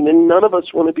more loving, and none of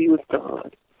us want to be with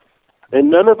God. And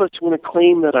none of us want to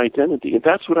claim that identity. And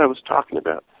that's what I was talking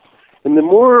about. And the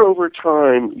more over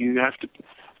time you have to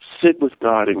sit with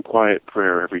God in quiet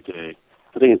prayer every day,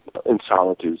 I think in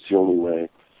solitude is the only way.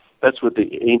 That's what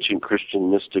the ancient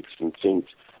Christian mystics and saints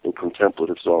and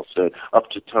contemplatives all said, up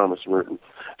to Thomas Merton.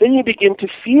 Then you begin to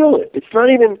feel it.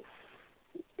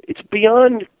 It's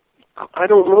beyond, I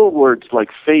don't know words like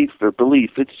faith or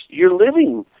belief. You're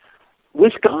living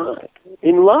with God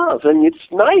in love, and it's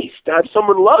nice to have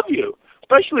someone love you,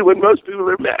 especially when most people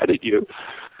are mad at you,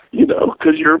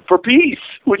 because you're for peace,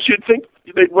 which you'd think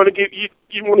they'd want to give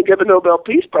you want to get a Nobel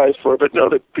Peace Prize for, but no,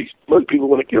 most people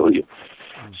want to kill you.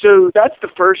 So that's the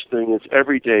first thing, is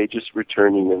every day just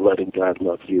returning and letting God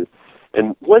love you.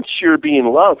 And once you're being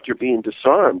loved, you're being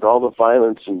disarmed. All the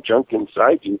violence and junk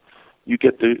inside you, you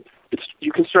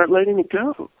can start letting it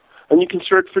go. And you can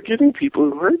start forgiving people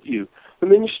who hurt you.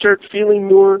 And then you start feeling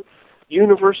more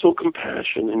universal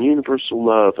compassion and universal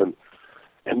love, and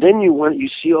then you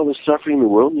see all the suffering in the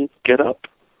world, and you get up,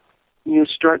 and you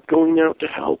start going out to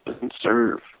help and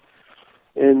serve.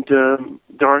 And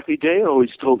Dorothy Day always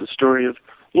told the story of,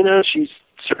 she's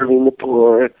serving the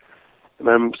poor, and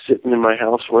I'm sitting in my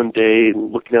house one day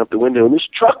and looking out the window, and this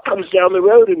truck comes down the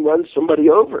road and runs somebody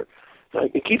over.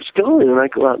 It keeps going, and I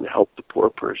go out and help the poor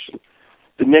person.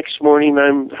 The next morning,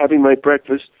 I'm having my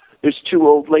breakfast. There's two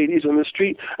old ladies on the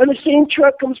street, and the same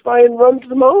truck comes by and runs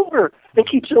them over and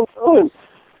keeps on going.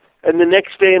 And the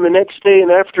next day,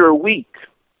 and after a week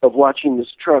of watching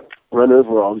this truck run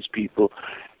over all these people,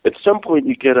 at some point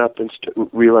you get up and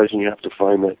realizing you have to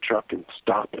find that truck and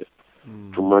stop it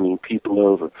from running people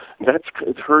over. And that's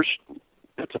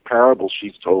a parable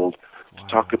she's told to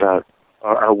talk about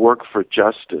our work for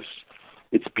justice.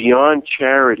 It's beyond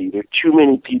charity. There are too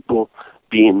many people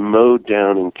being mowed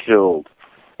down and killed.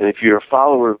 And if you're a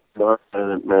follower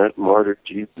of martyr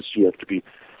Jesus, you have to be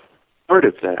part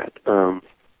of that.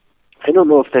 I don't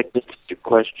know if that gets your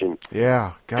question.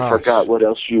 Yeah, gosh. I forgot what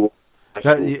else you...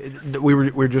 We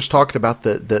were just talking about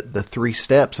the three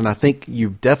steps, and I think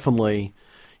you've definitely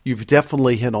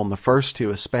hit on the first two,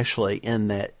 especially in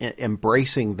that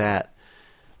embracing that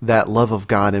love of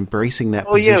God, embracing that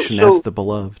position as the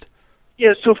beloved.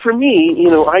 Yeah, so for me,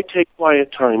 I take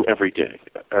quiet time every day,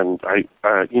 and I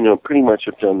pretty much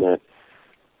have done that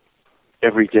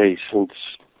every day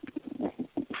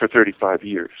for 35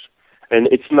 years. And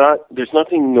there's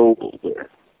nothing noble there.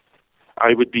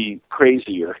 I would be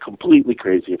crazy or completely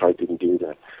crazy if I didn't do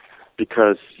that,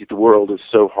 because the world is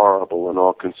so horrible and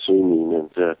all-consuming,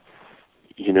 and to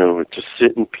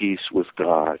sit in peace with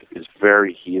God is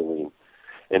very healing,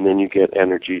 and then you get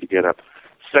energy to get up.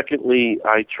 Secondly,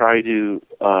 I try to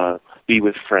be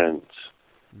with friends.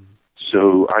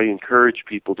 So I encourage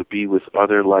people to be with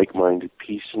other like-minded,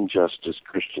 peace and justice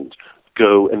Christians.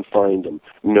 Go and find them.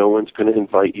 No one's going to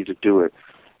invite you to do it.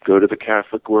 Go to the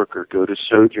Catholic Worker, go to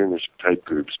Sojourners type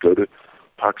groups, go to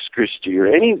Pax Christi or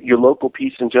your local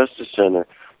Peace and Justice Center,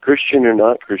 Christian or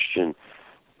not Christian.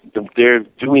 They're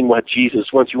doing what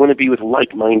Jesus wants. You want to be with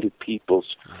like-minded people.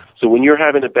 So when you're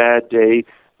having a bad day,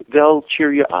 they'll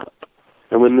cheer you up.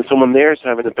 And when someone there is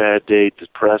having a bad day,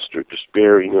 depressed or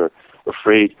despairing or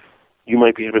afraid, you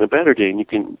might be having a better day, and you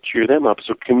can cheer them up.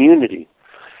 So community.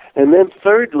 And then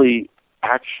thirdly,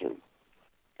 action.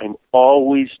 I'm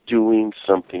always doing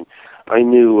something. I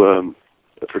knew,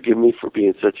 forgive me for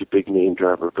being such a big name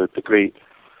dropper, but the great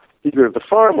leader of the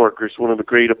farm workers, one of the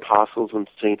great apostles and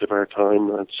saints of our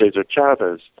time, Cesar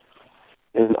Chavez.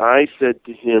 And I said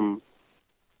to him,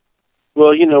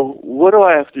 well, what do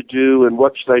I have to do, and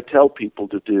what should I tell people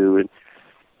to do? And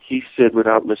he said,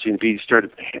 without missing a beat, he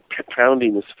started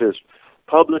pounding his fist,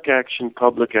 public action,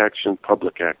 public action,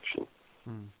 public action.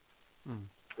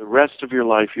 The rest of your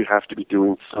life, you have to be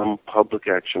doing some public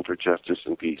action for justice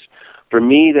and peace. For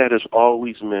me, that has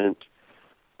always meant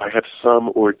I have some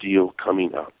ordeal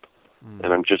coming up,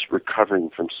 and I'm just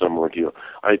recovering from some ordeal.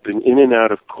 I've been in and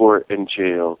out of court and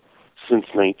jail since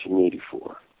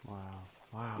 1984.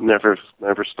 Wow. Never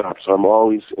stopped. So I'm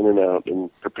always in and out and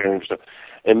preparing for stuff.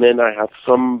 And then I have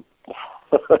some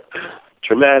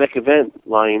traumatic event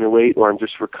lying in wait, or I'm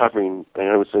just recovering.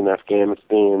 I was in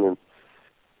Afghanistan, and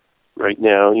right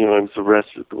now, I was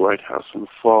arrested at the White House in the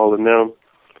fall, and now,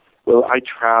 I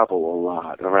travel a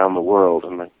lot around the world,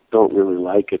 and I don't really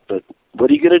like it, but what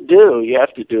are you going to do? You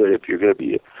have to do it if you're going to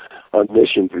be on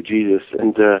mission for Jesus.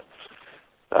 And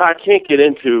I can't get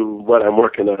into what I'm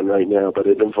working on right now, but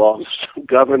it involves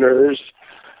governors,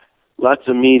 lots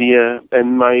of media,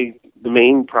 and the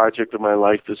main project of my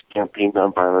life is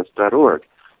campaignonviolence.org.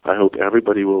 I hope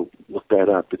everybody will look that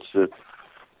up. It's a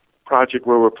project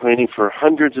where we're planning for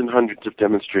hundreds and hundreds of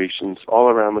demonstrations all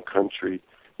around the country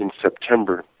in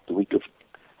September, the week of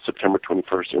September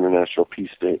 21st, International Peace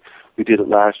Day. We did it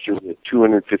last year. We had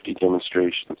 250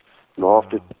 demonstrations in all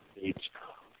 50 states,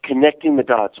 connecting the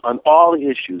dots on all the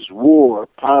issues: war,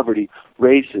 poverty,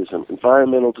 racism,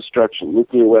 environmental destruction,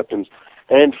 nuclear weapons,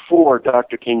 and for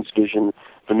Dr. King's vision,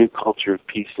 the new culture of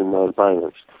peace and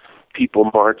nonviolence.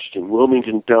 People marched in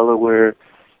Wilmington, Delaware,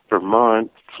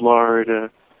 Vermont, Florida,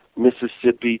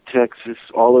 Mississippi, Texas,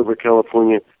 all over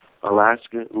California,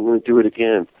 Alaska. We're going to do it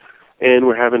again. And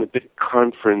we're having a big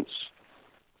conference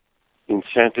in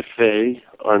Santa Fe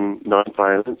on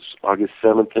nonviolence, August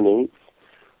 7th and 8th.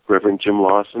 Reverend Jim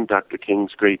Lawson, Dr.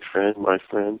 King's great friend, my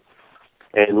friend.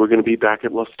 And we're going to be back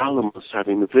at Los Alamos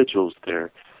having the vigils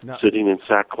there, sitting in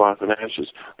sackcloth and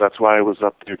ashes. That's why I was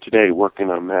up there today working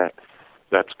on that.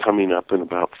 That's coming up in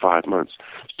about 5 months.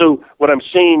 So what I'm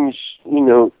saying is,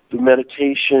 the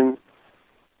meditation,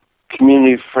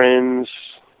 community of friends,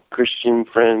 Christian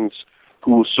friends,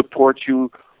 who will support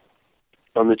you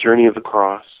on the journey of the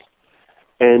cross,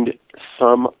 and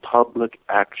some public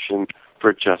action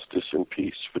for justice and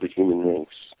peace for the human race,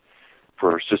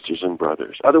 for our sisters and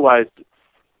brothers. Otherwise,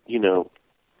 I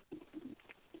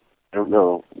don't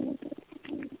know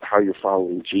how you're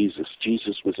following Jesus.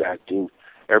 Jesus was acting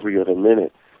every other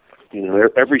minute.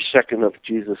 Every second of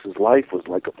Jesus' life was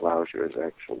like a plowshare's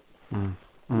action.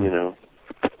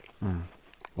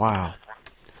 Wow.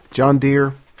 John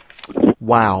Deere,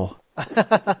 wow.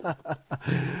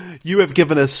 You have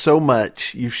given us so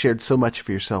much. You've shared so much of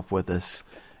yourself with us.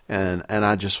 And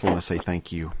I just want to say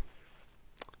thank you.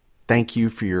 Thank you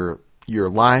for your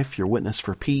life, your witness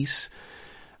for peace.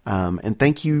 And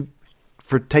thank you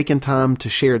for taking time to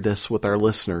share this with our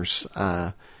listeners.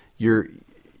 You're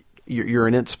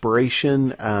an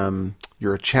inspiration.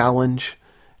 You're a challenge.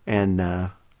 And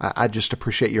I just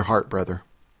appreciate your heart, brother.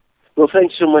 Well,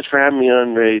 thanks so much for having me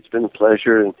on, Ray. It's been a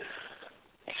pleasure. And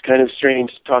it's kind of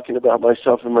strange talking about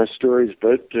myself and my stories,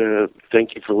 but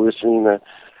thank you for listening.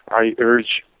 I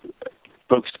urge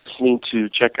folks listening to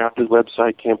check out the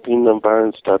website,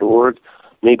 campaignonviolence.org.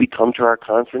 Maybe come to our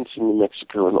conference in New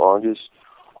Mexico in August,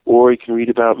 or you can read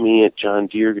about me at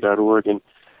johndeere.org. And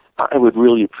I would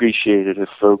really appreciate it if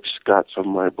folks got some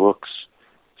of my books,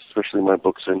 especially my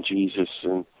books on Jesus,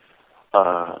 and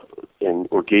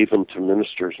or gave them to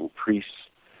ministers and priests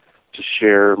to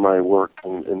share my work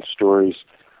and stories.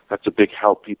 That's a big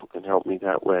help. People can help me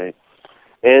that way.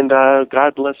 And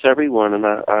God bless everyone, and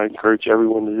I encourage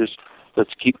everyone to just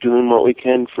let's keep doing what we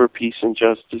can for peace and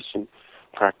justice and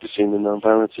practicing the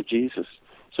nonviolence of Jesus.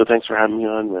 So thanks for having me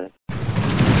on, Ray.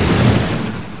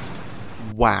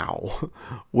 Wow.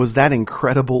 Was that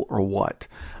incredible or what?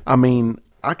 I mean,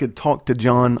 I could talk to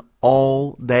John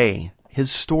all day. His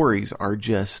stories are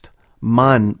just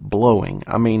mind-blowing.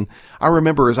 I mean, I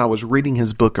remember as I was reading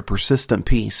his book, A Persistent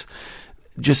Peace,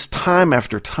 just time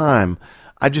after time,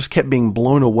 I just kept being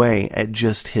blown away at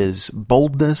just his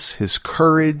boldness, his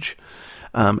courage,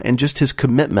 and just his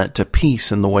commitment to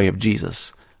peace in the way of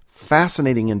Jesus.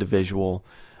 Fascinating individual.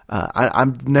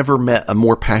 I've never met a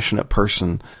more passionate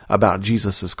person about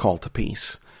Jesus' call to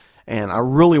peace. And I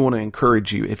really want to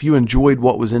encourage you, if you enjoyed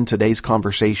what was in today's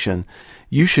conversation,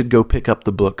 you should go pick up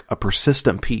the book, A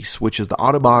Persistent Peace, which is the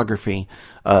autobiography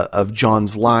of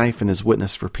John's life and his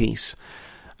witness for peace.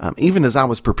 Even as I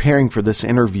was preparing for this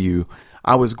interview,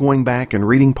 I was going back and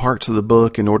reading parts of the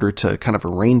book in order to kind of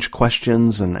arrange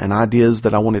questions and ideas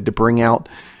that I wanted to bring out.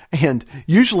 And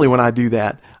usually when I do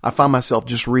that, I find myself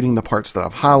just reading the parts that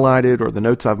I've highlighted or the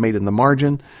notes I've made in the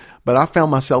margin. But I found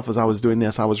myself as I was doing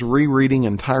this, I was rereading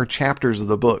entire chapters of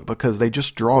the book because they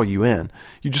just draw you in.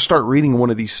 You just start reading one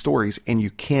of these stories and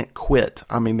you can't quit.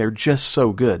 I mean, they're just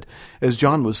so good. As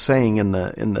John was saying in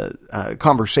the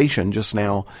conversation just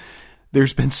now,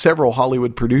 there's been several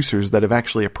Hollywood producers that have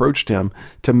actually approached him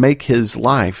to make his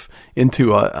life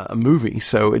into a movie.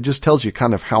 So it just tells you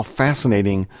kind of how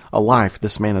fascinating a life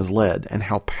this man has led and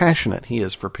how passionate he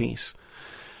is for peace.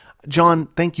 John,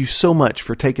 thank you so much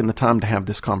for taking the time to have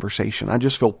this conversation. I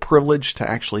just feel privileged to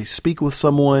actually speak with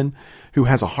someone who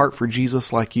has a heart for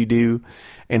Jesus like you do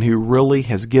and who really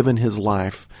has given his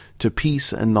life to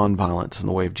peace and nonviolence in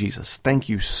the way of Jesus. Thank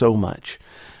you so much.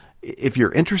 If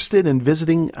you're interested in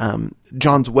visiting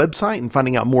John's website and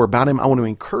finding out more about him, I want to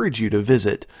encourage you to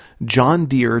visit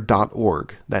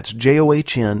johndeere.org. That's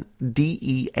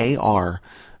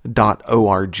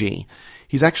JOHNDEAR.org.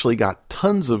 He's actually got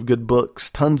tons of good books,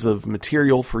 tons of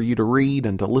material for you to read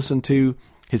and to listen to.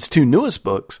 His two newest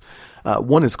books,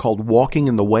 one is called Walking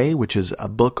in the Way, which is a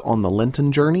book on the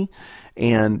Lenten journey.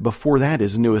 And before that,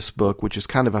 his newest book, which is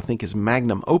kind of, I think, his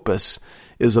magnum opus,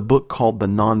 is a book called The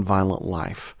Nonviolent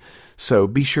Life. So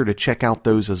be sure to check out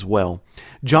those as well.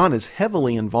 John is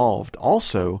heavily involved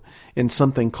also in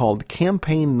something called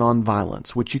Campaign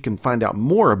Nonviolence, which you can find out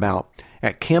more about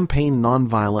at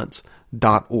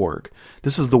campaignonviolence.org.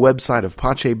 This is the website of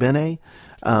Pache Bene.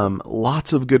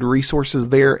 Lots of good resources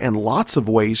there and lots of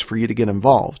ways for you to get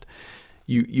involved.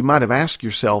 You might have asked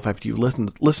yourself after you've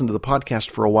listened to the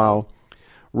podcast for a while,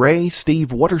 Ray,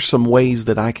 Steve, what are some ways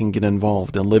that I can get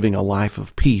involved in living a life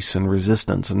of peace and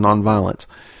resistance and nonviolence?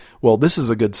 Well, this is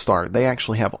a good start. They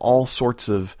actually have all sorts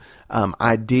of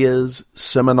ideas,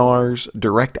 seminars,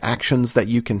 direct actions that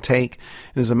you can take.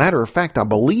 And as a matter of fact, I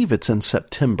believe it's in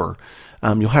September.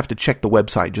 You'll have to check the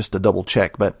website just to double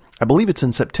check, but I believe it's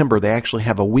in September. They actually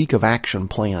have a week of action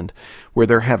planned where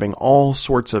they're having all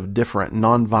sorts of different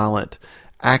nonviolent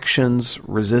actions,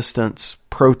 resistance,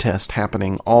 protest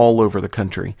happening all over the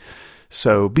country.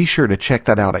 So be sure to check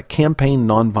that out at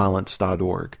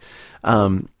campaignonviolence.org.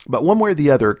 But one way or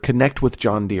the other, connect with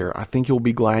John Deere. I think you'll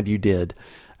be glad you did.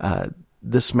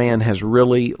 This man has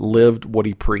really lived what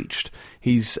he preached.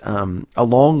 He's,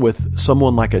 along with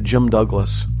someone like a Jim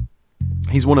Douglas,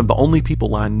 he's one of the only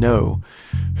people I know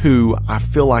who I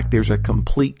feel like there's a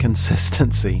complete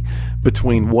consistency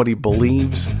between what he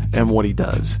believes and what he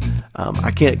does.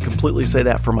 I can't completely say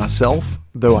that for myself,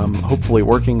 though I'm hopefully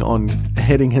working on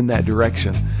heading in that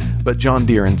direction. But John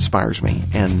Deere inspires me,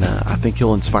 and I think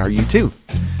he'll inspire you too.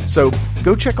 So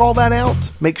go check all that out.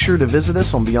 Make sure to visit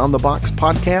us on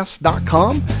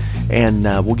beyondtheboxpodcast.com, and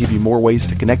we'll give you more ways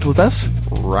to connect with us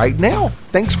right now.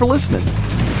 Thanks for listening.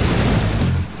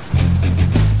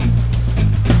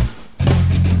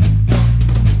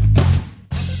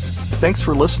 Thanks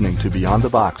for listening to Beyond the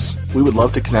Box. We would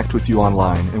love to connect with you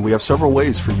online, and we have several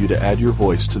ways for you to add your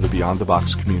voice to the Beyond the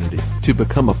Box community. To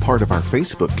become a part of our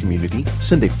Facebook community,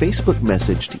 send a Facebook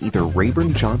message to either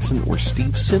Rayburn Johnson or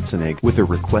Steve Sensenig with a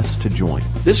request to join.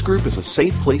 This group is a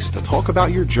safe place to talk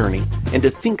about your journey and to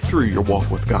think through your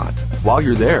walk with God. While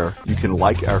you're there, you can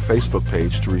like our Facebook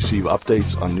page to receive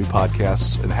updates on new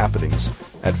podcasts and happenings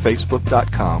at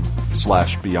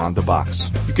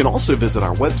facebook.com/beyondthebox. You can also visit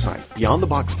our website,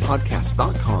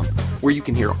 beyondtheboxpodcast.com, where you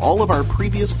can hear all of our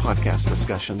previous podcast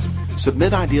discussions,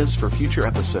 submit ideas for future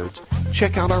episodes,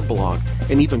 check out our blog,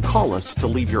 and even call us to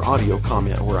leave your audio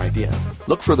comment or idea.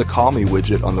 Look for the Call Me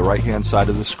widget on the right-hand side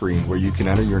of the screen where you can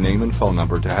enter your name and phone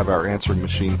number to have our answering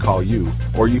machine call you,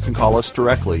 or you can call us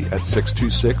directly at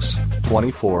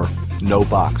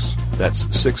 626-24-NO-BOX. That's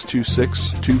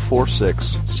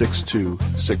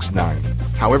 626-246-6269.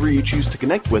 However you choose to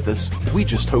connect with us, we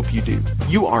just hope you do.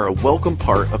 You are a welcome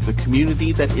part of the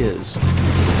community that is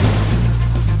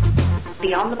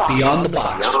Beyond the Box. Beyond the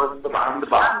box. Beyond the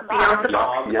box. Beyond the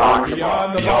box.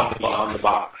 Beyond the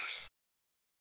box.